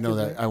was the I know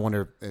that. I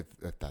wonder if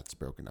that's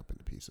broken up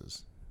into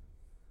pieces.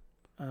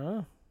 I don't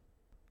know.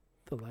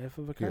 The life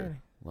of a carny.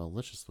 Here. Well,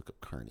 let's just look up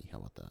Carney. How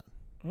about that?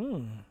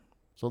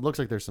 So it looks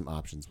like there's some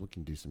options. We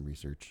can do some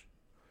research.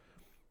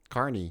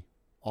 Carney,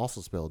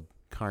 also spelled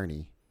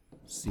Carney,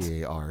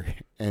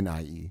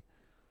 C-A-R-N-I-E.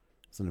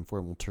 It's an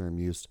informal term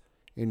used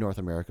in North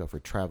America for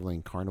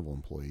traveling carnival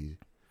employee.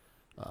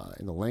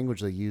 In the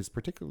language they use,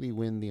 particularly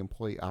when the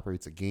employee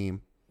operates a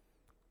game,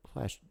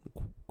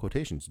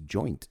 quotations,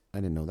 joint. I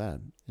didn't know that.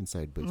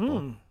 Inside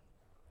baseball.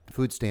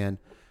 Food stand.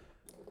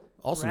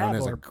 Also known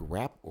as a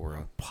grap or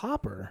a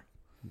popper.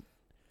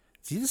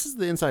 See, this is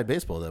the inside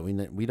baseball that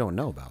we don't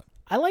know about.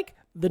 I like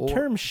the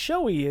term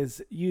showy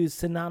is used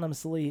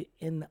synonymously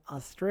in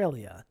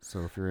Australia.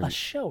 So if you're a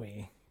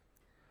showy.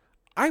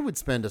 I would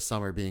spend a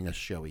summer being a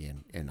showy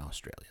in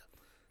Australia.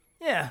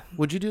 Yeah.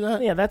 Would you do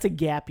that? Yeah, that's a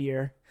gap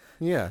year.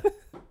 Yeah.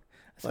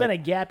 Spent a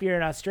gap year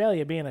in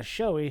Australia being a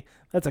showy.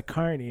 That's a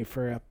carny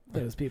for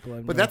those people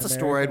in But North that's a America.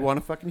 story I'd want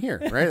to fucking hear,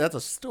 right? That's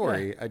a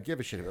story I'd give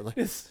a shit about.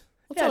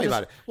 Tell me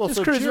about it. Well, just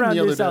so cruise Jim around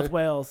the New other South day,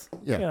 Wales.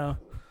 Yeah.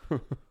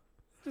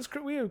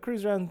 We would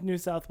cruise around New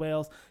South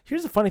Wales.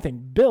 Here's the funny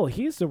thing. Bill,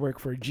 he used to work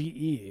for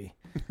GE,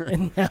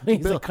 and now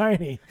he's a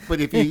carny. But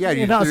if you,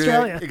 in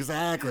Australia.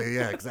 Exactly.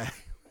 Yeah,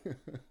 exactly.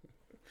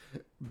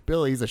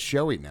 Bill, he's a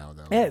showy now,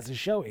 though. Yeah, it's a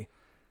showy.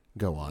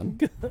 Go on.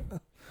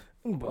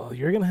 Well,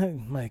 you're going to have...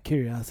 My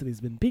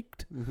curiosity's been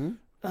piqued.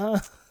 Mm-hmm.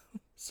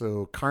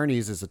 So,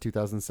 Carnies is a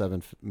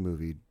 2007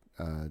 movie.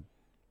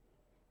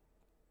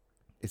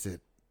 Is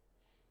it...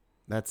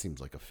 That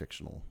seems like a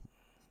fictional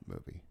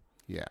movie.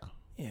 Yeah.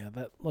 Yeah,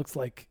 that looks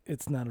like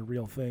it's not a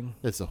real thing.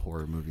 It's a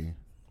horror movie.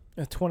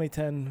 A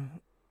 2010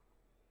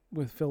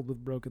 filled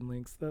with broken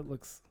links. That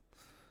looks...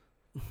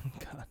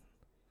 God.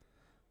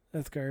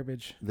 That's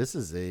garbage. This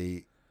is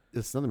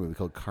another movie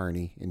called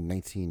Carney in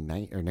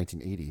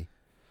 1980.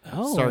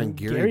 Oh, starring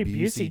Gary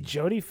Busey,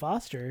 Jodie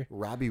Foster,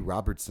 Robbie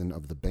Robertson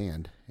of the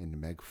band, and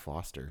Meg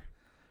Foster.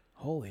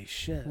 Holy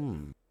shit!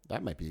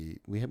 That might be.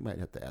 We might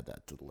have to add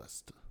that to the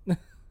list.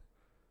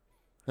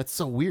 That's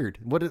so weird.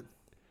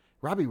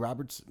 Robbie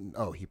Robertson?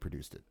 Oh, he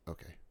produced it.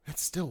 Okay,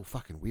 that's still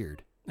fucking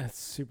weird. That's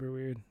super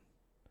weird.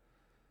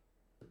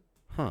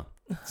 Huh.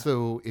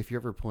 So if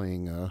you're ever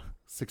playing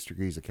 6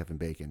 Degrees of Kevin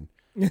Bacon,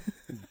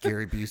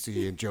 Gary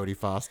Busey and Jodie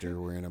Foster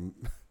were in a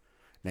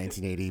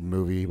 1980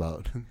 movie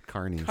about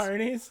carnies.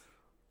 Carnies?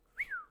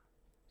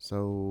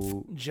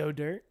 So... Joe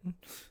Dirt?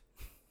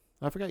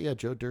 I forgot, yeah,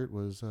 Joe Dirt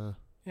was...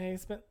 he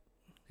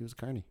was a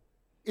carny.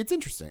 It's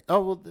interesting. Oh,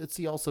 well, it's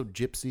also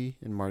Gypsy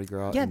and Mardi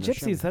Gras. Yeah,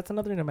 Gypsies. That's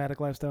another nomadic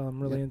lifestyle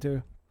I'm really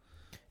into.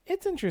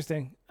 It's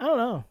interesting. I don't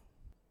know.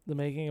 The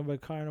making of a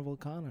carnival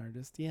con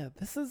artist. Yeah,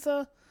 this is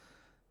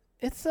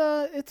it's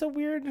a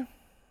weird...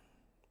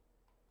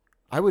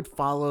 I would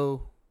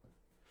follow...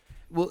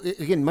 Well,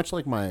 again, much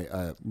like my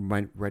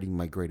writing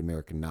my great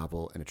American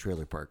novel in a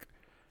trailer park,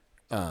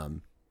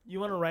 You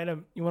want to write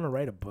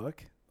a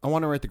book? I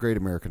want to write the great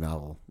American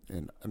novel,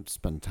 and I'm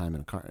spending time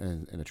in a car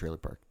in a trailer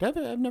park.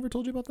 I've never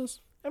told you about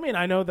this. I mean,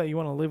 I know that you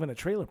want to live in a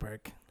trailer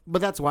park. But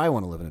that's why I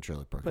want to live in a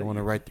trailer park. But I want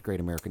to write the great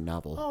American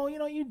novel. Oh,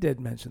 you did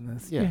mention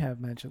this. Yeah. You have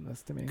mentioned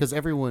this to me. Because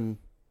everyone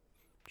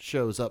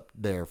shows up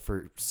there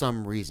for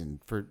some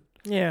reason.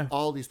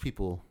 All these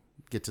people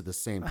get to the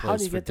same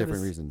place for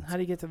different reasons. How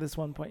do you get to this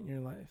one point in your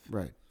life?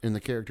 Right. And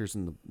the characters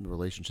and the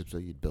relationships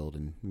that you'd build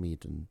and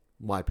meet and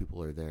why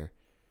people are there.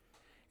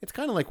 It's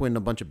kind of like when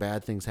a bunch of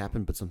bad things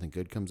happen, but something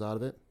good comes out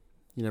of it.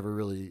 You never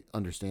really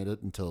understand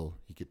it until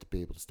you get to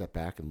be able to step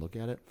back and look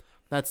at it.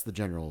 That's the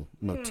general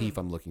motif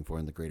I'm looking for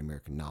in the great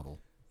American novel.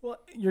 Well,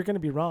 you're going to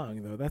be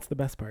wrong, though. That's the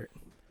best part.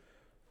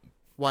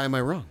 Why am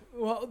I wrong?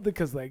 Well,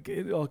 because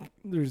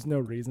there's no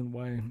reason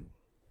why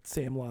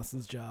Sam lost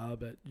his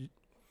job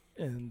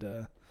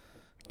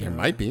There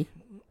might be.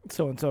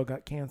 So-and-so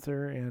got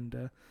cancer,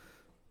 and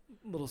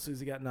little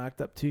Susie got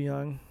knocked up too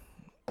young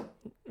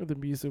with an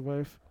abusive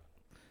wife.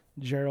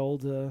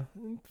 Gerald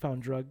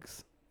found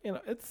drugs.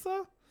 It's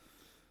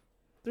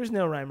there's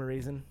no rhyme or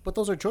reason. But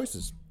those are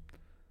choices.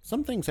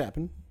 Some things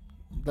happen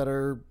that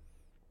are,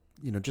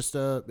 just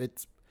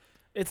It's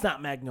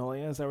not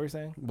Magnolia. Is that what you're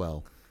saying?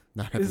 Well,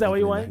 not. Is that what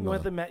you want?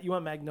 You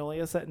want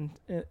Magnolia set in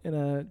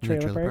a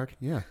trailer park?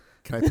 Yeah.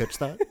 Can I pitch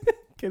that?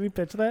 Can you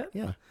pitch that?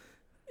 Yeah.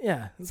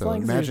 Yeah. So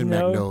imagine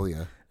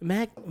Magnolia.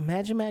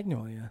 Imagine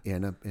Magnolia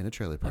in a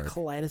trailer park. A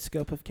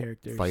kaleidoscope of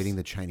characters fighting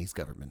the Chinese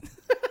government.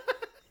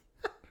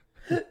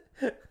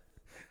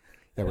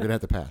 Yeah, we're gonna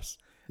have to pass.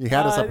 You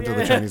had us up until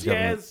the Chinese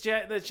government.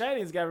 The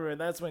Chinese government.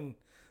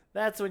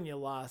 That's when you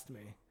lost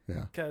me.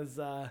 Yeah. Because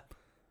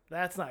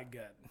that's not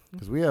good.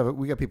 Because we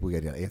got people we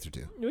got to answer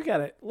to. We got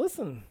it.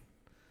 Listen,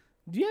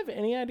 do you have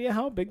any idea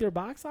how big their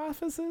box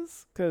office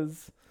is?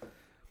 Because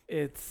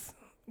it's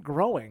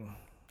growing.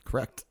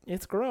 Correct.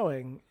 It's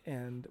growing,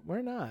 and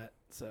we're not.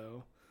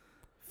 So,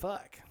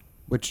 fuck.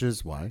 Which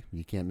is why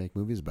you can't make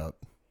movies about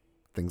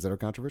things that are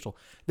controversial.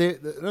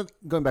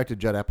 Going back to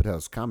Judd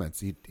Apatow's comments,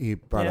 he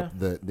brought up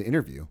the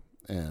interview,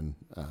 and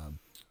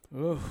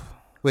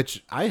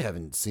which I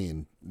haven't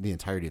seen the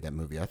entirety of that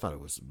movie. I thought it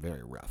was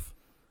very rough,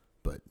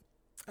 but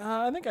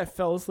I think I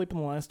fell asleep in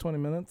the last 20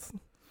 minutes.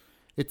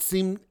 It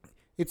seemed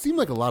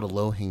like a lot of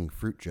low-hanging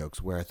fruit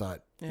jokes where I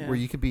thought where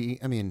you could be.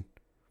 I mean,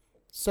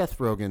 Seth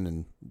Rogen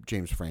and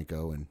James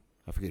Franco, and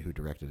I forget who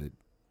directed it.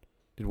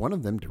 Did one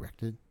of them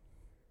direct it?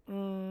 I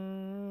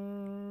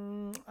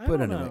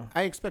don't know.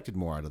 I expected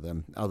more out of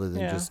them other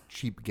than just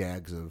cheap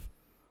gags of,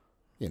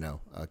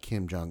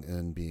 Kim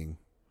Jong-un being,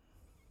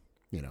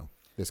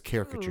 this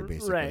caricature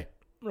basically.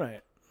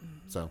 Right.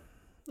 So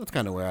that's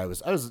kind of where I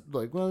was. I was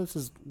like,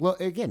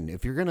 again,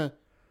 if you're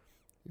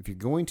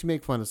going to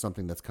make fun of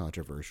something that's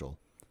controversial,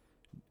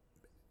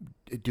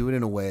 do it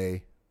in a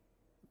way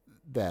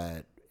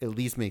that at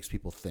least makes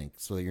people think,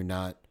 so that you're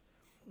not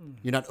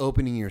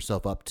opening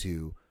yourself up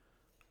to,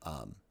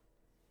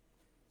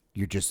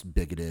 you're just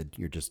bigoted.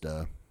 You're just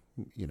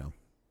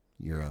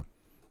you're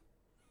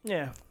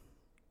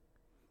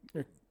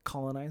a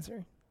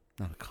colonizer.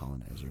 Not a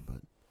colonizer, but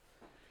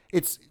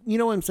it's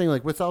what I'm saying.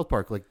 Like with South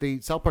Park,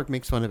 South Park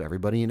makes fun of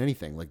everybody and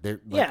anything. Like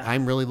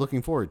I'm really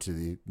looking forward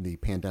to the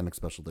pandemic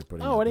special they're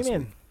putting out. Oh, what do you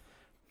mean?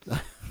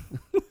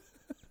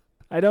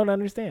 I don't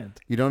understand.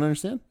 You don't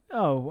understand?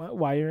 Oh,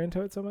 why you're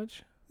into it so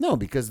much? No,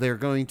 because they're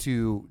going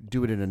to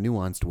do it in a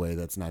nuanced way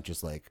that's not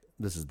just like,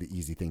 this is the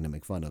easy thing to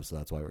make fun of, so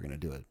that's why we're going to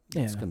do it.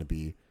 Yeah. It's going to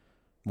be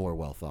more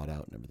well thought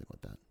out and everything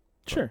like that.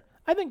 Sure.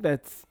 I think I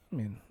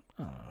don't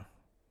know.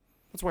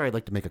 That's why I'd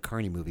like to make a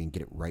Carney movie and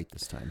get it right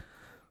this time.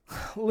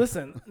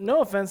 Listen,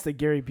 no offense to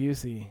Gary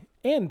Busey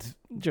and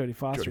Jodie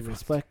Foster,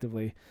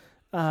 respectively,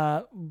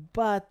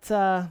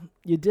 but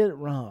you did it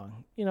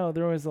wrong.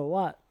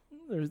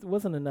 There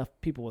wasn't enough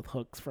people with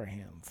hooks for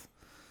hands.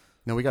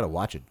 No, we got to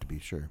watch it to be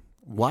sure.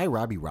 Why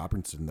Robbie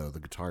Robertson, though,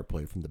 the guitar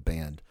player from the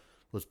band,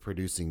 was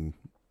producing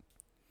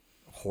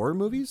horror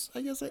movies,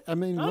 I guess. I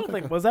mean,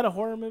 was that a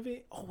horror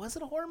movie? Oh, was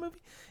it a horror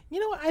movie?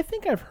 You know what? I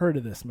think I've heard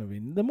of this movie.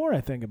 The more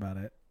I think about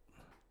it.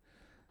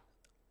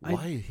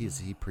 Why is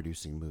he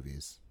producing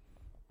movies?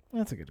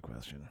 That's a good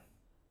question.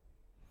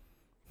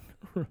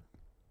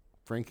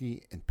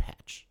 Frankie and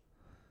Patch.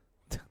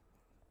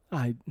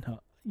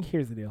 No.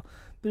 Here's the deal.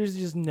 There's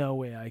just no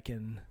way I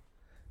can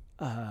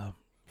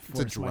it's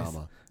a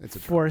drama.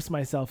 Force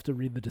myself to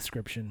read the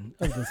description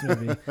of this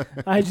movie.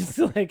 I just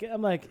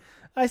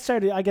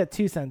I got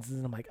 2 sentences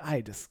and I'm like,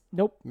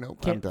 nope,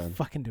 can't I'm done.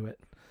 Fucking do it.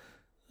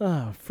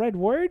 Fred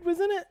Ward was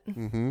in it?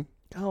 Mm-hmm.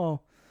 Oh,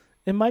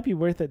 it might be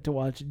worth it to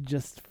watch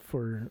just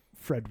for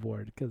Fred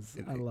Ward because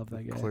I love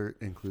that guy. It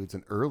includes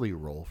an early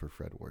role for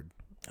Fred Ward.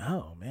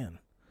 Oh, man.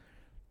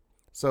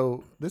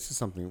 So this is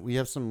something, we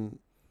have some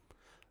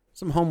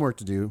homework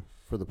to do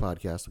for the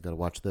podcast. We've got to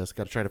watch this.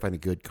 Got to try to find a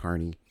good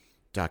Carney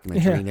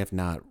documentary, and if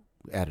not,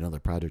 add another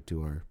project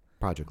to our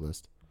project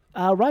list.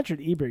 Roger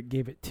Ebert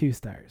gave it 2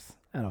 stars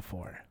out of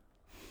 4.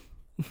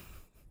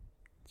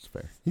 It's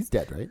fair. He's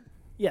dead, right?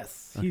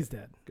 Yes, he's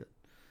dead. Good.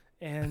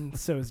 And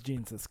so is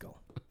Gene Siskel.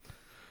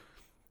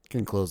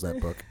 Can close that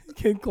book.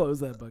 Can close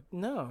that book.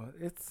 No,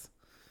 it's...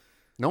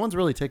 No one's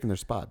really taken their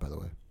spot, by the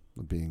way,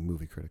 of being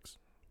movie critics.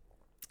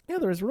 Yeah,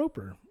 there's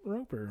Roper.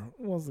 Roper.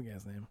 What was the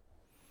guy's name?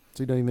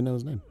 So you don't even know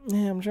his name.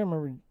 Yeah, I'm trying to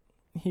remember.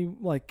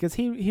 Because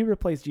he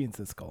replaced Gene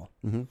Siskel.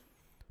 Mm-hmm.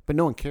 But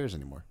no one cares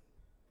anymore.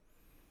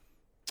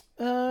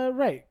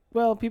 Right.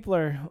 Well, people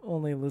are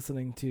only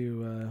listening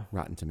to...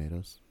 Rotten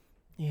Tomatoes.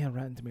 Yeah,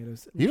 Rotten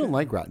Tomatoes. You don't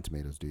like Rotten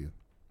Tomatoes, do you?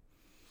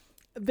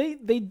 They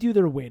do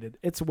their weighted.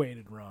 It's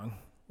weighted wrong.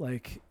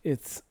 Like,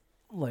 it's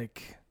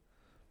like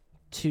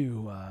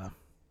too... I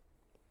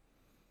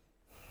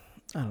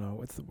don't know.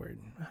 What's the word?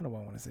 How do I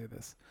want to say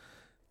this?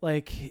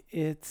 Like,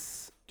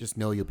 it's... Just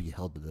know you'll be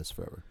held to this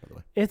forever, by the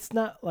way. It's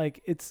not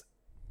like it's...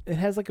 It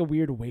has like a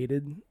weird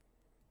weighted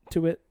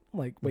to it.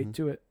 Like, weight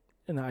to it.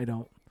 And I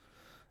don't...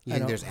 You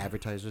think there's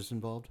advertisers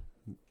involved?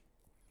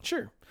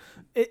 Sure.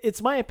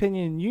 It's my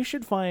opinion. You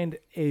should find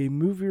a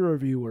movie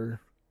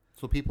reviewer.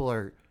 So people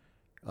are...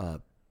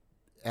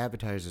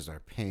 advertisers are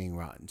paying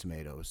Rotten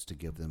Tomatoes to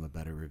give them a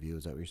better review.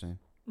 Is that what you're saying?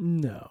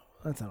 No,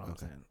 that's not what I'm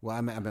saying.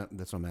 Well,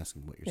 that's what I'm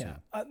asking. What you're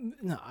saying?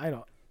 No, I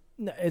don't.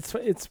 No, it's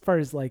as far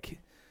as like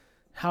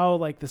how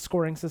like the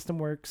scoring system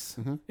works.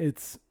 Mm-hmm.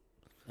 It's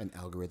an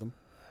algorithm.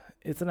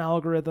 It's an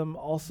algorithm.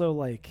 Also,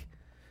 like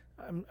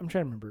I'm trying to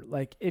remember.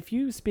 Like if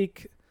you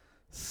speak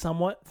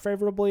somewhat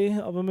favorably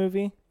of a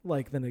movie,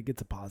 like then it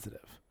gets a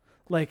positive.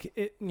 Like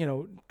it,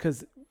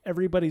 because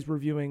everybody's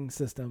reviewing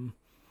system.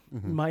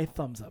 Mm-hmm. My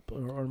thumbs up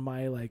or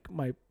my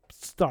my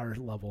star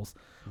levels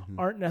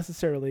aren't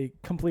necessarily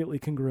completely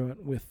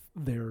congruent with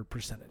their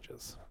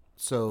percentages.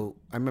 So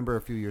I remember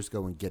a few years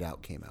ago when Get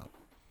Out came out.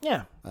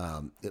 Yeah.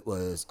 It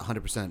was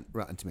 100%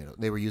 Rotten Tomatoes.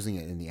 They were using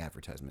it in the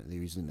advertisement. They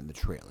were using it in the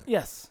trailer.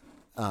 Yes.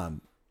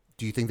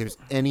 Do you think there's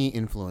any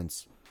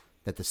influence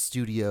that the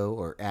studio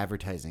or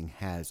advertising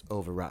has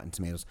over Rotten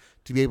Tomatoes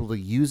to be able to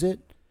use it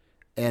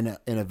and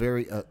in a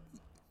very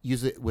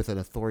use it with an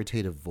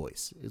authoritative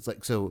voice? It's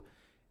like so.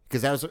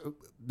 Because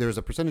there was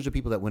a percentage of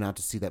people that went out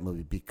to see that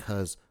movie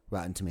because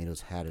Rotten Tomatoes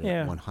had it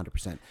at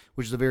 100%,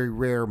 which is a very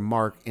rare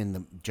mark in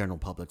the general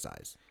public's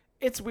eyes.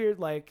 It's weird,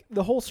 like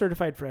the whole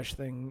certified fresh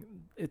thing.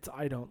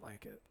 I don't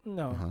like it.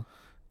 No,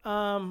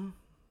 I'm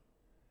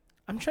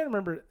trying to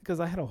remember because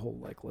I had a whole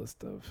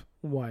list of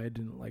why I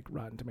didn't like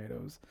Rotten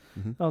Tomatoes.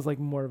 Mm-hmm. I was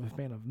more of a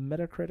fan of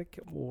Metacritic,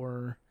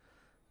 or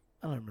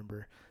I don't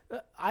remember.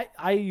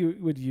 I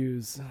would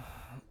use.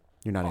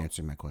 You're not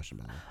answering my question,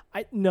 by the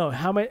way. No,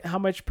 how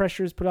much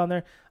pressure is put on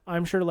there?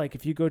 I'm sure,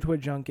 if you go to a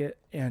junket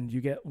and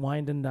you get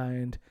wined and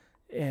dined,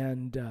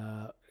 and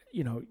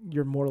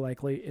you're more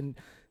likely, and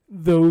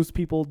those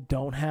people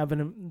don't have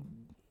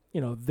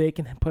they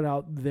can put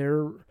out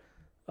their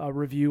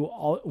review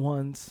all at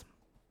once,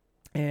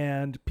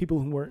 and people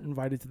who weren't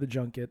invited to the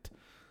junket,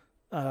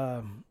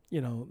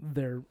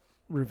 their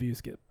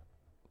reviews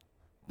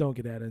don't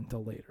get added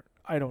until later.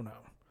 I don't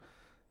know.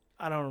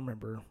 I don't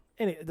remember.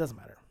 It doesn't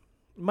matter.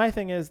 My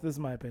thing is, this is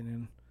my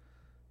opinion,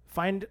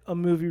 find a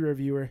movie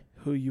reviewer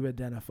who you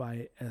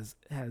identify as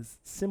has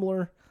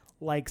similar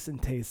likes and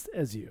tastes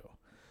as you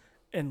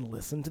and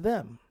listen to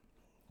them.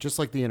 Just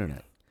like the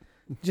internet.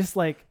 Just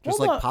like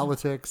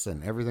politics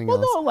and everything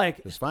else.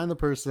 Just find the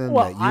person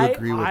that you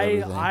agree with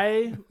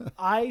everything.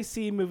 I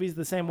see movies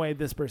the same way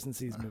this person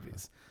sees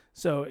movies.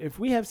 So if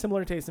we have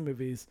similar tastes in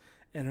movies,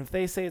 and if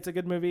they say it's a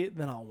good movie,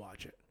 then I'll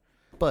watch it.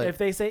 But if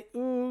they say,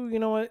 "Ooh, you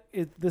know what?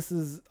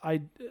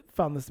 I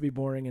found this to be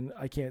boring and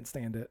I can't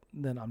stand it,"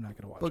 then I'm not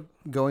going to watch it.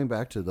 But going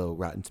back to the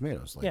Rotten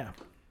Tomatoes,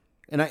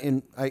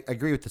 and I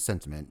agree with the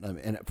sentiment.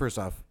 And first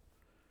off,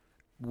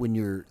 when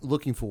you're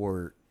looking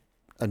for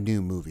a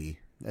new movie,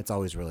 it's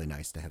always really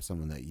nice to have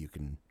someone that you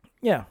can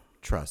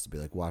trust to be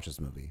like, watch this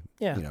movie.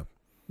 Yeah, a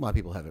lot of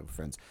people have it with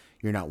friends.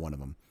 You're not one of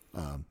them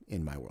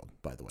in my world,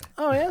 by the way.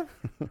 Oh yeah,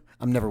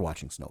 I'm never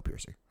watching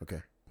Snowpiercer.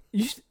 Okay.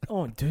 You should,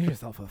 do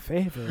yourself a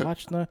favor.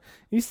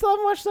 You still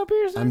haven't watched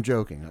Snowpiercer? I'm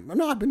joking.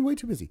 I've been way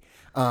too busy.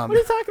 What are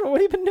you talking about?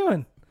 What have you been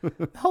doing?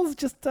 The hell's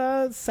just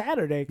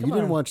Saturday. Come on. You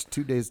didn't watch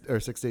 2 days or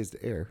 6 days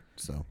to air,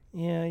 so.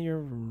 Yeah, you're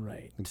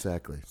right.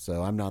 Exactly.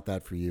 So I'm not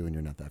that for you, and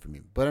you're not that for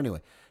me. But anyway,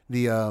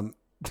 the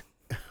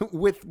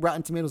with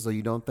Rotten Tomatoes, though,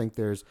 you don't think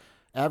there's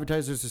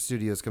advertisers or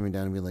studios coming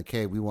down and being like,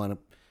 "Hey, we're going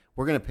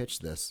to pitch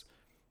this.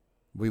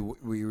 We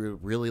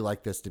really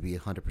like this to be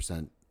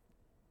 100%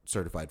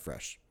 certified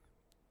fresh."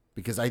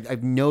 Because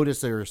I've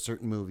noticed there are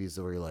certain movies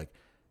where you're like,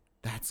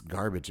 that's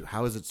garbage.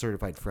 How is it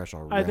certified fresh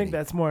already? I think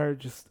that's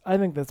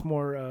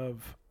more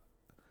of.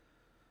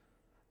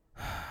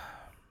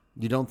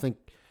 You don't think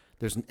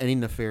there's any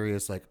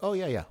nefarious we'll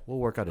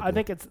work out a deal. I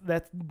think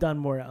that's done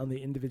more on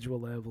the individual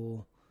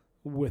level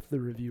with the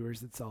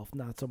reviewers itself,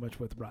 not so much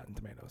with Rotten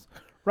Tomatoes.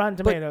 Rotten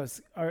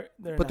Tomatoes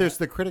there's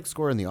the critic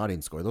score and the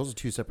audience score. Those are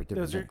two separate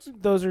things.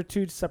 Those are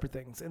two separate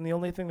things, and the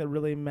only thing that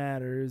really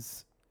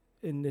matters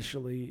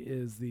initially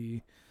is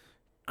the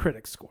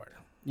critic score.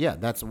 Yeah,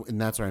 that's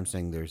where I'm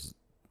saying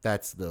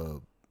that's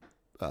the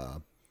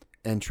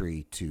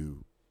entry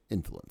to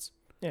influence.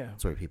 Yeah,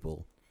 that's where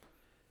people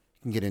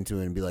can get into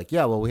it and be like,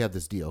 yeah, well, we have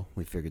this deal,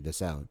 we figured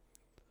this out,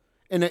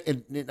 and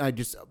I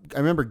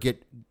remember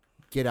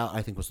Get Out,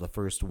 I think, was the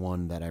first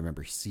one that I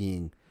remember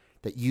seeing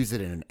that used it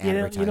in an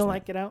advertisement. You don't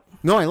like Get Out?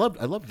 No, I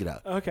love Get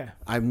Out. Okay.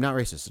 I'm not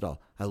racist at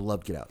all. I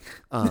love Get Out.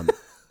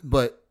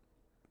 But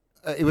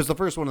it was the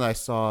first one that I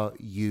saw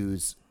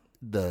use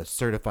the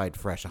certified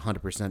fresh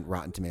 100%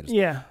 Rotten Tomatoes.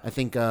 Yeah. I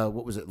think,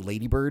 what was it?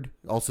 Lady Bird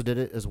also did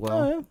it as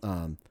well. Oh,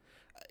 yeah.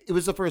 It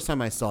was the first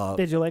time I saw.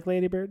 Did you like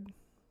Lady Bird?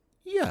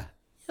 Yeah.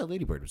 Yeah,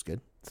 Lady Bird was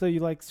good. So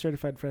you like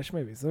certified fresh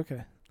movies.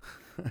 Okay.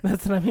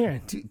 That's what I'm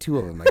hearing. Two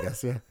of them, I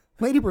guess, yeah.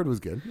 Lady Bird was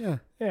good, yeah.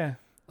 Yeah.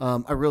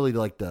 I really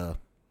liked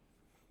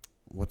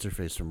what's her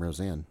face from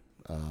Roseanne?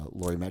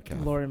 Laurie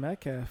Metcalf. Laurie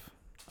Metcalf.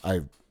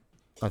 I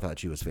thought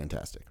she was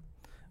fantastic.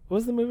 What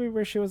was the movie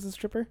where she was a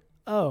stripper?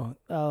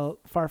 Oh,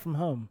 Far From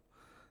Home.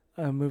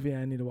 A movie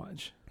I need to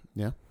watch.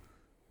 Yeah?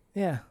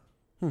 Yeah.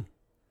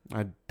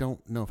 I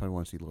don't know if I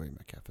want to see Laurie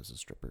Metcalf as a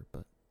stripper,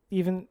 but...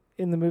 Even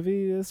in the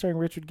movie starring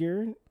Richard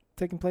Gere,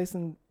 taking place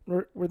in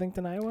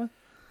Worthington, Iowa?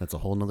 That's a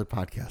whole nother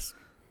podcast.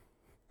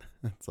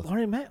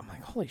 Laurie Metcalf. I'm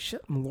like, holy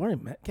shit, Laurie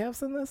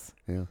Metcalf's in this?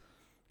 Yeah.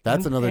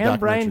 That's another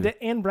documentary.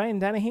 And Brian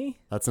Dennehy?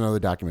 That's another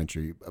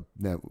documentary.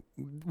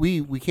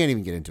 We can't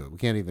even get into it. We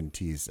can't even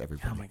tease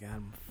everybody. Oh, my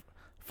God.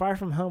 Far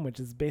From Home, which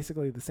is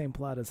basically the same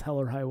plot as Hell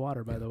or High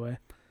Water, by the way.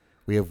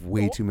 We have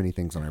way too many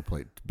things on our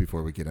plate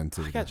before we get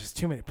into it. I got just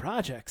too many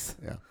projects.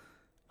 Yeah.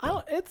 I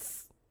don't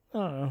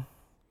know.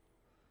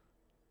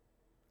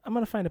 I'm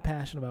going to find a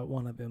passion about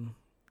one of them.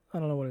 I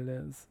don't know what it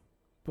is,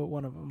 but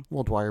one of them.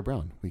 Well, Dwyer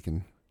Brown. We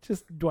can...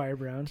 Just Dwyer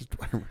Brown.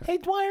 Dwyer Brown. Hey,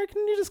 Dwyer,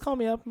 can you just call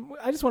me up?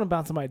 I just want to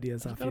bounce some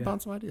ideas off you. Gotta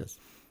bounce some ideas.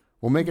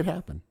 We'll make it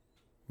happen.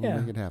 Yeah.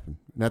 Make it happen.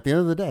 And at the end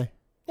of the day...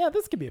 Yeah,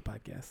 this could be a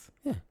podcast.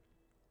 Yeah.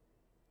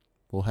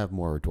 We'll have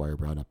more Dwyer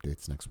Brown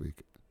updates next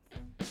week.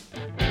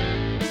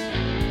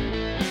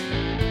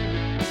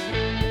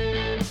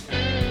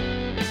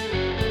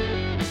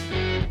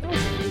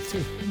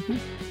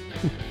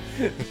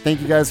 Thank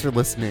you guys for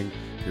listening.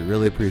 We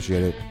really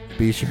appreciate it.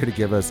 Be sure to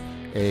give us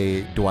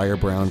a Dwyer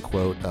Brown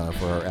quote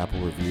for our Apple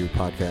Review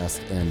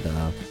podcast, and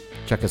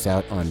check us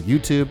out on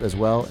YouTube as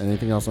well.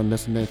 Anything else I'm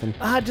missing, Nathan?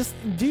 Just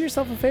do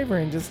yourself a favor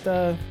and just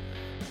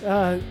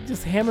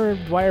hammer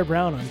Dwyer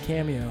Brown on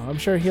Cameo. I'm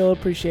sure he'll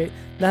appreciate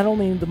not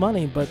only the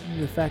money, but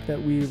the fact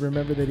that we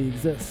remember that he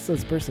exists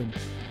as a person.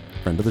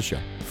 Friend of the show.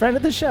 Friend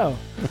of the show.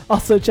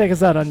 Also, check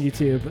us out on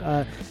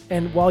YouTube.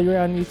 And while you're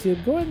on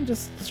YouTube, go ahead and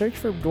just search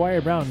for Dwyer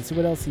Brown and see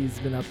what else he's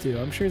been up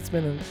to. I'm sure it's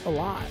been a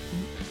lot.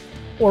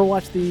 Or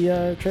watch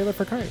the trailer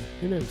for Carney.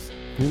 Who knows?